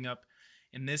concentrating up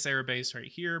in this airbase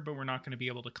right here, but we're not going to be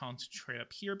able to concentrate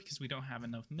up here because we don't have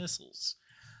enough missiles.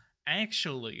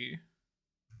 Actually,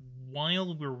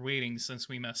 while we're waiting, since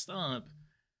we messed up,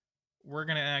 we're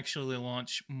going to actually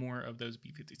launch more of those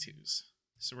B-52s.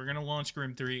 So we're going to launch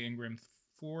Grim 3 and Grim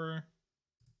 4.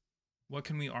 What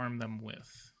can we arm them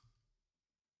with?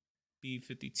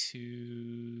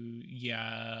 B-52,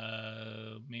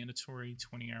 yeah, mandatory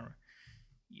 20-hour.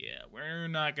 Yeah, we're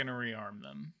not going to rearm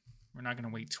them. We're not going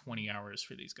to wait 20 hours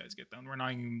for these guys to get done. They're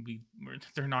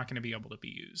not going to be able to be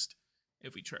used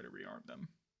if we try to rearm them.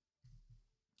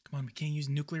 Come on, we can't use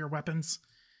nuclear weapons.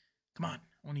 Come on,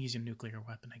 I want to use a nuclear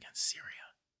weapon against Syria.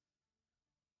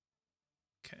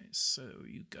 Okay, so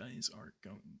you guys are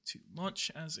going to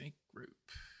launch as a group.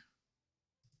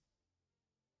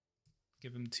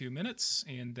 Give them 2 minutes,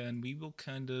 and then we will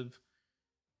kind of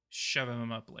shove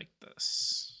them up like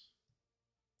this.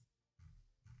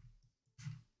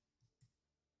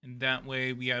 And that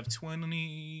way we have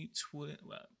 20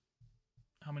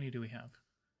 how many do we have?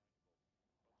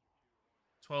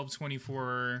 12,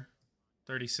 24,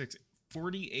 36,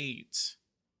 48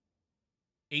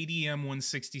 ADM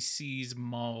 160Cs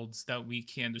molds that we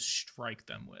can just strike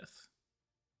them with.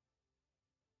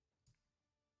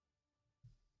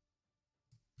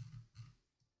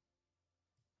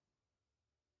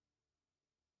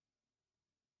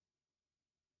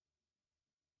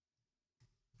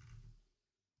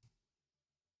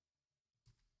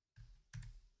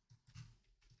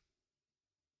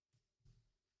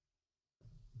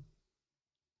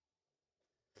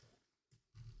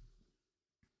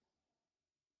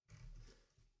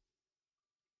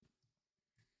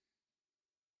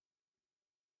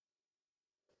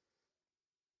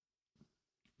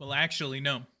 Well, actually,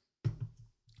 no.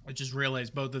 I just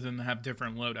realized both of them have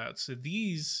different loadouts. So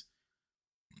these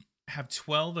have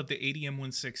 12 of the ADM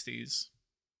 160s.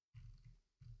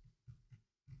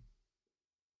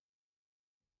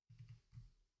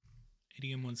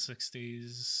 ADM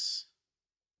 160s.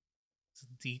 It's a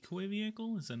decoy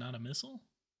vehicle? Is it not a missile?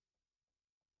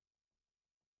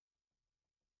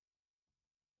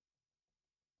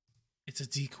 It's a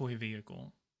decoy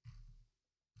vehicle.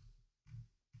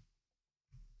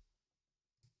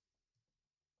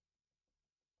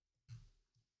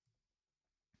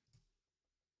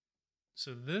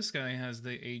 So this guy has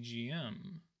the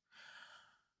AGM.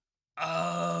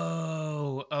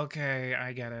 Oh, okay,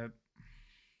 I get it.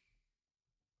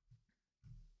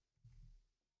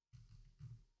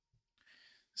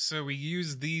 So we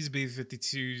use these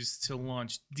B-52s to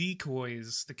launch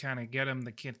decoys to kind of get them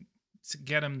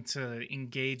to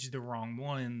engage the wrong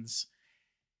ones,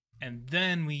 and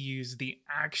then we use the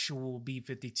actual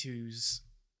B-52s,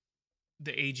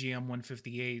 the AGM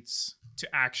 158s, to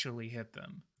actually hit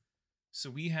them. So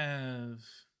we have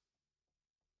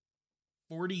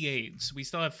 48. So we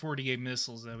still have 48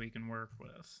 missiles that we can work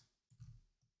with.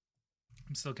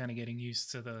 I'm still kind of getting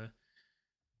used to the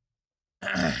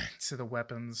to the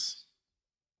weapons.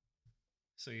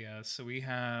 So yeah, so we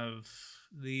have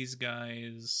these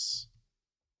guys.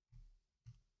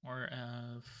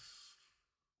 RF.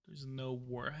 There's no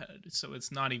warhead, so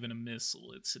it's not even a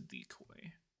missile, it's a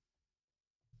decoy.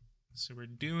 So we're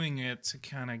doing it to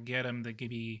kind of get him to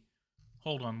be,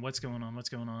 hold on, what's going on? What's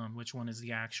going on? Which one is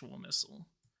the actual missile?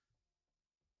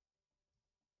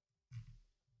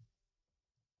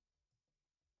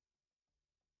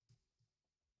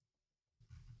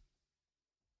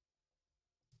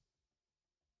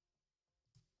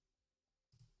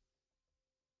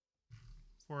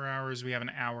 Four hours, we have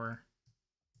an hour.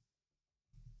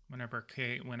 Whenever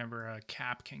a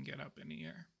cap can get up in the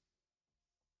air.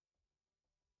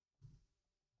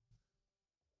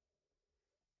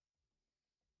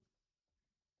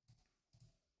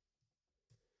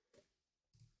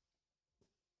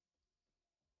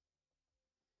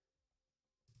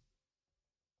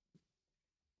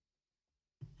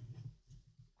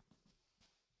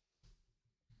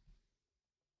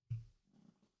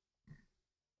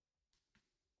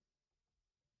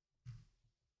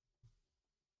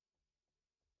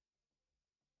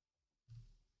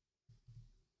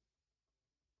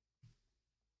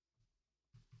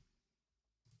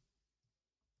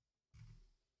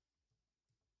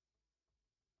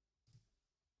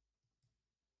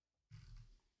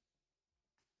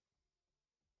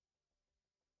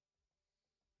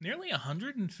 Nearly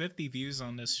 150 views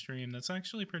on this stream. That's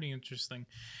actually pretty interesting.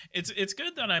 It's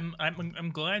good that I'm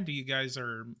glad you guys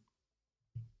are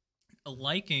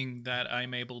liking that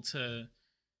I'm able to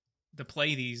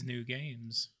play these new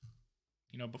games.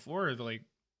 You know, before, like,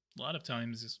 a lot of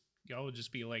times y'all would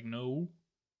just be like, no,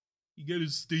 you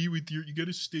gotta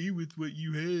stay with what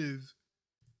you have.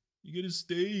 You gotta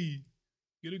stay.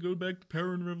 You gotta go back to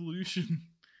Power and Revolution.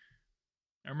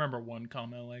 I remember one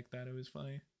comment like that. It was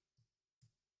funny.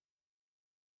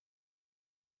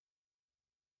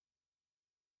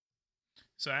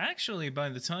 So actually, by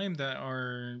the time that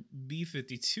our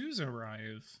B-52s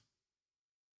arrive,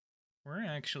 we're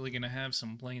actually gonna have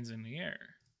some planes in the air.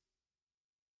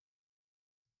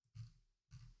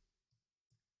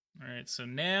 All right, so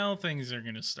now things are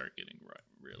gonna start getting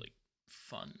really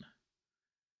fun.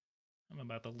 I'm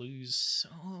about to lose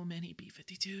so many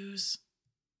B-52s.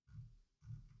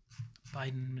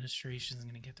 Biden administration is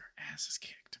gonna get their asses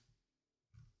kicked.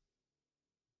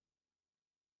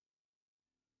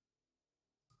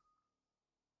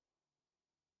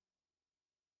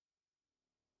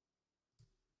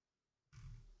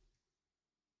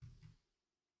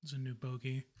 There's a new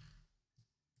bogey.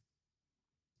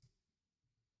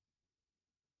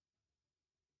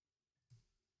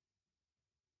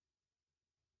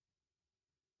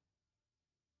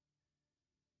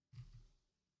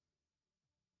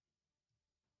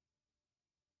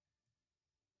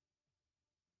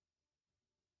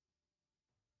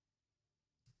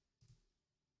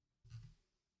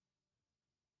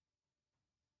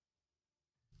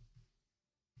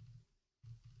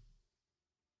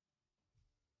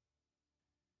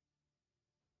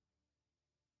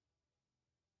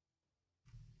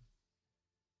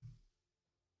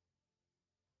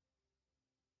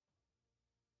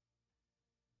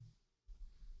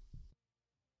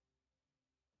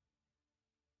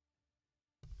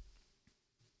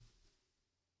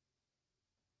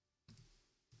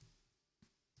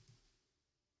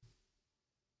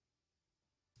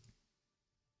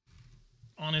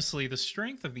 Honestly, the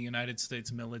strength of the United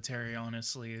States military,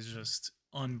 honestly, is just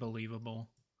unbelievable.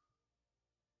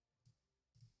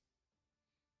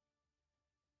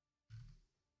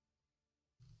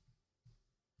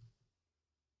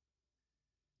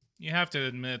 You have to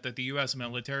admit that the US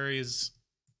military is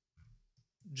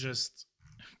just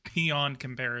beyond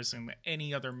comparison to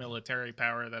any other military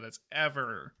power that has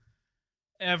ever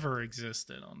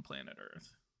existed on planet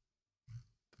Earth.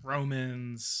 The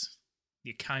Romans,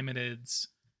 the Achaemenids,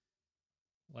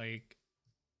 like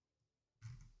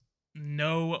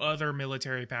no other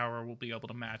military power will be able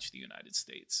to match the United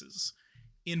States'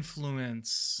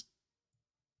 influence,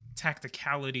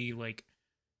 tacticality, like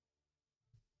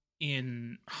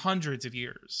in hundreds of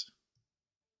years.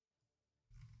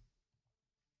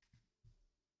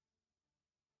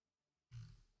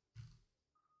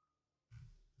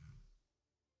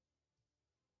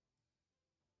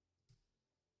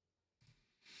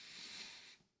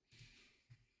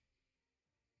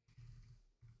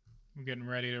 We're getting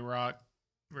ready to rock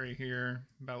right here,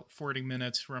 about 40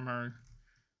 minutes from our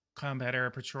combat air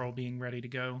patrol being ready to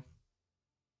go.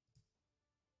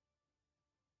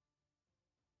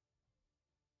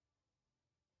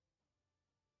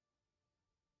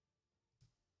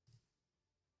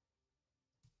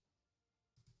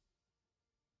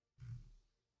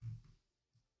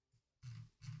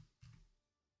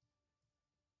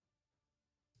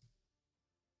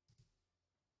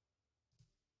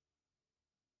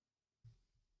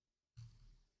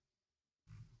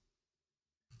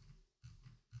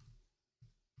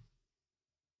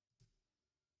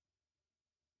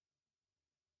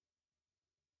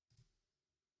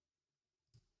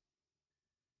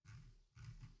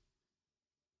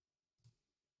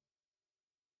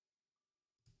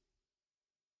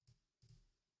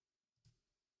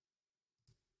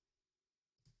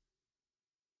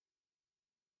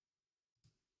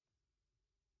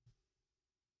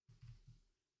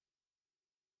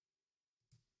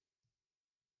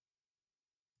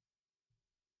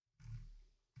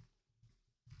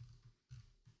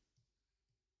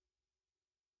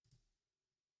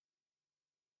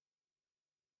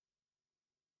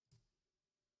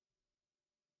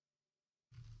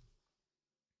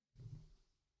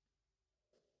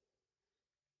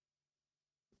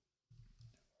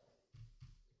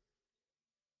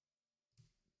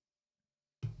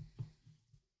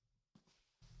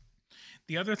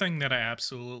 The other thing that I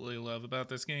absolutely love about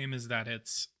this game is that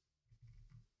it's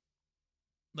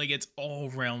all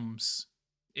realms.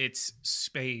 It's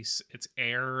space, it's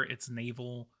air, it's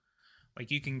naval.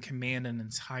 Like you can command an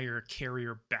entire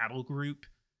carrier battle group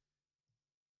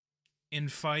in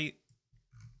fight.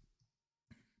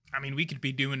 I mean, we could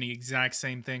be doing the exact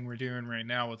same thing we're doing right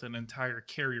now with an entire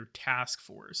carrier task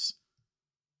force.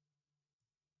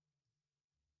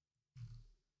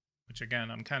 Which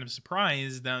again, I'm kind of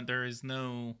surprised that there is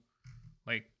no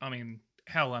I'd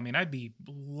be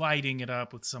lighting it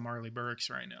up with some Arleigh Burks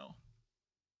right now.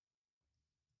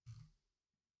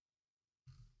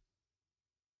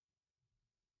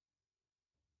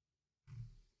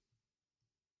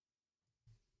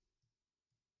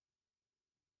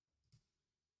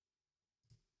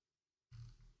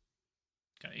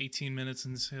 Got 18 minutes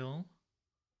in this hill.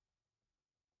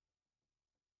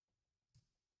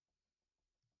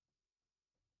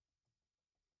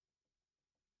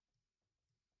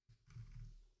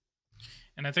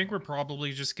 And I think we're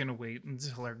probably just gonna wait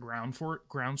until our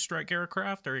ground strike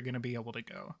aircraft are gonna be able to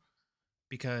go.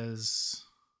 Because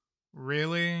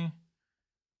really,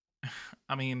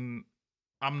 I mean,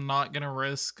 I'm not gonna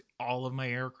risk all of my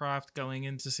aircraft going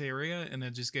into Syria and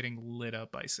then just getting lit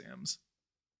up by SAMs.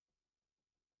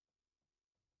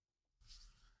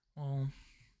 Well,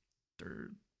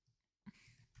 the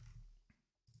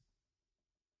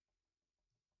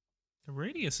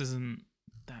radius isn't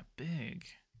that big.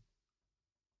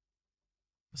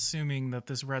 Assuming that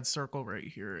this red circle right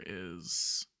here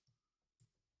is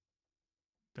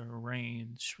the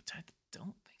range, which I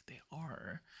don't think they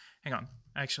are. Hang on.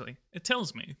 Actually, it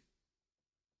tells me.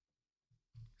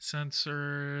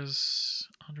 Sensors,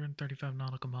 135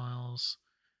 nautical miles.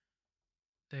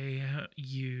 They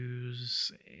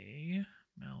use a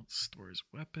mount stores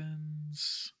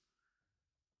weapons.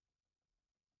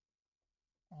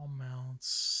 All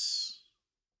mounts.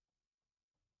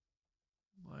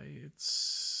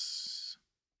 Lights.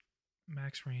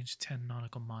 Max range 10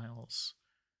 nautical miles.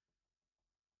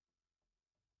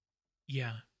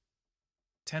 Yeah.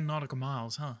 10 nautical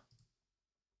miles, huh?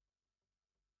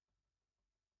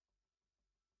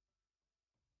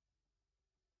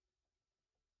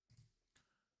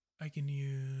 I can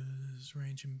use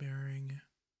range and bearing.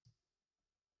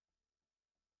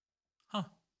 Huh.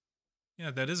 Yeah,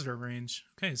 that is their range.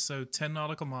 Okay, so 10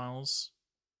 nautical miles.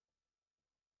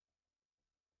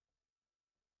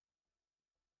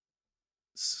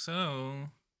 So,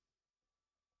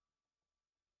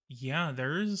 yeah,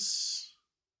 there's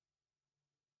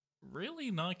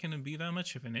really not going to be that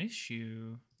much of an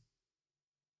issue.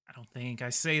 I don't think.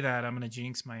 I say that, I'm going to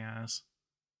jinx my ass.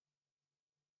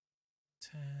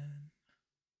 10.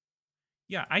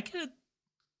 Yeah, I could.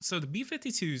 So the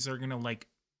B-52s are going to, like,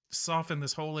 soften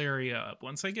this whole area up.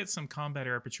 Once I get some combat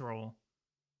air patrol.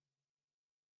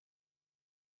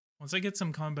 Once I get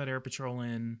some combat air patrol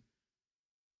in,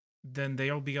 then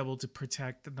they'll be able to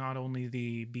protect not only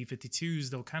the B-52s,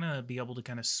 they'll kind of be able to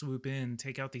kind of swoop in,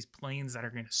 take out these planes that are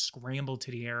going to scramble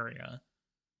to the area.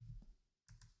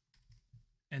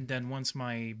 And then once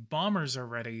my bombers are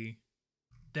ready,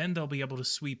 then they'll be able to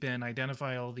sweep in,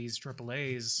 identify all these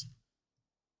AAAs.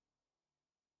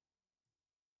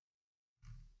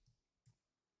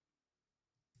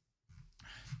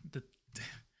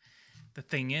 The the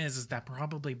thing is that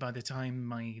probably by the time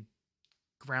my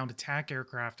ground attack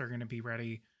aircraft are going to be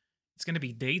ready, it's going to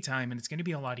be daytime and it's going to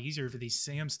be a lot easier for these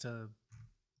SAMs to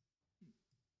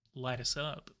light us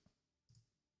up.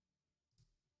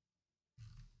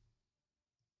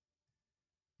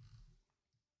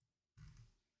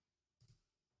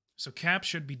 So cap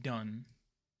should be done.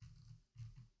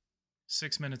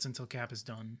 6 minutes until cap is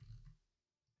done.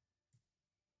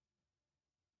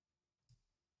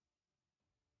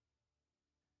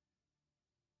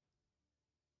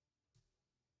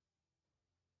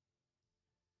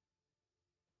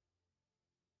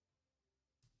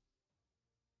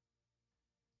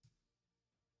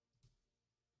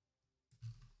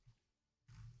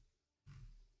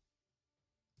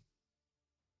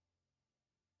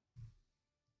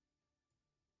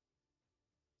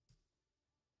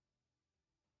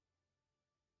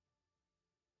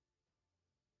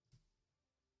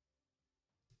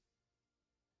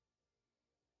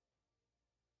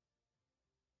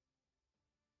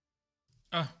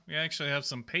 Oh, we actually have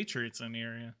some Patriots in the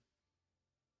area.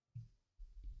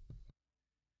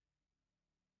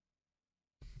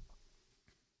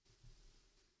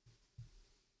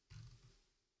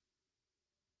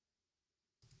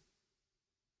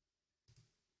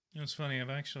 It's funny, I've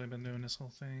actually been doing this whole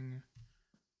thing.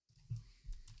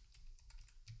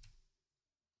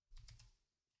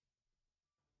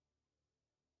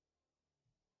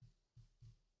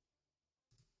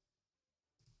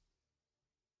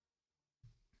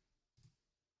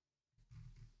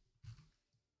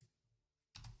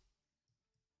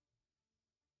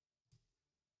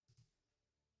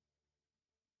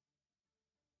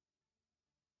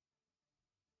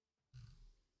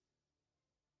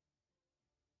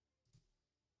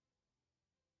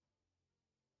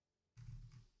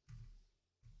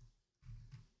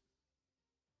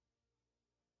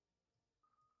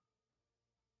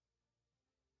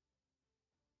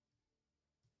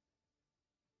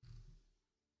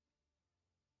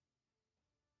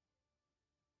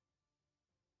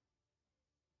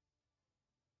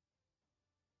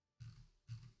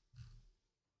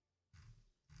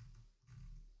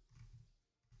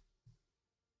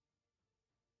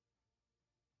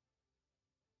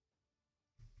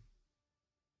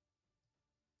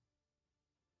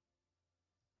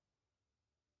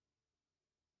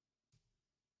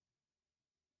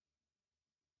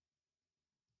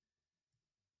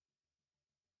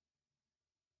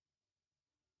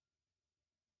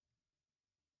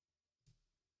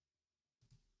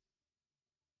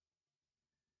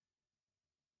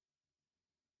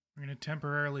 We're going to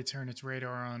temporarily turn its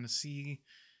radar on to see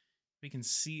if we can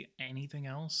see anything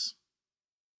else.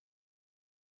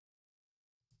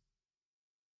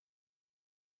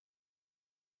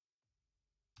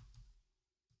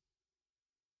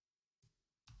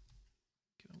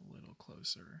 Get a little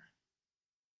closer.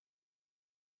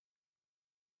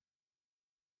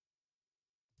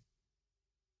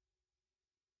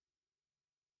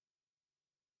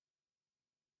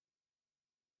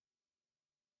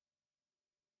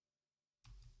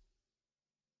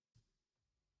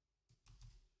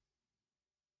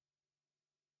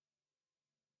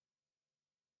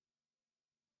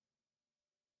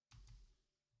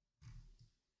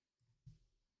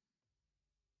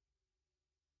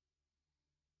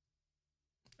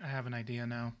 I have an idea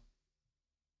now.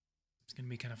 It's going to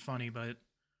be kind of funny, but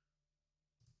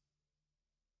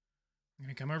I'm going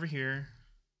to come over here.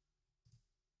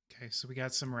 Okay, so we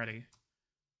got some ready.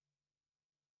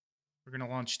 We're going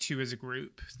to launch 2 as a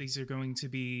group. These are going to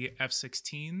be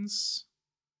F-16s.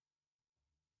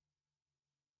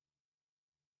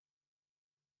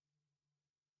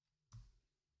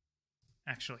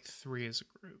 Actually, 3 as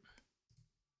a group.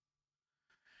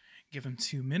 Give him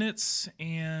 2 minutes,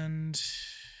 and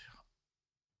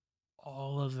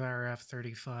all of our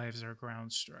F-35s are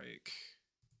ground strike.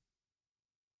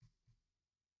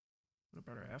 What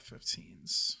about our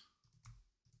F-15s?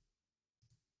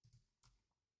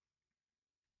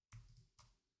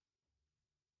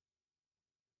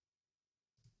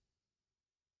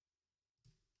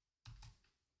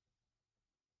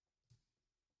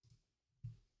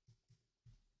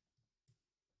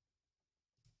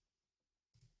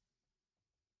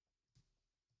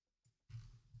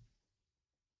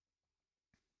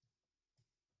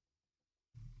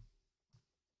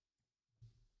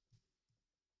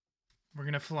 We're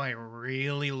going to fly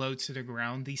really low to the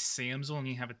ground. These SAMs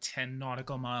only have a 10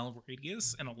 nautical mile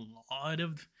radius, and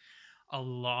a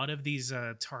lot of these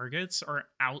targets are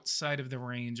outside of the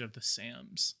range of the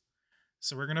SAMs.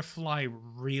 So we're going to fly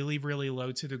really, really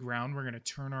low to the ground. We're going to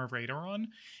turn our radar on,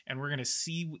 and we're going to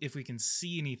see if we can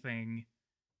see anything.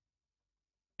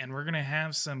 And we're going to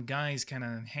have some guys kind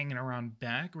of hanging around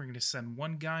back. We're going to send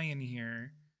one guy in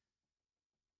here.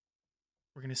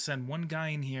 We're going to send one guy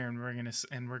in here, and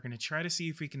we're going to try to see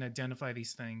if we can identify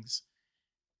these things.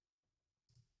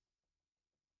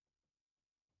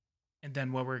 And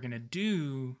then what we're going to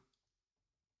do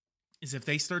is if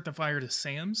they start to fire the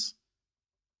SAMs,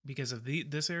 because of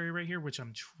this area right here, which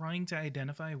I'm trying to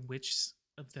identify which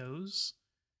of those,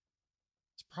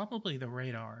 it's probably the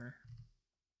radar.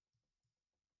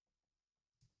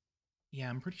 Yeah,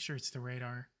 I'm pretty sure it's the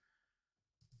radar.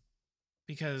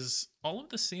 Because all of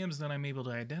the SAMs that I'm able to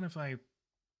identify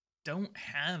don't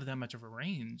have that much of a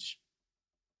range.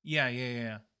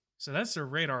 Yeah. So that's their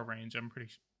radar range, I'm pretty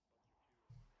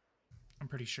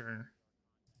sure.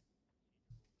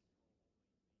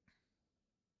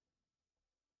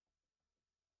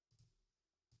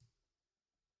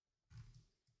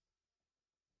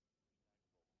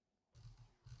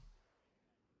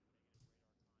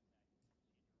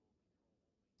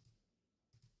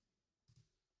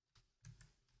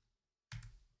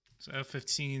 So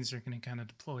F-15s are going to kind of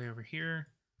deploy over here.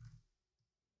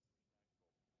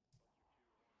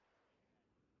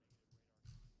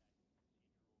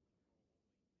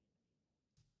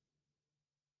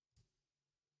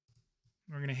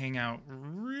 We're going to hang out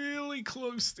really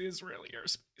close to Israeli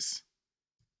airspace.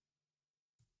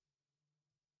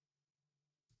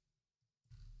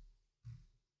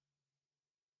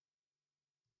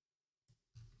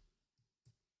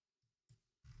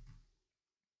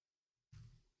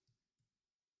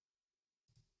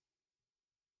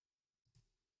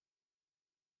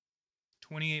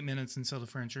 "28 minutes until the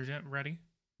French are ready."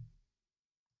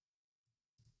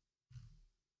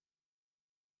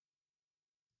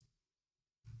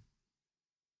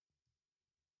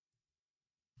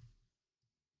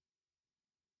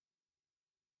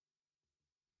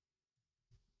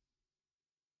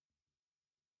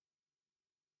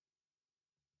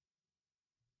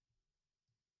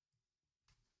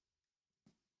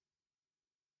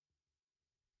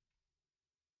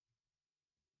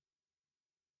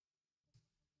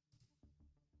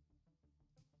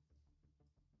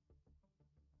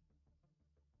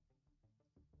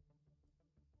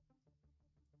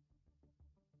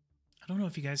 I don't know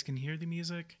if you guys can hear the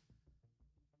music.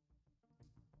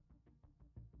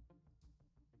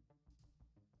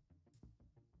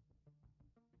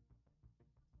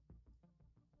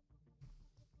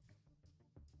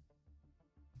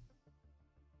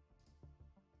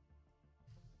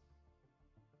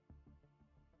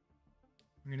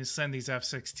 We're going to send these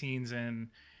F-16s in,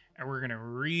 and we're going to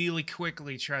really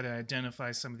quickly try to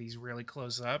identify some of these really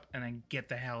close up, and then get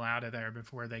the hell out of there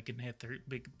before they can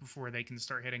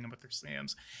start hitting them with their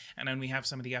SAMs. And then we have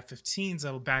some of the F-15s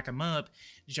that will back them up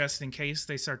just in case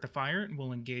they start to fire, and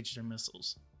we'll engage their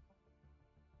missiles.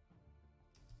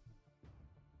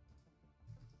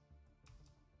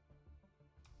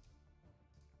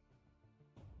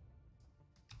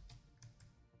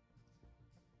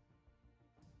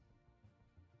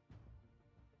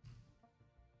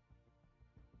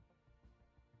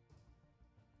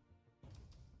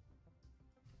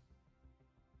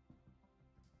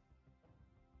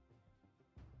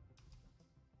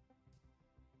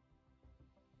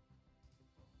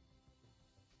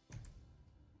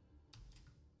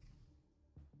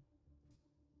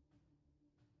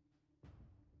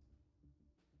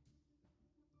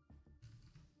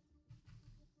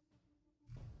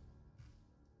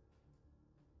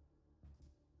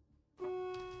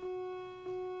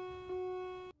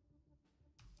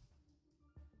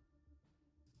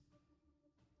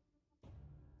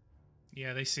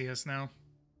 Yeah, they see us now.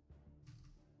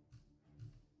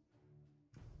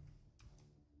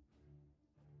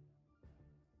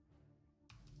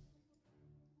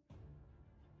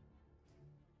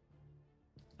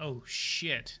 Oh,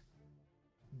 shit.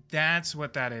 That's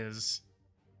what that is.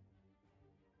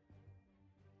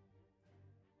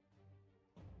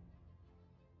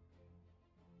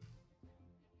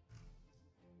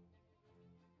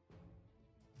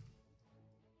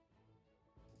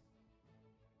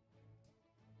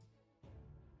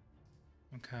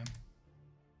 Okay.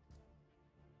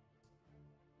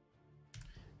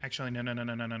 Actually, no, no, no,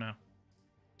 no, no, no, no.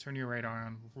 Turn your radar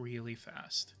on really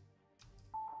fast.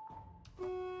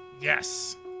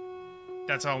 Yes!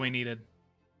 That's all we needed.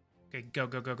 Okay, go,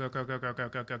 go, go, go, go, go, go, go,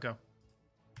 go, go, go.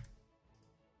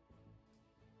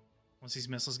 Once these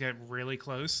missiles get really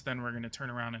close, then we're going to turn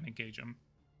around and engage them.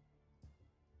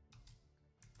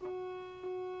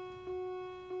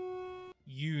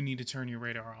 You need to turn your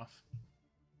radar off.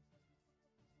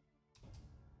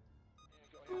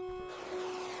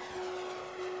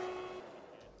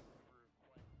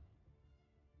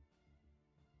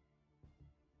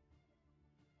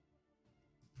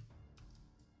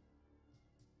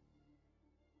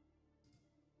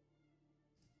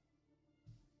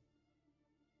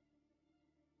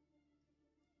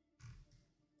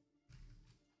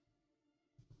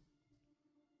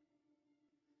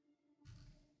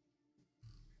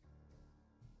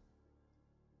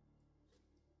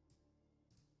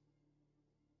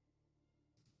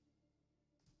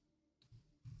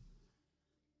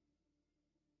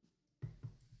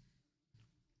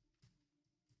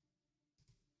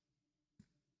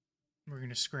 We're going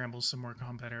to scramble some more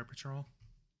combat air patrol.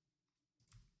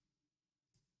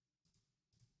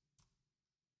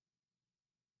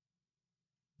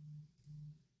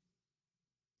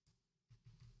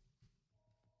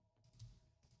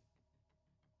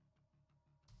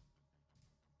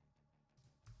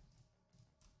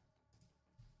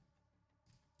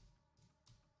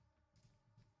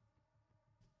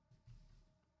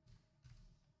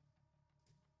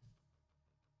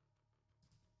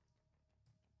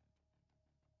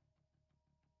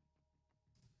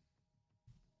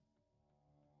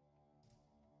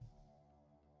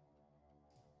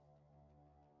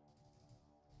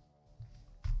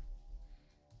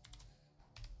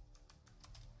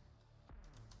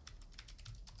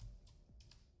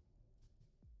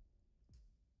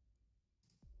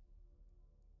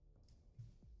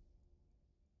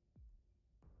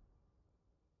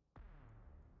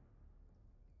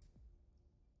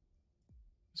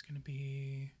 It's going to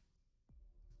be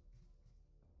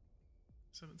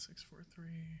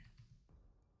 7643.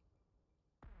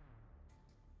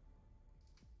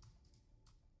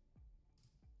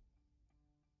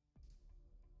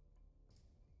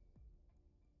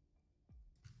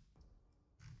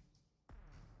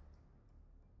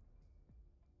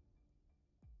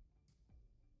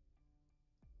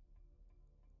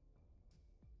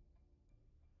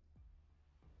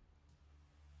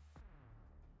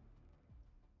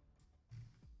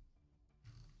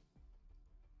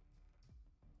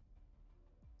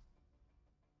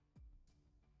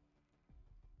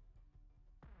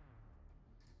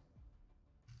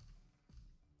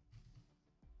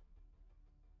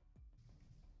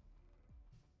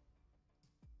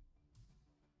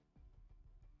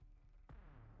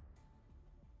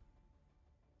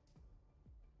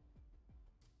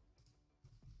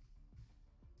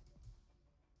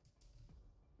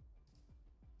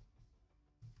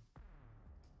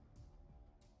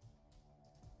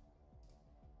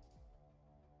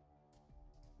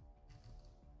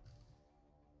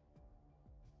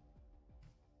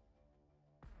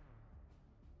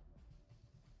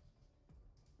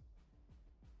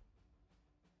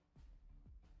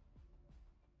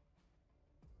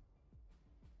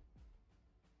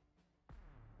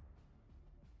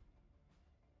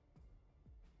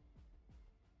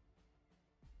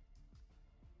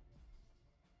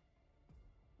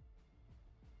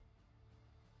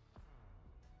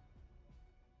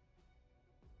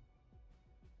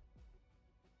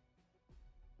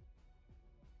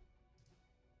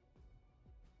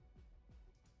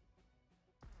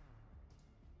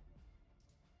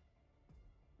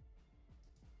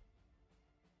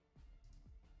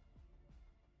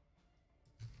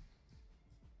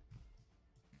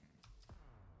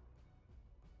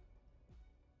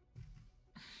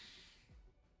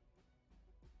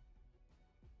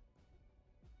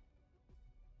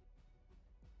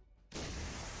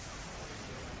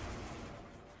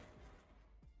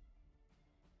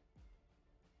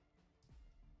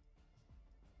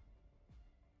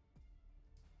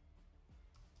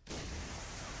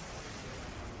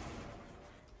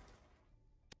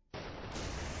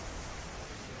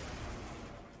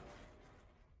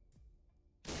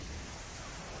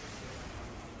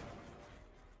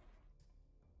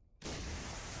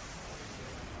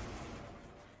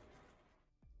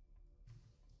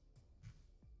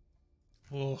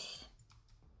 Oh.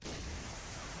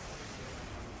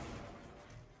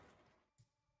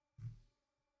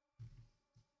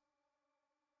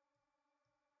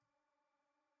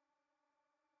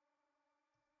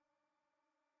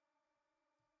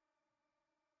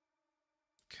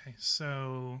 Okay,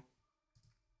 so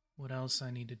what else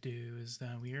I need to do is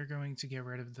that we are going to get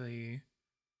rid of the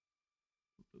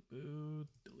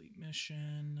delete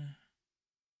mission.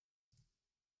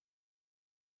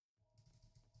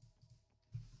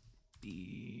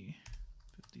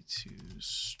 B-52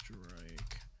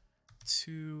 strike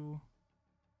 2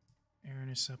 air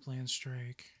intercept land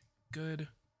strike. Good.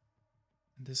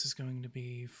 And this is going to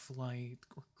be flight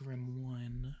or Grim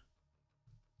 1.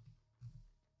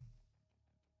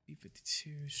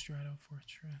 B-52 Strato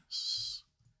Fortress.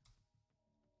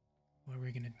 What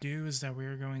we're going to do is that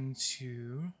we're going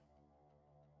to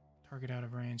target out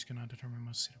of range, cannot determine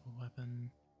most suitable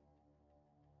weapon.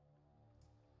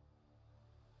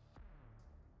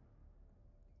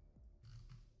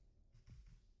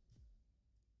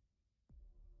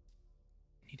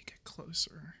 Need to get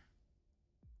closer.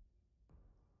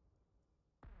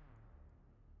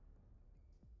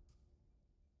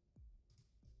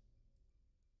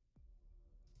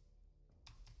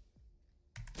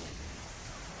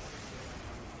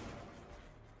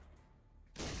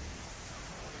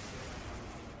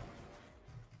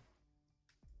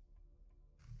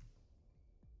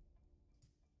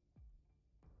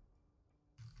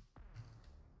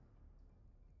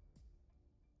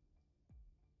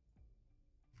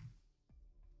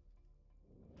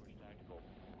 First tactical.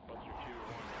 Buster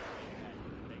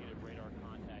 2-1. Negative radar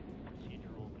contact.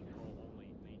 Procedural control only.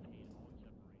 Maintain own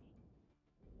separation.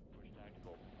 First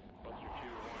tactical. Buster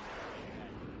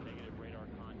 2-1. Negative radar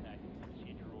contact.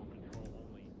 Procedural control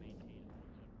only. Maintain own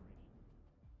separation.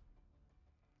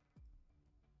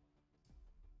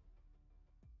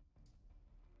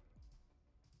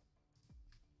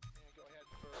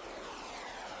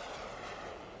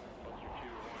 Buster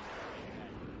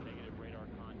 2-1. Negative radar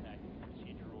contact.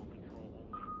 Procedural control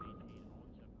only. Maintain own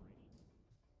separation.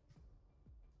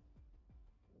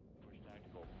 First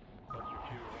tactical. Buster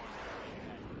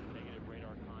 2-1. Negative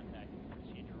radar contact.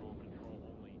 Procedural control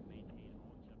only. Maintain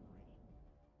own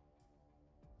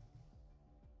separation.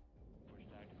 First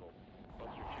tactical.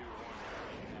 Buster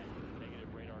 2-1.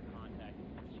 Negative radar contact.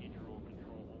 Procedural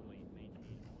control only.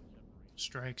 Maintain own separation.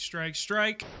 Strike, strike,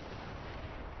 strike.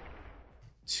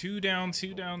 2 down,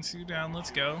 2 down, 2 down.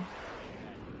 Let's go.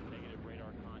 Negative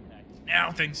radar contact.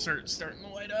 Now things starting to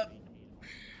light up.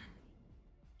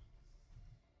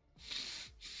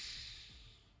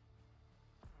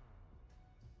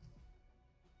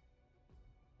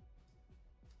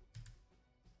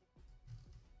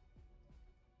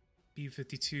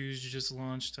 B-52s just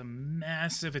launched a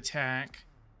massive attack.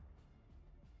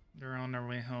 They're on their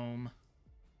way home.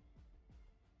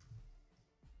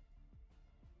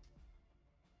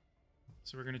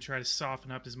 So we're going to try to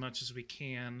soften up as much as we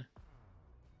can.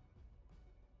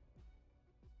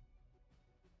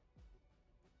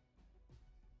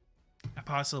 I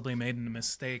possibly made a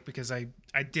mistake because I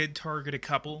did target a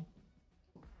couple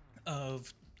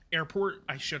of airport.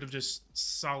 I should have just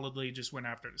solidly just went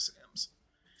after the Sims.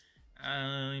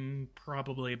 I'm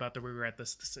probably about to regret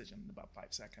this decision in about 5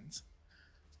 seconds.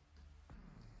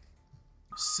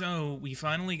 So we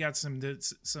finally got some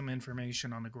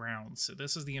information on the ground. So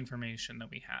this is the information that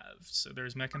we have. So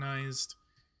there's mechanized,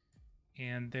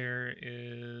 and there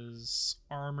is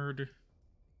armored.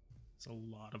 It's a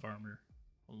lot of armor.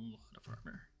 A lot of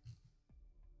armor.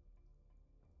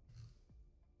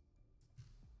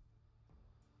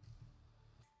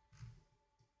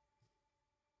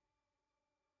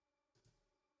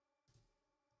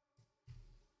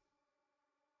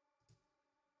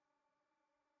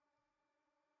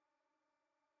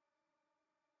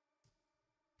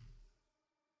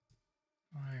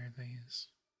 Why are these?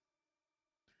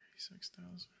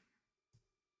 36,000.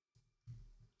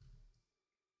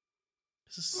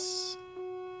 Is this...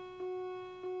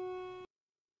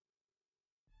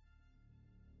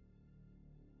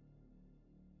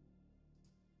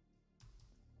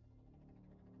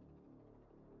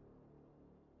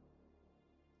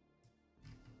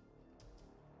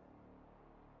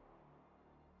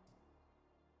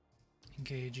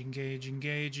 Engage, engage,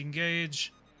 engage,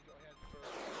 engage.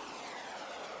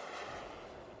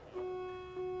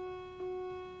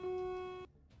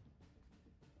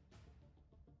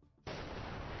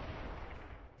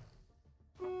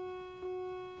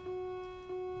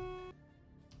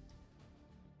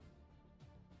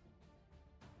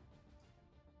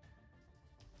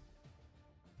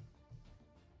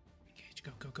 Engage,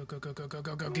 go, go, go, go, go, go,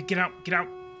 go, go, go, get out, get out.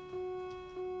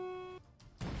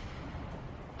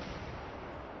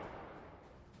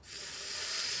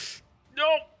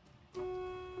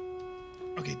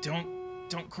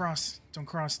 cross. Don't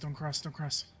cross. Don't cross. Don't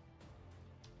cross.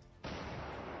 Go,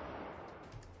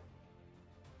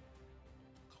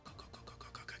 go, go, go, go,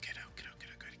 go, go. Get out. Get out.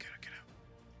 Get out. Get out. Get out. Get out.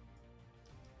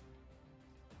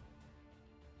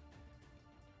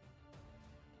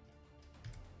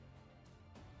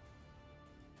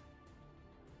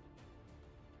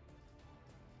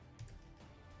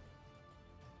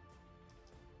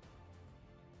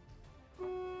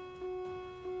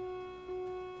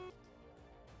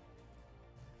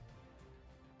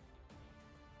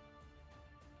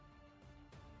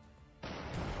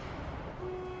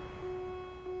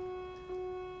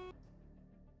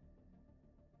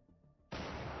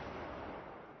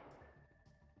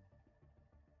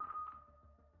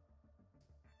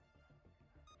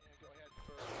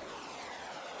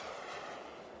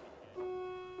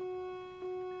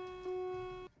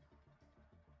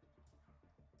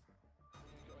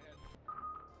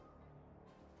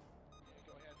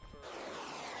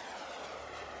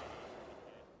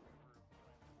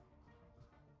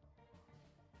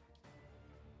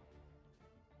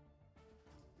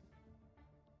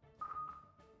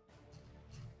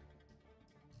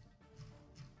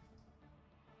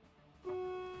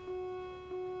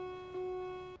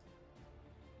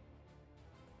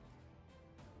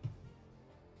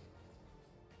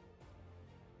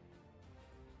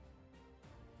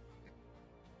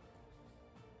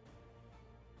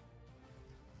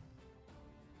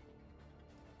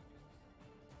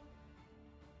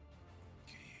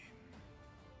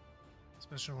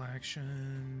 Special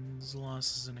actions,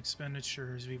 losses and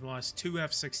expenditures. We've lost 2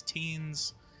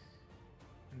 F-16s.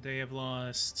 And they have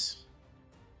lost...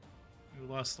 We've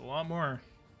lost a lot more.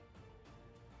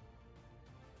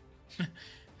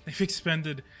 They've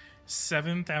expended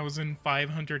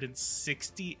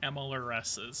 7,560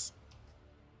 MLRSs.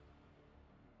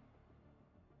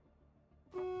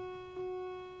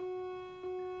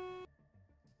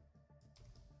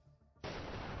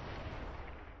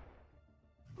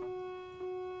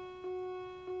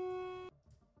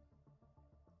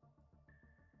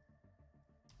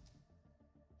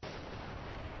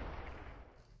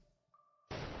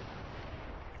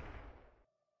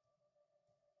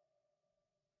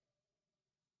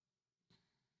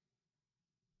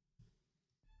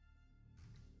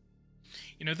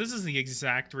 You know, this is the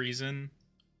exact reason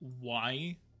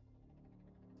why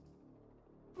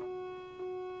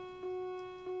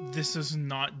this is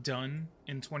not done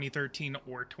in 2013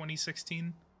 or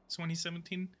 2016,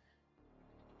 2017.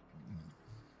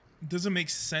 It doesn't make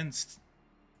sense,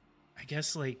 I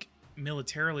guess, like,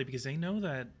 militarily, because they know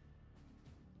that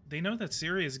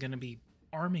Syria is going to be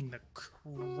arming the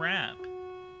crap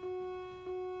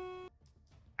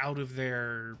out of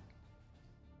their...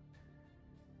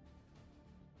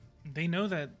 They know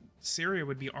that Syria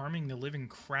would be arming the living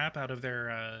crap out of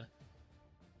their,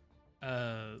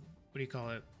 what do you call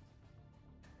it?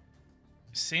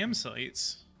 SAM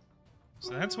sites.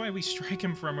 So that's why we strike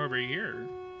him from over here.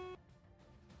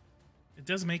 It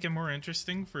does make it more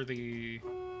interesting for the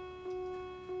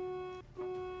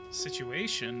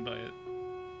situation, but...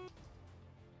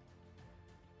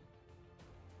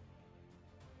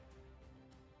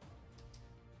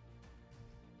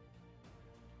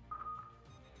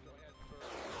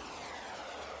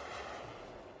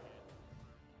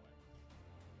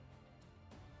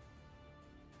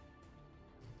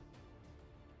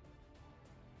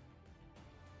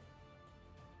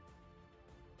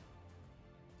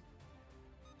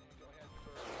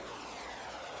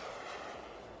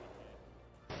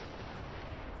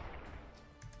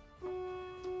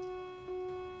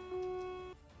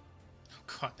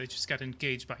 God, they just got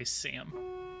engaged by Sam.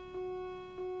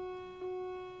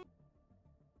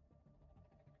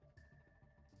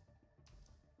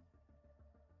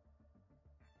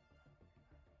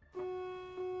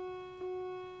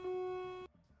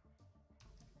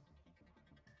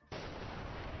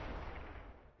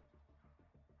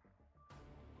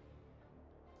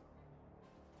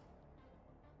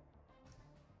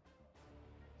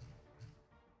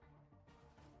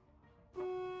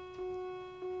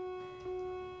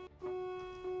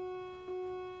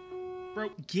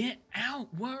 Bro, get out!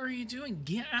 What are you doing?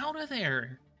 Get out of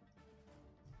there!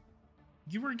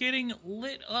 You are getting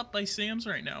lit up by SAMs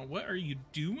right now. What are you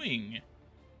doing?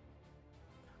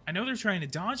 I know they're trying to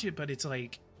dodge it, but it's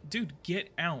like, dude, get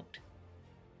out.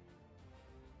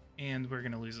 And we're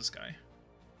gonna lose this guy.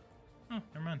 Oh,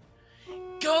 never mind.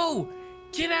 Go!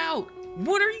 Get out!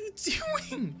 What are you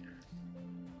doing?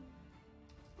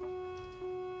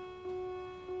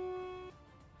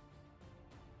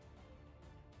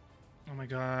 Oh my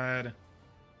god.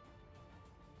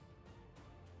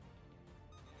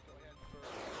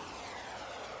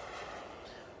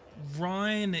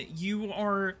 Run! You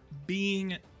are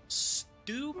being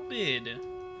stupid.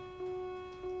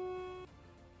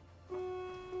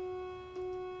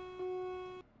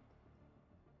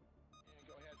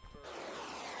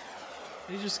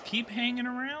 They just keep hanging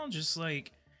around, just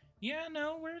like, yeah,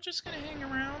 no, we're just gonna hang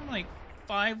around like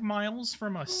 5 miles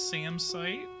from a SAM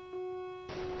site.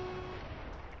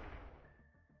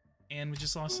 And we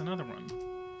just lost another one.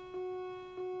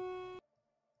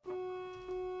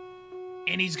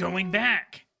 And he's going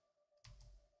back.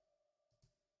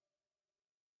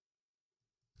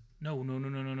 No, no, no,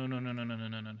 no, no, no, no, no, no, no, no,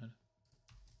 no, no.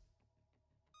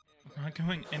 I'm not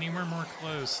going anywhere more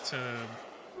close to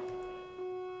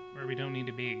where we don't need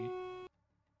to be.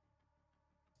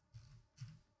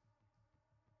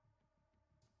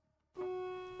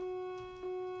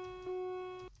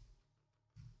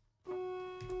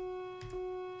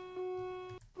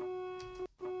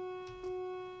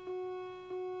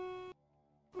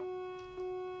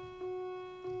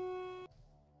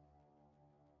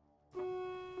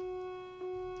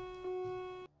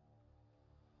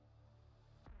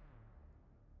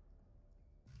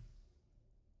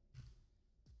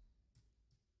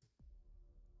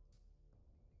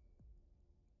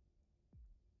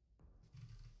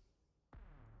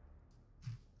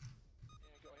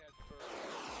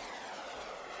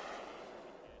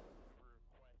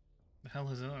 The hell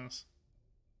is this?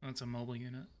 Oh, it's a mobile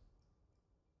unit.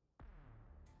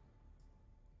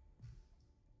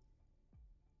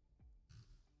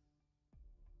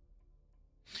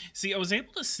 See, I was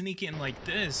able to sneak in like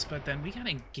this, but then we got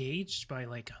engaged by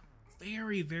like a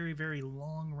very, very, very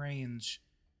long range.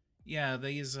 Yeah,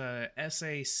 these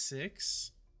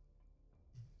SA6.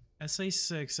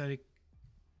 SA6, I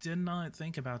did not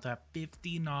think about that.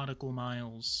 50 nautical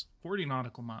miles. 40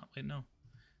 nautical miles. Wait, no.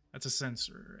 That's a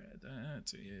sensor.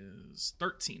 That is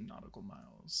 13 nautical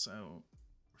miles. So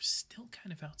we're still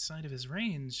kind of outside of his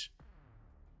range.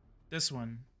 This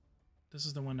one. This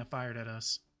is the one that fired at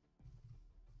us.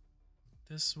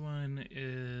 This one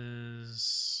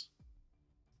is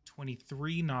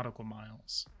 23 nautical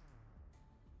miles.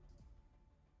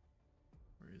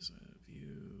 Where is it? View.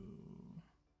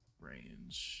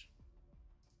 Range.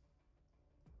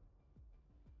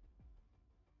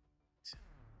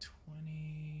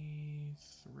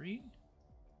 23?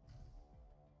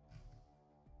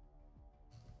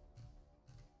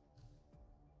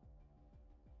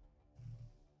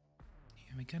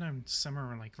 Yeah, we got him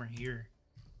somewhere like right here.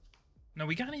 No,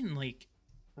 we got in like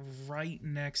right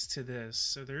next to this.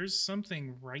 So there's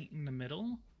something right in the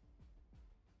middle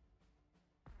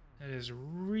that is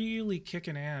really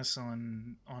kicking ass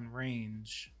on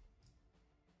range.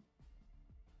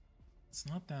 It's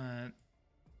not that.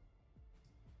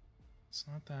 It's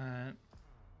not that.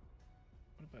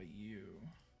 What about you?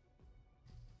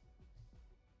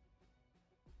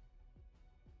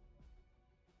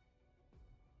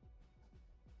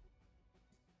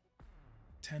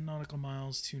 Ten nautical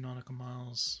miles, 2 nautical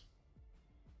miles.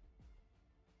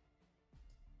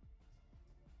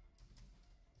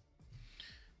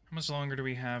 How much longer do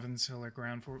we have until our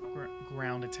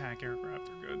ground attack aircraft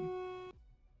are good?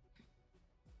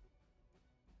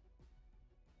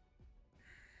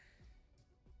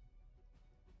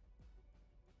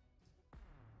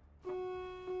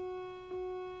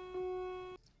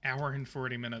 Hour and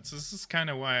 40 minutes. This is kind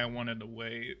of why I wanted to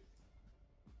wait.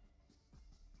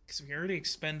 Because we already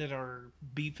expended our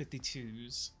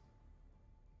B-52s.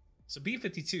 So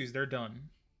B-52s, they're done.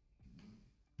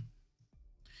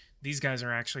 These guys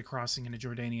are actually crossing into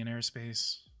Jordanian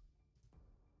airspace.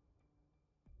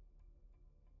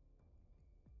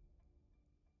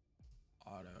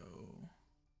 Auto.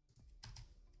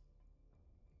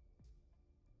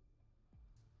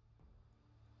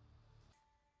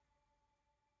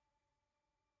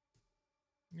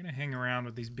 I'm going to hang around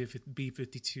with these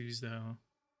B-52s, though.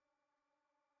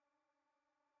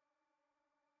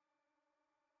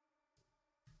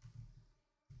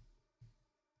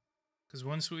 Because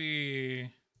once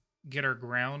we get our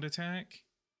ground attack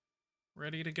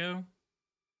ready to go,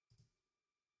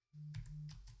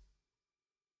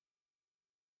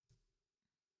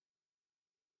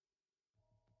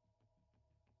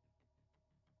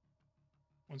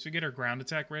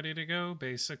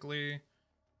 basically,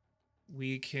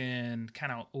 we can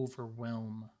kind of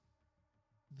overwhelm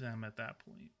them at that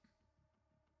point.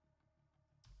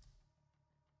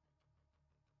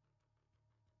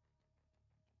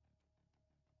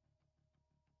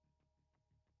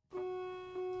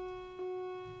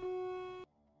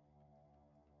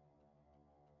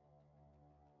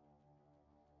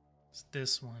 It's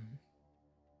this one.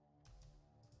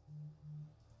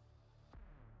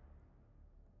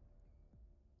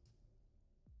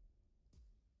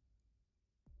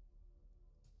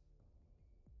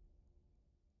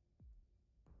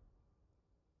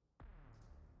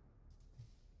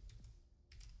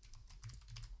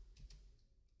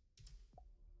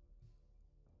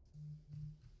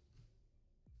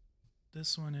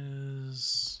 This one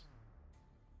is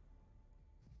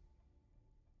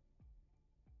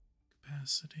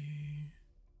capacity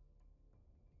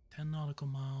 10 nautical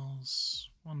miles,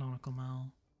 1 nautical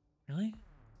mile. Really?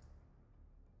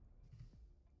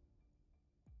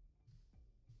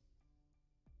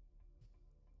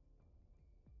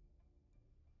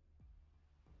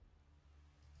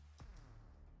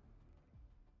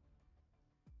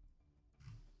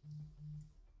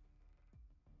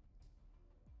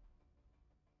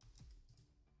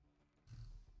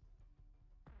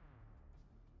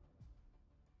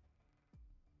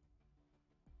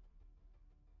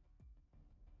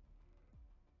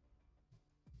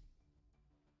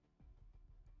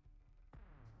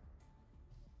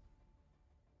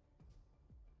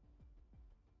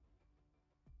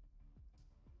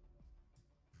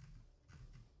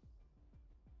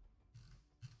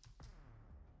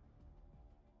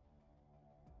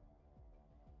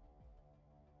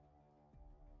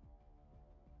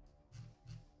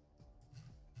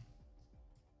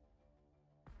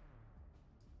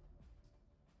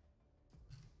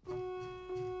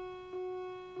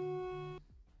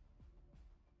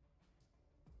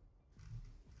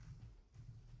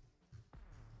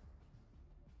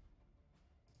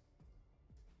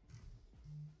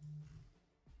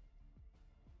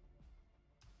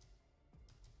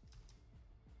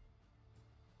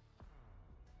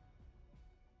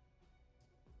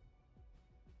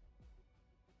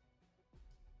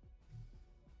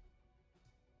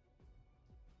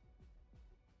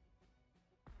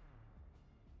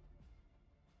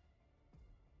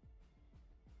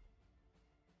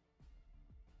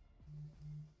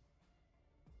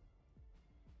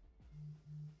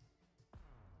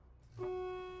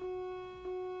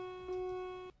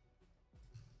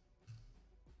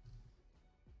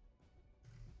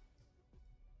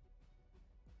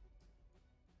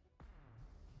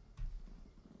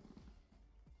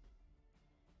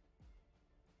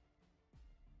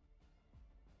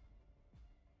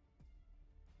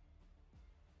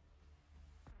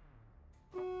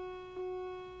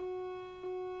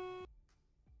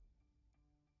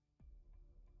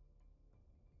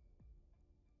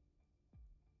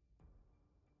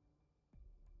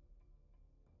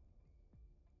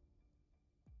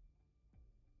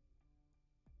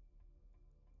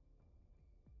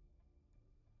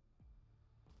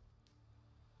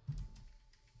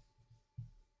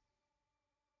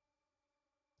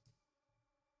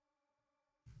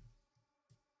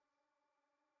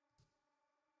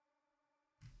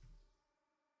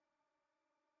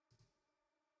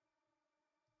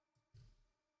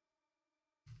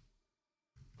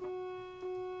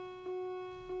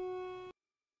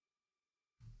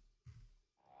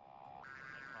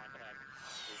 Contact.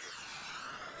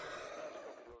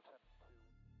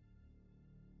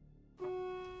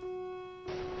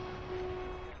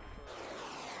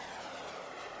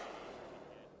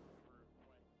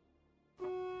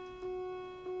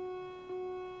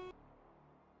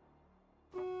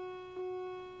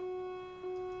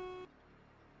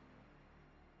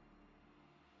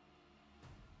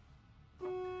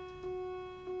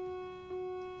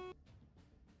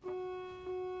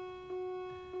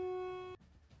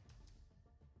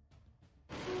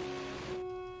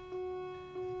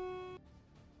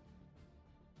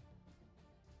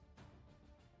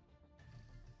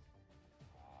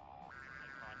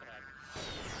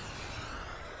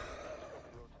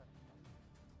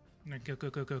 No, go, go,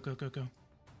 go, go, go, go, go.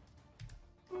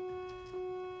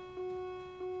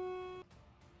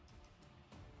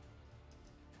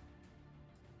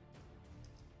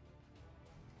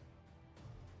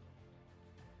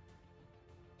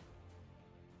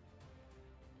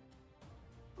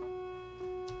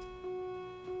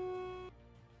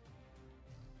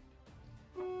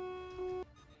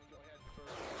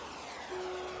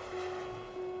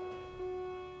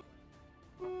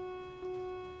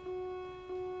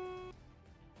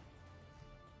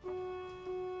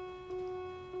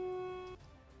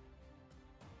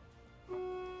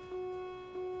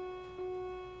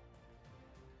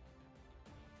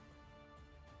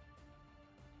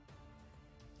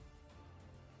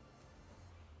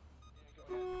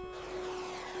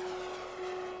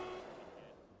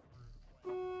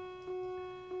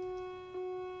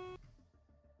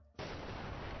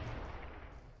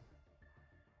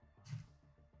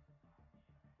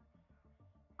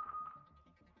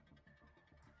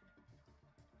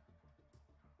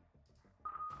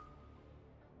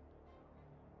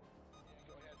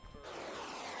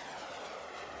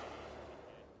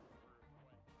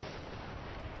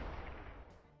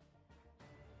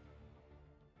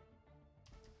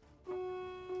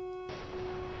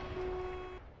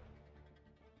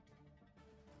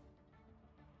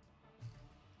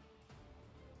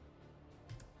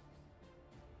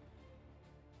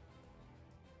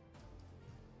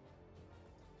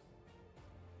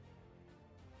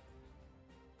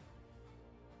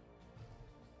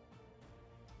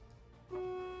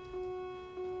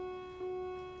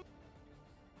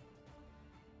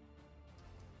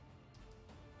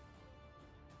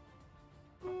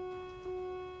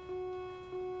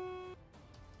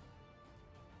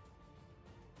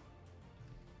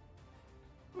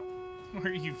 Why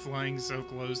are you flying so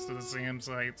close to the SAM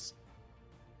sites?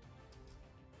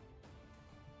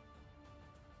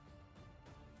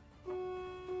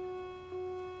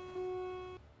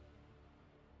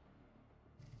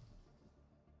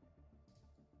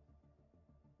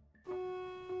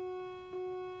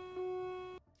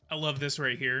 I love this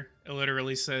right here. It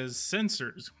literally says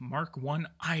sensors Mark 1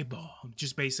 eyeball.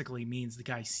 Just basically means the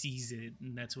guy sees it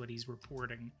and that's what he's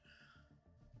reporting.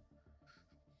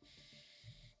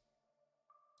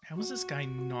 How is this guy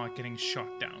not getting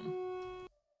shot down?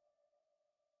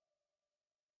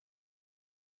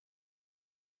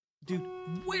 Dude,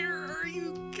 where are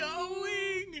you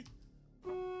going?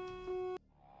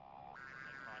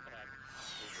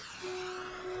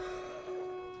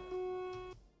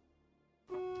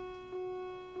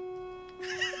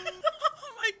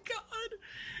 Oh my god!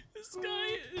 This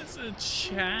guy is a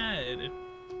Chad.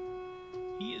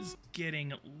 He is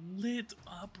getting lit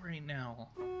up right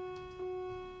now.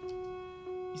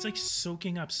 He's like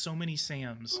soaking up so many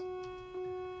SAMs.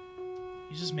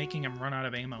 He's just making him run out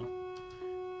of ammo.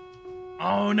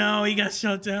 Oh no, he got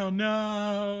shot down.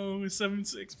 No,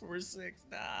 7646.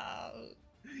 No,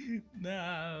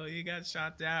 no, he got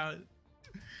shot down.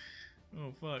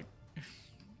 Oh fuck.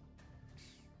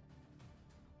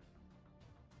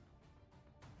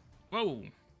 Whoa.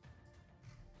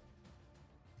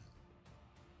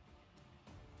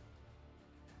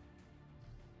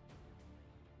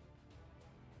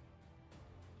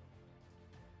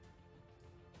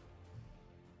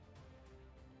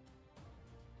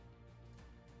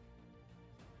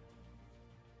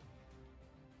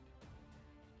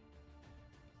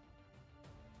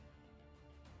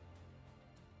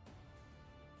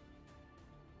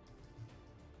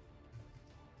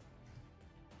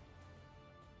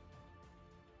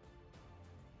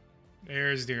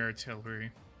 There's the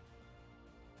artillery.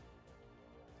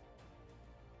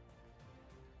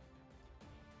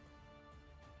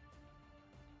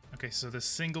 Okay, so the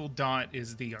single dot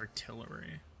is the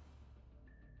artillery.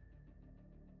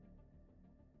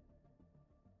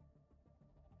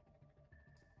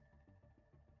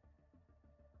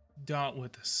 Dot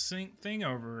with the thing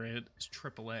over it is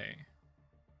AAA.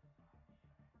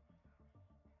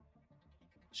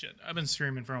 Shit, I've been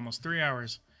streaming for almost 3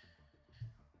 hours.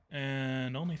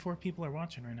 And only 4 people are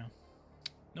watching right now.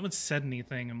 No one said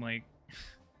anything in like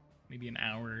maybe an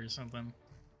hour or something.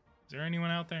 Is there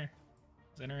anyone out there?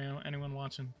 Is there anyone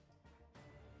watching?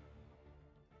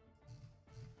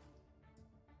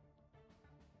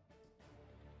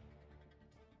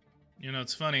 You know,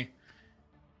 it's funny.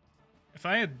 If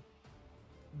I had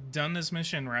done this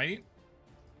mission right,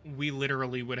 we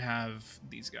literally would have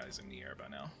these guys in the air by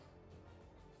now.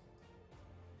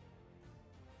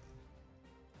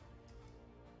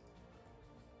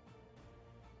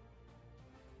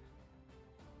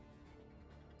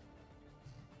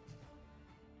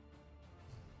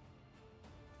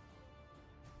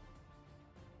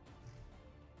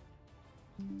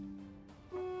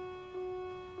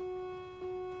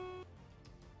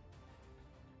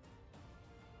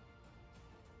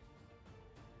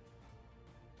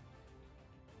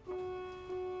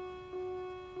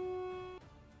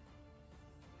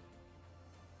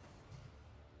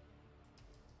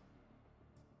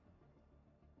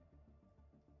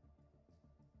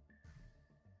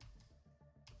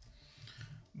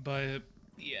 But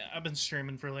yeah, I've been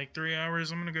streaming for like 3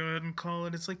 hours. I'm gonna go ahead and call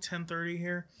it. It's like 10:30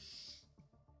 here.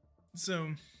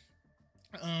 So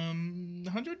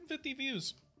 150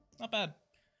 views. Not bad.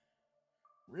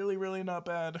 Really, really not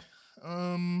bad.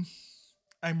 I'm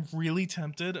really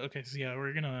tempted. Okay, so yeah,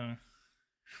 we're gonna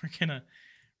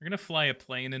fly a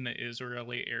plane into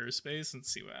Israeli airspace and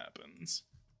see what happens.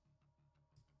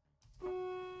 Come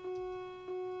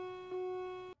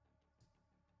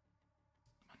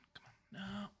on.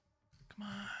 No. Come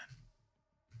on.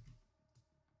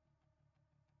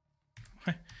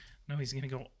 No, he's gonna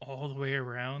go all the way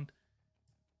around.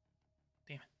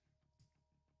 Damn it.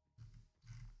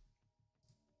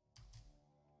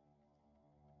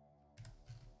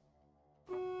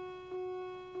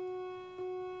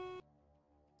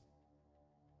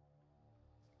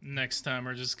 Next time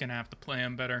we're just gonna have to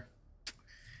plan better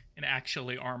and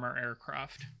actually arm our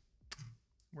aircraft.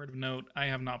 Word of note, I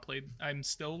have not played. I'm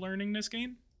still learning this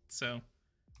game, so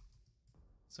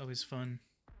it's always fun.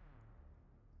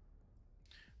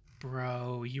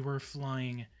 Bro, you were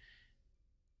flying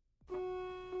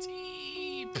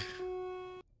deep.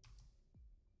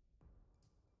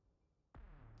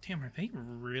 Damn, are they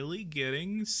really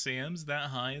getting SAMs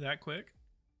that high that quick?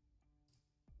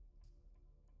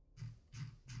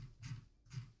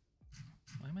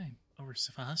 Why am I over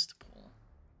Sevastopol?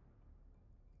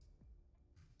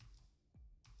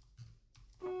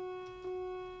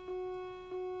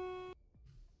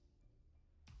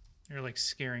 You're like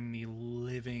scaring the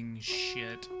living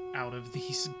shit out of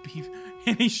these beef.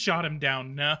 And he shot him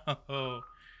down. No.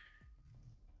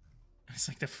 It's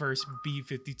like the first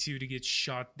B-52 to get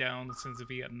shot down since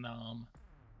Vietnam.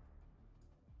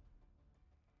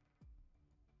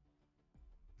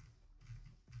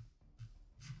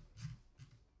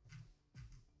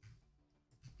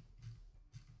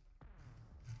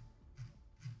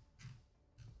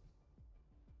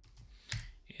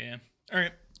 Yeah. All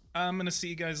right. I'm going to see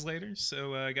you guys later.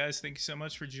 So, guys, thank you so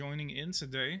much for joining in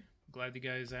today. Glad you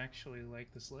guys actually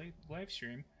like this live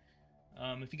stream.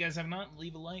 If you guys have not,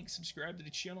 leave a like, subscribe to the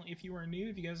channel if you are new.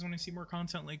 If you guys want to see more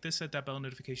content like this, hit that bell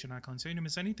notification icon so you don't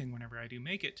miss anything whenever I do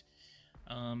make it.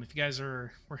 If you guys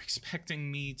were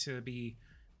expecting me to be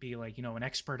like, you know, an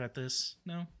expert at this,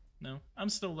 no. I'm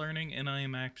still learning, and I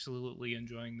am absolutely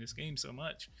enjoying this game so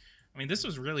much. I mean, this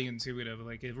was really intuitive.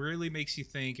 Like, it really makes you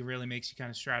think. It really makes you kind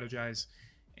of strategize,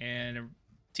 and it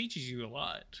teaches you a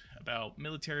lot about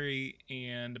military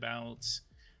and about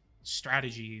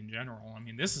strategy in general. I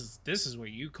mean, this is what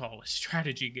you call a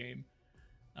strategy game.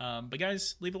 But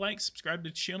guys, leave a like, subscribe to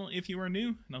the channel if you are new,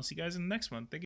 and I'll see you guys in the next one. Thank you.